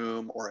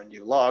room or a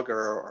new logger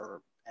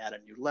or add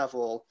a new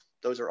level,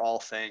 those are all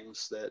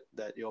things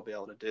that you'll be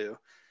able to do.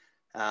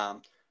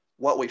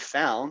 What we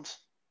found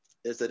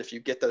is that if you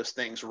get those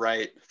things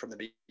right from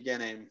the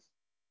beginning,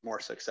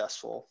 more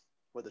successful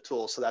with the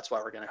tools. So that's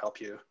why we're going to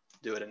help you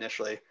do it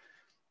initially.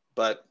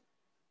 But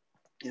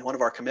one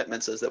of our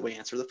commitments is that we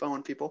answer the phone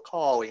when people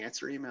call, we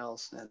answer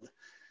emails,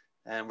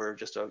 and we're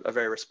just a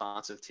very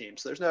responsive team.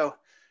 So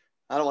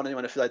I don't want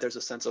anyone to feel like there's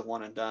a sense of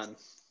one and done.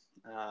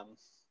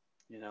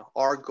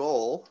 Our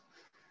goal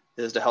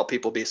is to help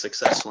people be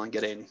successful in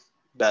getting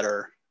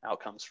better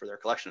outcomes for their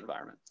collection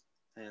environment.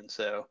 And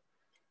so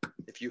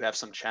if you have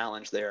some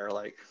challenge there,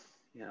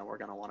 we're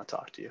going to want to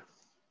talk to you.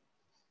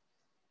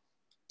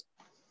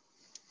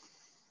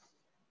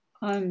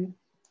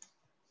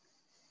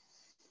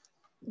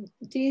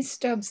 D.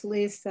 Stubbs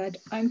Lee said,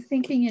 I'm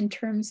thinking in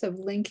terms of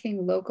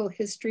linking local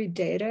history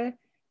data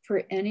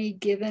for any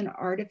given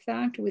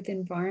artifact with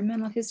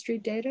environmental history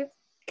data.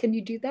 Can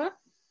you do that?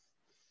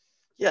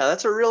 Yeah,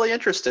 that's a really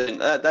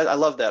interesting, I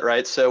love that,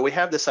 right? So we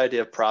have this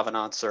idea of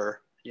provenance,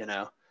 or, you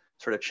know,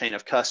 sort of chain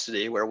of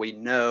custody, where we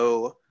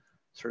know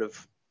sort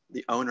of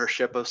the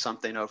ownership of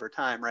something over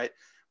time, right?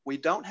 We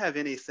don't have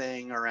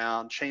anything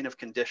around chain of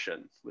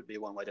condition, would be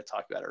one way to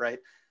talk about it, right?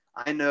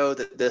 I know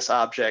that this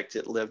object,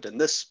 it lived in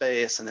this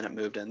space, and then it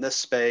moved in this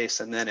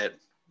space, and then it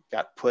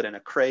got put in a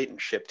crate and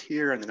shipped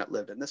here, and then it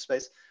lived in this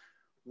space.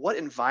 What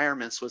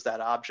environments was that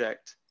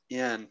object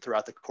in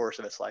throughout the course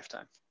of its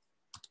lifetime?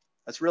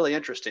 That's really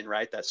interesting,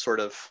 right? That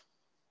sort of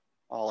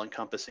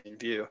all-encompassing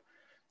view.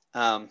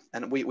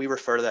 And we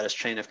refer to that as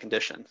chain of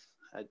condition.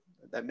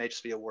 That may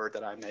just be a word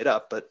that I made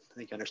up, but I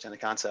think you understand the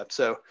concept.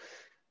 So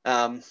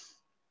yeah,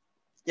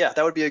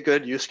 that would be a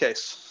good use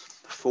case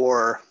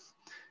for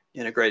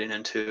integrating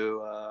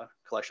into a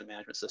collection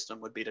management system,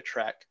 would be to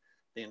track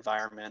the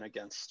environment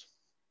against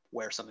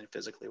where something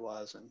physically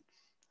was and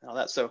all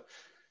that. So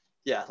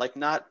yeah, like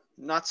not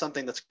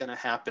something that's going to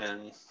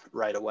happen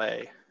right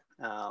away,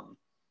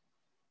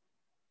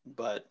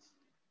 but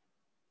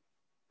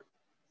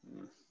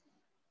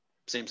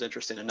seems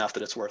interesting enough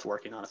that it's worth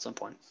working on at some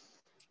point.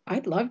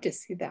 I'd love to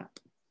see that.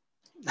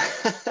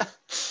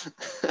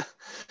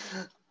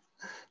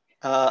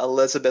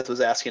 Elizabeth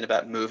was asking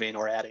about moving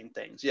or adding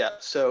things. Yeah,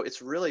 so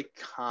it's really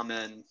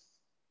common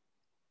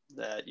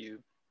that you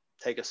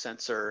take a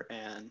sensor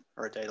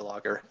or a data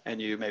logger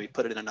and you maybe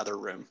put it in another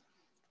room.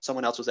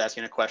 Someone else was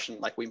asking a question,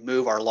 like we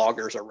move our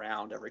loggers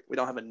around we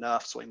don't have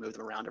enough, so we move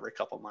them around every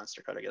couple of months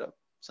to try to get a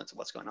sense of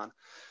what's going on.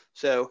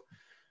 So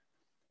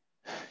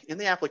in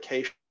the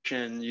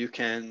application, you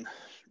can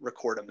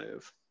record a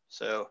move.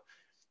 So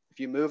if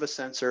you move a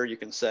sensor, you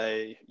can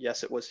say,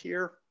 yes, it was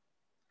here,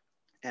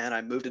 and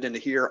I moved it into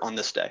here on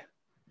this day.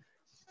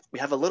 We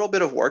have a little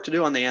bit of work to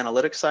do on the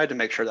analytics side to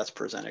make sure that's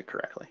presented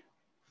correctly.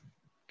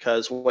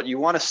 Because what you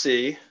want to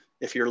see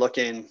if you're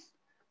looking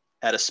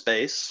at a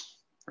space,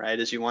 right,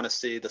 is you want to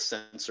see the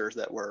sensors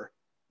that were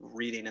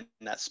reading in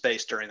that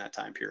space during that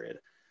time period.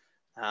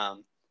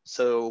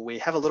 So we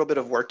have a little bit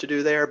of work to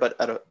do there, but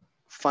at a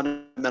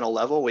fundamental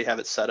level, we have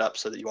it set up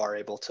so that you are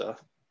able to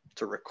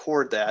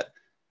record that,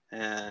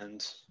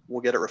 and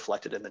we'll get it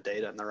reflected in the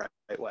data in the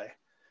right way.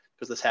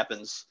 Because this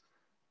happens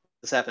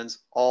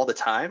all the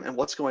time. And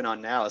what's going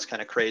on now is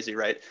kind of crazy,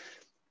 right?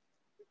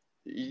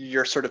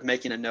 You're sort of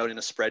making a note in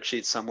a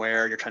spreadsheet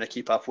somewhere, you're trying to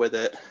keep up with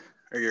it,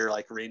 or you're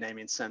like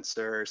renaming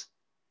sensors.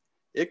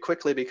 It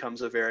quickly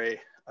becomes a very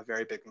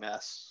big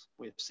mess,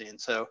 we've seen.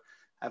 So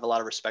I have a lot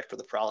of respect for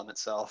the problem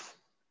itself.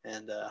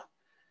 And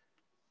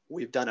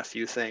we've done a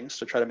few things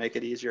to try to make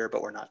it easier,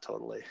 but we're not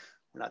totally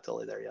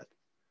there yet.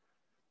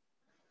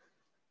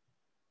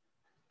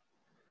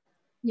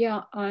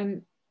 Yeah,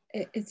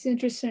 it's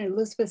interesting.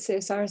 Elizabeth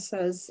Cesar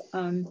says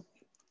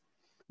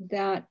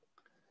that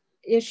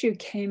issue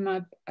came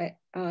up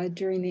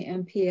during the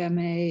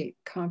MPMA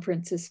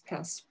conference this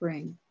past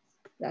spring.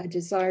 A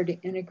desire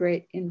to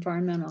integrate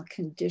environmental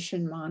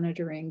condition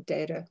monitoring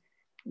data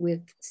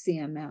with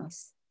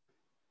CMS.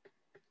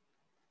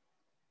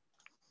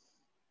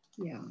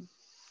 Yeah.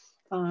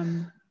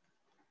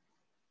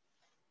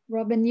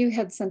 Robin, you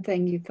had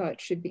something you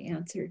thought should be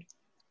answered.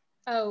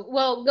 Oh,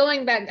 well,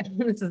 going back,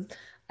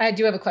 I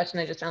do have a question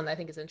I just found that I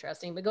think is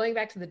interesting, but going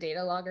back to the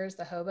data loggers,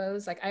 the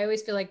hobos, like I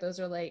always feel like those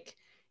are like,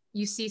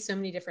 you see so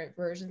many different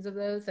versions of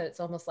those that it's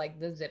almost like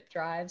the zip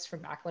drives from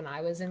back when I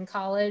was in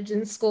college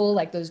and school,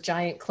 like those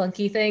giant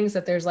clunky things,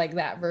 that there's like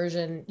that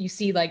version. You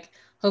see like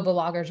hobo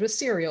loggers with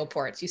serial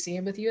ports, you see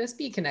them with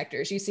USB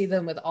connectors, you see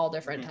them with all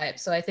different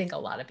types. So I think a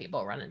lot of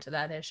people run into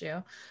that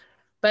issue.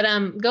 But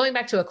going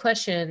back to a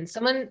question,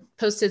 someone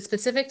posted,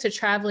 specific to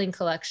traveling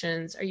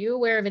collections, are you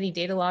aware of any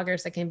data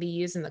loggers that can be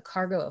used in the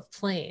cargo of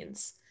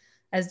planes?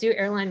 As due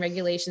airline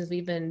regulations,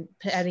 we've been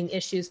having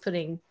issues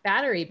putting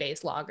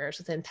battery-based loggers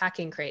within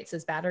packing crates,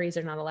 as batteries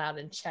are not allowed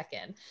in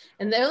check-in.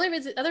 And the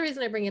other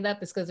reason I bring it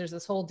up is because there's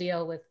this whole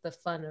deal with the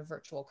fun of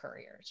virtual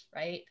couriers,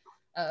 right?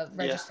 Of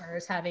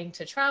registrars having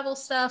to travel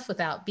stuff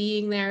without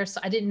being there.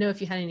 So I didn't know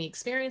if you had any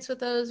experience with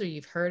those, or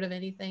you've heard of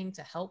anything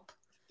to help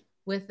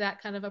with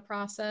that kind of a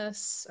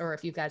process, or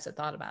if you guys had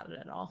thought about it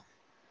at all.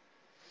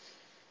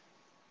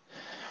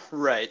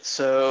 Right,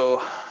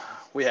 so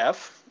we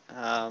have.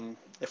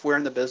 If we're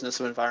in the business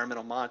of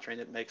environmental monitoring,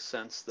 it makes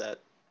sense that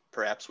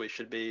perhaps we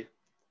should be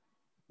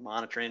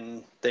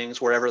monitoring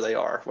things wherever they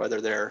are, whether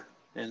they're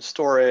in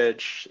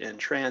storage, in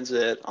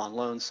transit, on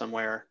loan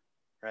somewhere,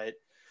 right?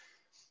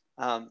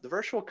 The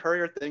virtual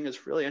courier thing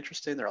is really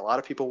interesting. There are a lot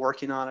of people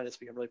working on it. It's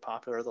become really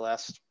popular the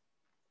last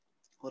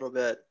little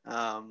bit.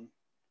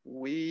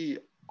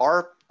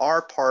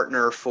 Our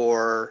partner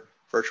for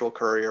virtual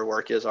courier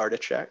work is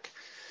Articheck,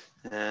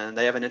 and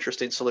they have an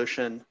interesting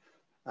solution,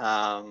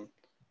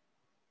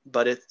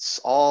 but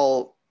it's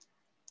hard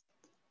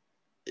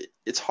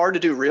to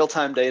do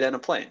real-time data in a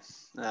plane.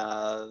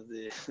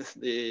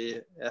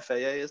 The FAA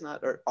is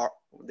not, or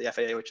the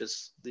FAA, which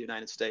is the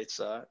United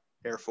States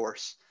Air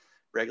Force,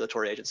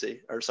 regulatory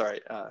agency, or sorry,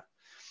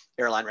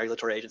 airline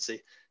regulatory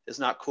agency, is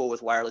not cool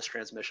with wireless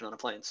transmission on a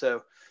plane.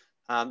 So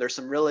there's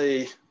some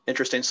really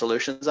interesting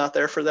solutions out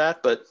there for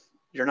that, but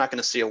you're not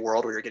going to see a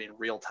world where you're getting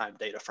real-time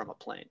data from a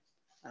plane.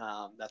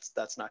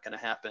 That's not going to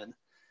happen.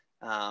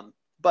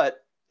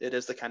 But it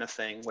is the kind of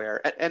thing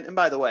where, and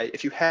by the way,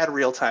 if you had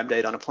real-time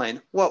data on a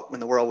plane, what in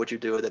the world would you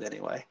do with it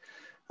anyway,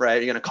 right?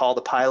 You're going to call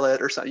the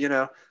pilot or something, you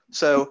know?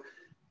 So,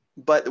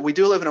 but we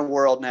do live in a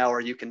world now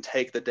where you can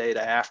take the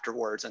data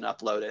afterwards and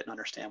upload it and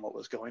understand what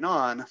was going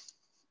on.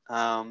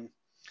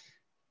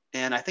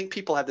 And I think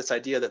people have this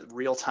idea that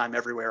real-time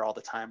everywhere all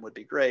the time would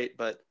be great,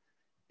 but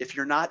if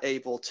you're not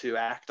able to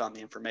act on the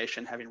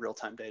information, having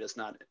real-time data is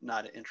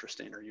not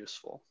interesting or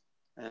useful.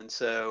 And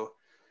so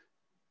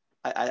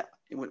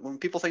when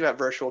people think about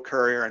virtual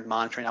courier and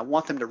monitoring, I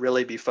want them to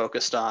really be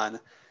focused on,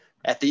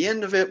 at the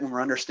end of it, when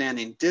we're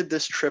understanding, did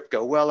this trip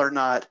go well or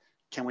not?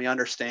 Can we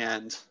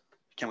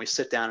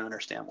sit down and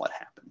understand what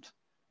happened?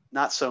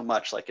 Not so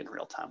much like in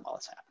real time while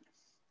it's happening.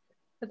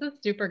 That's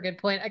a super good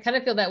point. I kind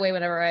of feel that way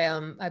whenever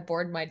I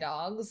board my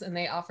dogs and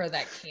they offer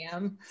that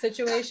cam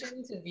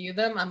situation to view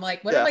them. I'm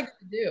like, what am I gonna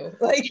do?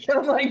 Like,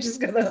 I'm like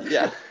just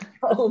gonna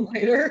call them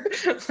later.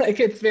 Like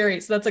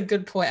so that's a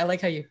good point. I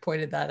like how you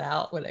pointed that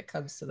out when it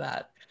comes to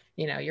that.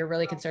 You know, you're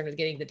really concerned with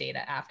getting the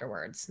data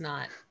afterwards,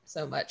 not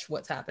so much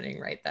what's happening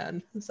right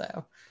then.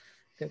 So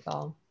good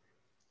call.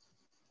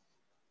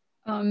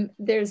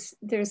 There's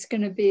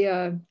going to be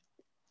the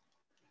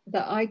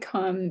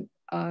ICOM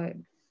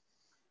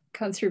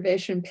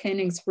Conservation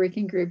Paintings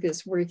Working Group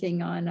is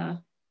working on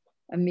a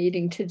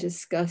meeting to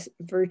discuss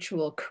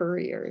virtual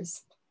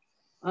couriers.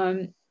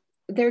 There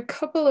are a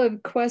couple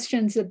of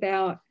questions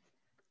about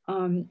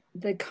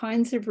the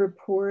kinds of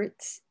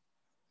reports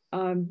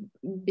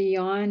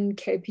beyond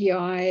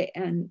KPI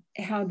and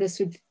how this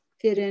would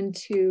fit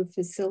into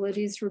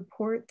facilities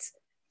reports.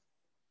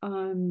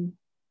 Can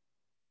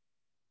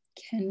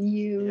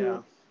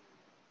you?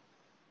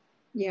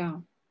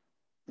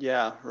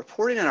 Yeah,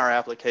 reporting in our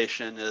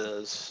application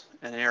is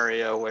an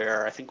area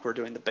where I think we're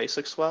doing the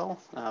basics well,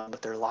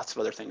 but there are lots of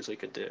other things we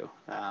could do.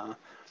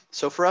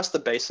 So for us, the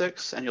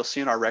basics, and you'll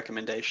see in our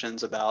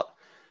recommendations about,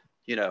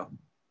 you know,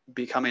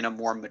 becoming a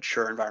more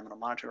mature environmental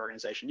monitoring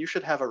organization, you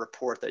should have a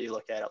report that you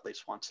look at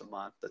least once a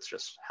month. That's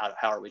just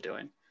how are we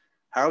doing?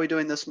 How are we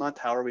doing this month?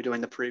 How are we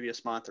doing the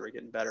previous month? Are we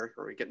getting better?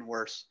 Are we getting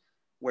worse?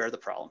 Where are the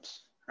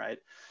problems, right?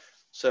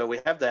 So we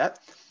have that.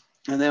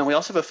 And then we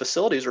also have a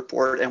facilities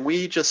report, and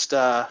we just,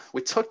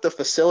 we took the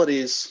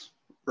facilities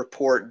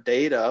report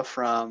data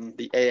from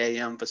the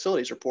AAM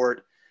facilities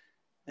report,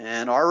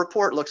 and our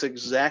report looks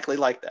exactly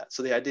like that.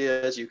 So the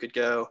idea is you could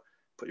go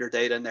put your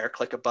data in there,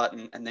 click a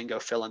button, and then go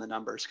fill in the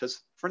numbers.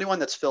 Because for anyone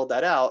that's filled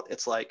that out,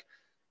 it's like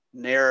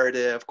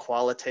narrative,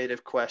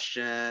 qualitative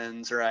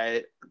questions,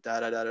 right?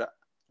 Data.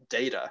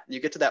 And you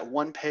get to that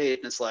one page,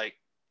 and it's like,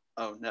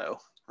 oh no,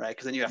 right?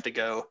 Because then you have to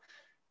go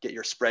get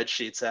your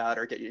spreadsheets out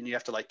or and you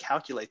have to like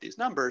calculate these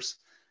numbers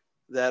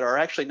that are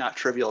actually not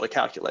trivial to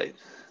calculate.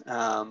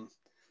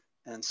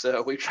 And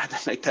so we tried to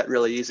make that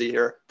really easy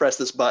here. Press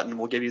this button,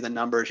 we'll give you the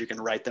numbers. You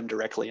can write them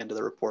directly into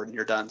the report and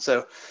you're done.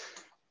 So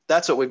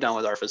that's what we've done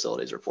with our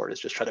facilities report, is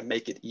just try to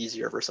make it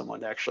easier for someone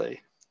to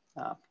actually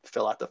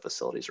fill out the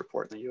facilities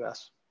report in the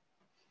US.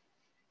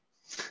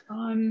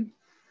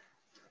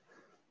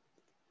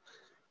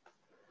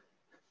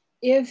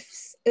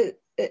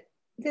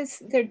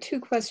 There are two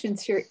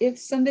questions here. If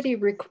somebody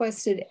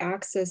requested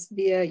access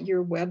via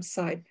your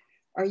website,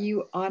 are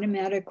you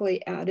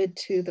automatically added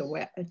to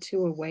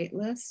a wait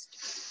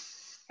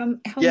list? How long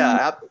do you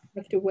have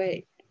to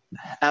wait?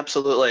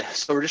 Absolutely.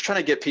 So we're just trying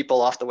to get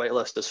people off the wait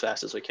list as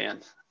fast as we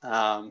can.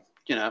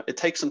 You know, it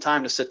takes some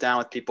time to sit down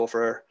with people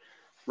for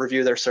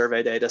review their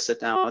survey data, sit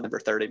down with them for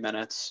 30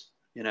 minutes,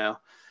 you know.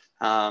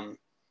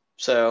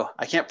 So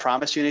I can't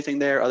promise you anything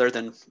there other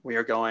than we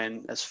are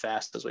going as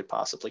fast as we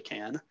possibly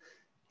can.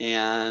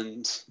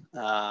 And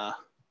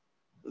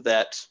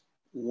that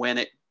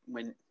when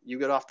you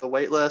get off the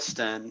wait list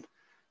and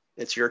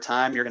it's your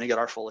time, you're going to get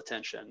our full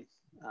attention.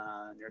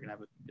 You're going to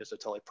have just a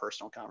totally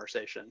personal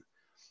conversation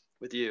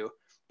with you.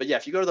 But yeah,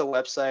 if you go to the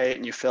website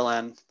and you fill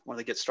in one of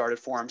the get started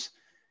forms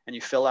and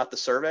you fill out the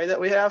survey that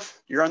we have,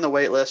 you're on the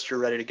wait list, you're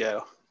ready to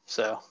go.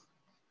 So.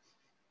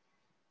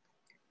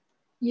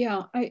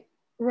 Yeah,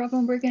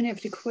 Robin, we're going to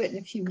have to quit in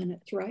a few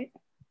minutes, right?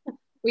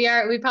 We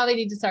probably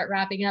need to start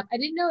wrapping up. I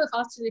didn't know if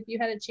Austin, if you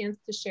had a chance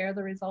to share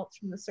the results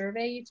from the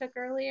survey you took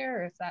earlier,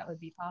 or if that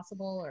would be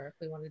possible, or if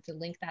we wanted to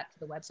link that to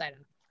the website.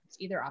 It's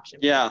either option.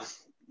 Yeah,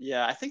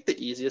 I think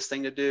the easiest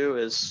thing to do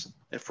is,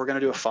 if we're going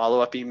to do a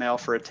follow-up email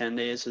for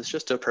attendees, is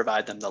just to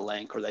provide them the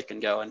link where they can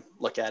go and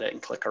look at it and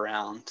click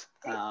around.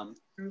 Sounds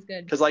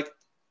good. Because like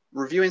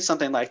reviewing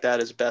something like that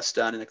is best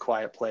done in a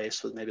quiet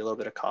place with maybe a little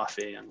bit of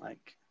coffee and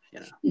like, you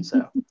know,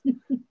 so.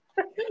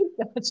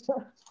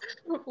 Gotcha.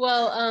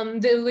 Well,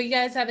 do you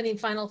guys have any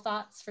final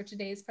thoughts for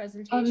today's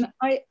presentation?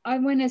 I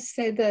want to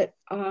say that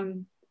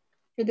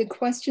for the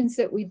questions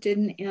that we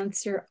didn't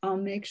answer, I'll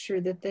make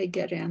sure that they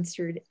get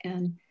answered,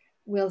 and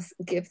we'll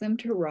give them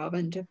to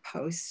Robin to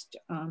post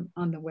on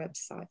the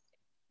website.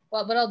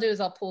 Well, what I'll do is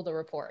I'll pull the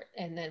report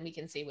and then we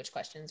can see which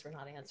questions were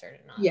not answered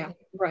and not. Yeah,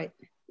 right.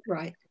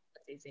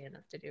 That's easy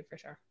enough to do for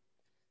sure.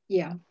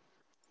 Yeah.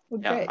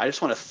 Well, yeah, great. I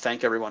just want to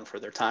thank everyone for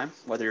their time,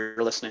 whether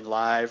you're listening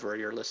live or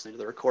you're listening to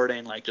the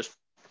recording. Like, just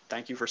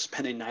thank you for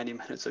spending 90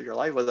 minutes of your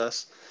life with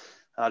us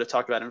to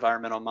talk about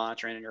environmental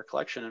monitoring in your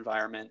collection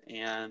environment.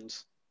 And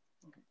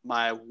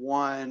my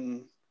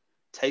one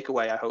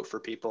takeaway I hope for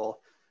people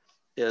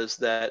is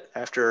that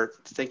after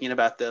thinking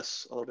about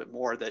this a little bit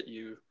more, that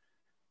you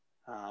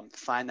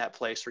find that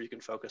place where you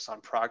can focus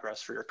on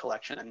progress for your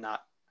collection and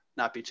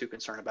not be too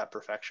concerned about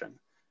perfection.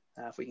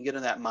 If we can get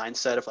in that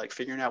mindset of like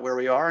figuring out where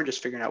we are and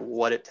just figuring out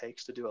what it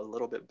takes to do a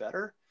little bit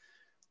better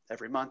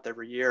every month,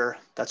 every year,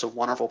 that's a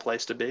wonderful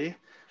place to be.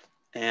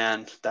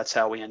 And that's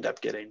how we end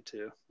up getting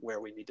to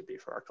where we need to be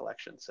for our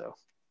collection. So,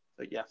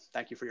 but yeah,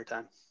 thank you for your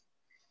time.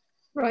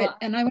 Right.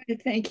 And I want to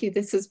thank you.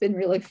 This has been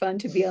really fun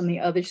to be on the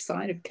other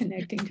side of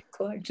connecting to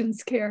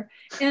collections care.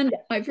 And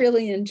I've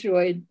really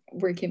enjoyed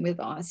working with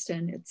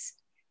Austin.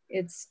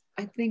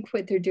 I think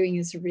what they're doing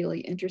is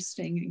really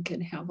interesting and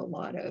can have a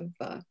lot of,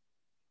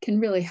 can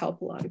really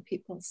help a lot of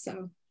people.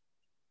 So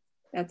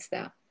that's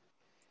that.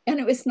 And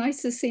it was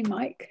nice to see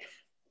Mike.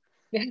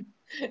 Yeah,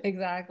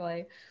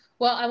 exactly.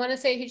 Well, I want to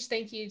say a huge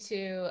thank you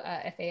to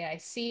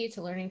FAIC,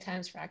 to Learning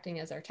Times for acting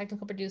as our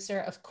technical producer,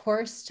 of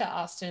course, to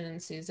Austin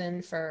and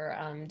Susan for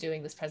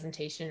doing this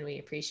presentation. We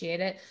appreciate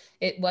it.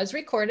 It was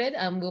recorded.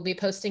 We'll be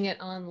posting it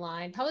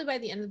online probably by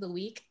the end of the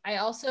week. I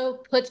also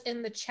put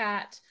in the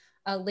chat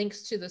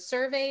links to the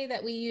survey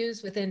that we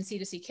use within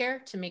C2C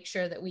Care to make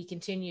sure that we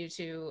continue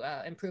to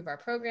improve our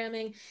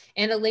programming,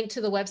 and a link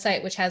to the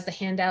website, which has the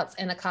handouts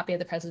and a copy of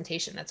the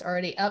presentation that's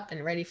already up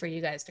and ready for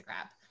you guys to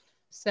grab.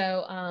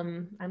 So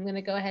I'm going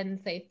to go ahead and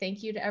say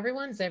thank you to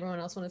everyone. Does everyone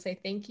else want to say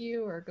thank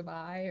you or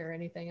goodbye or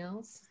anything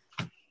else?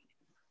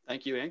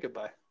 Thank you and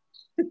goodbye.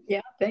 Yeah,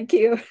 thank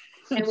you.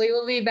 And we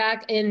will be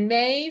back in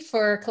May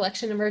for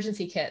collection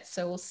emergency kits.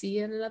 So we'll see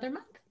you in another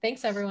month.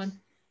 Thanks, everyone.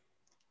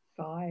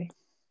 Bye.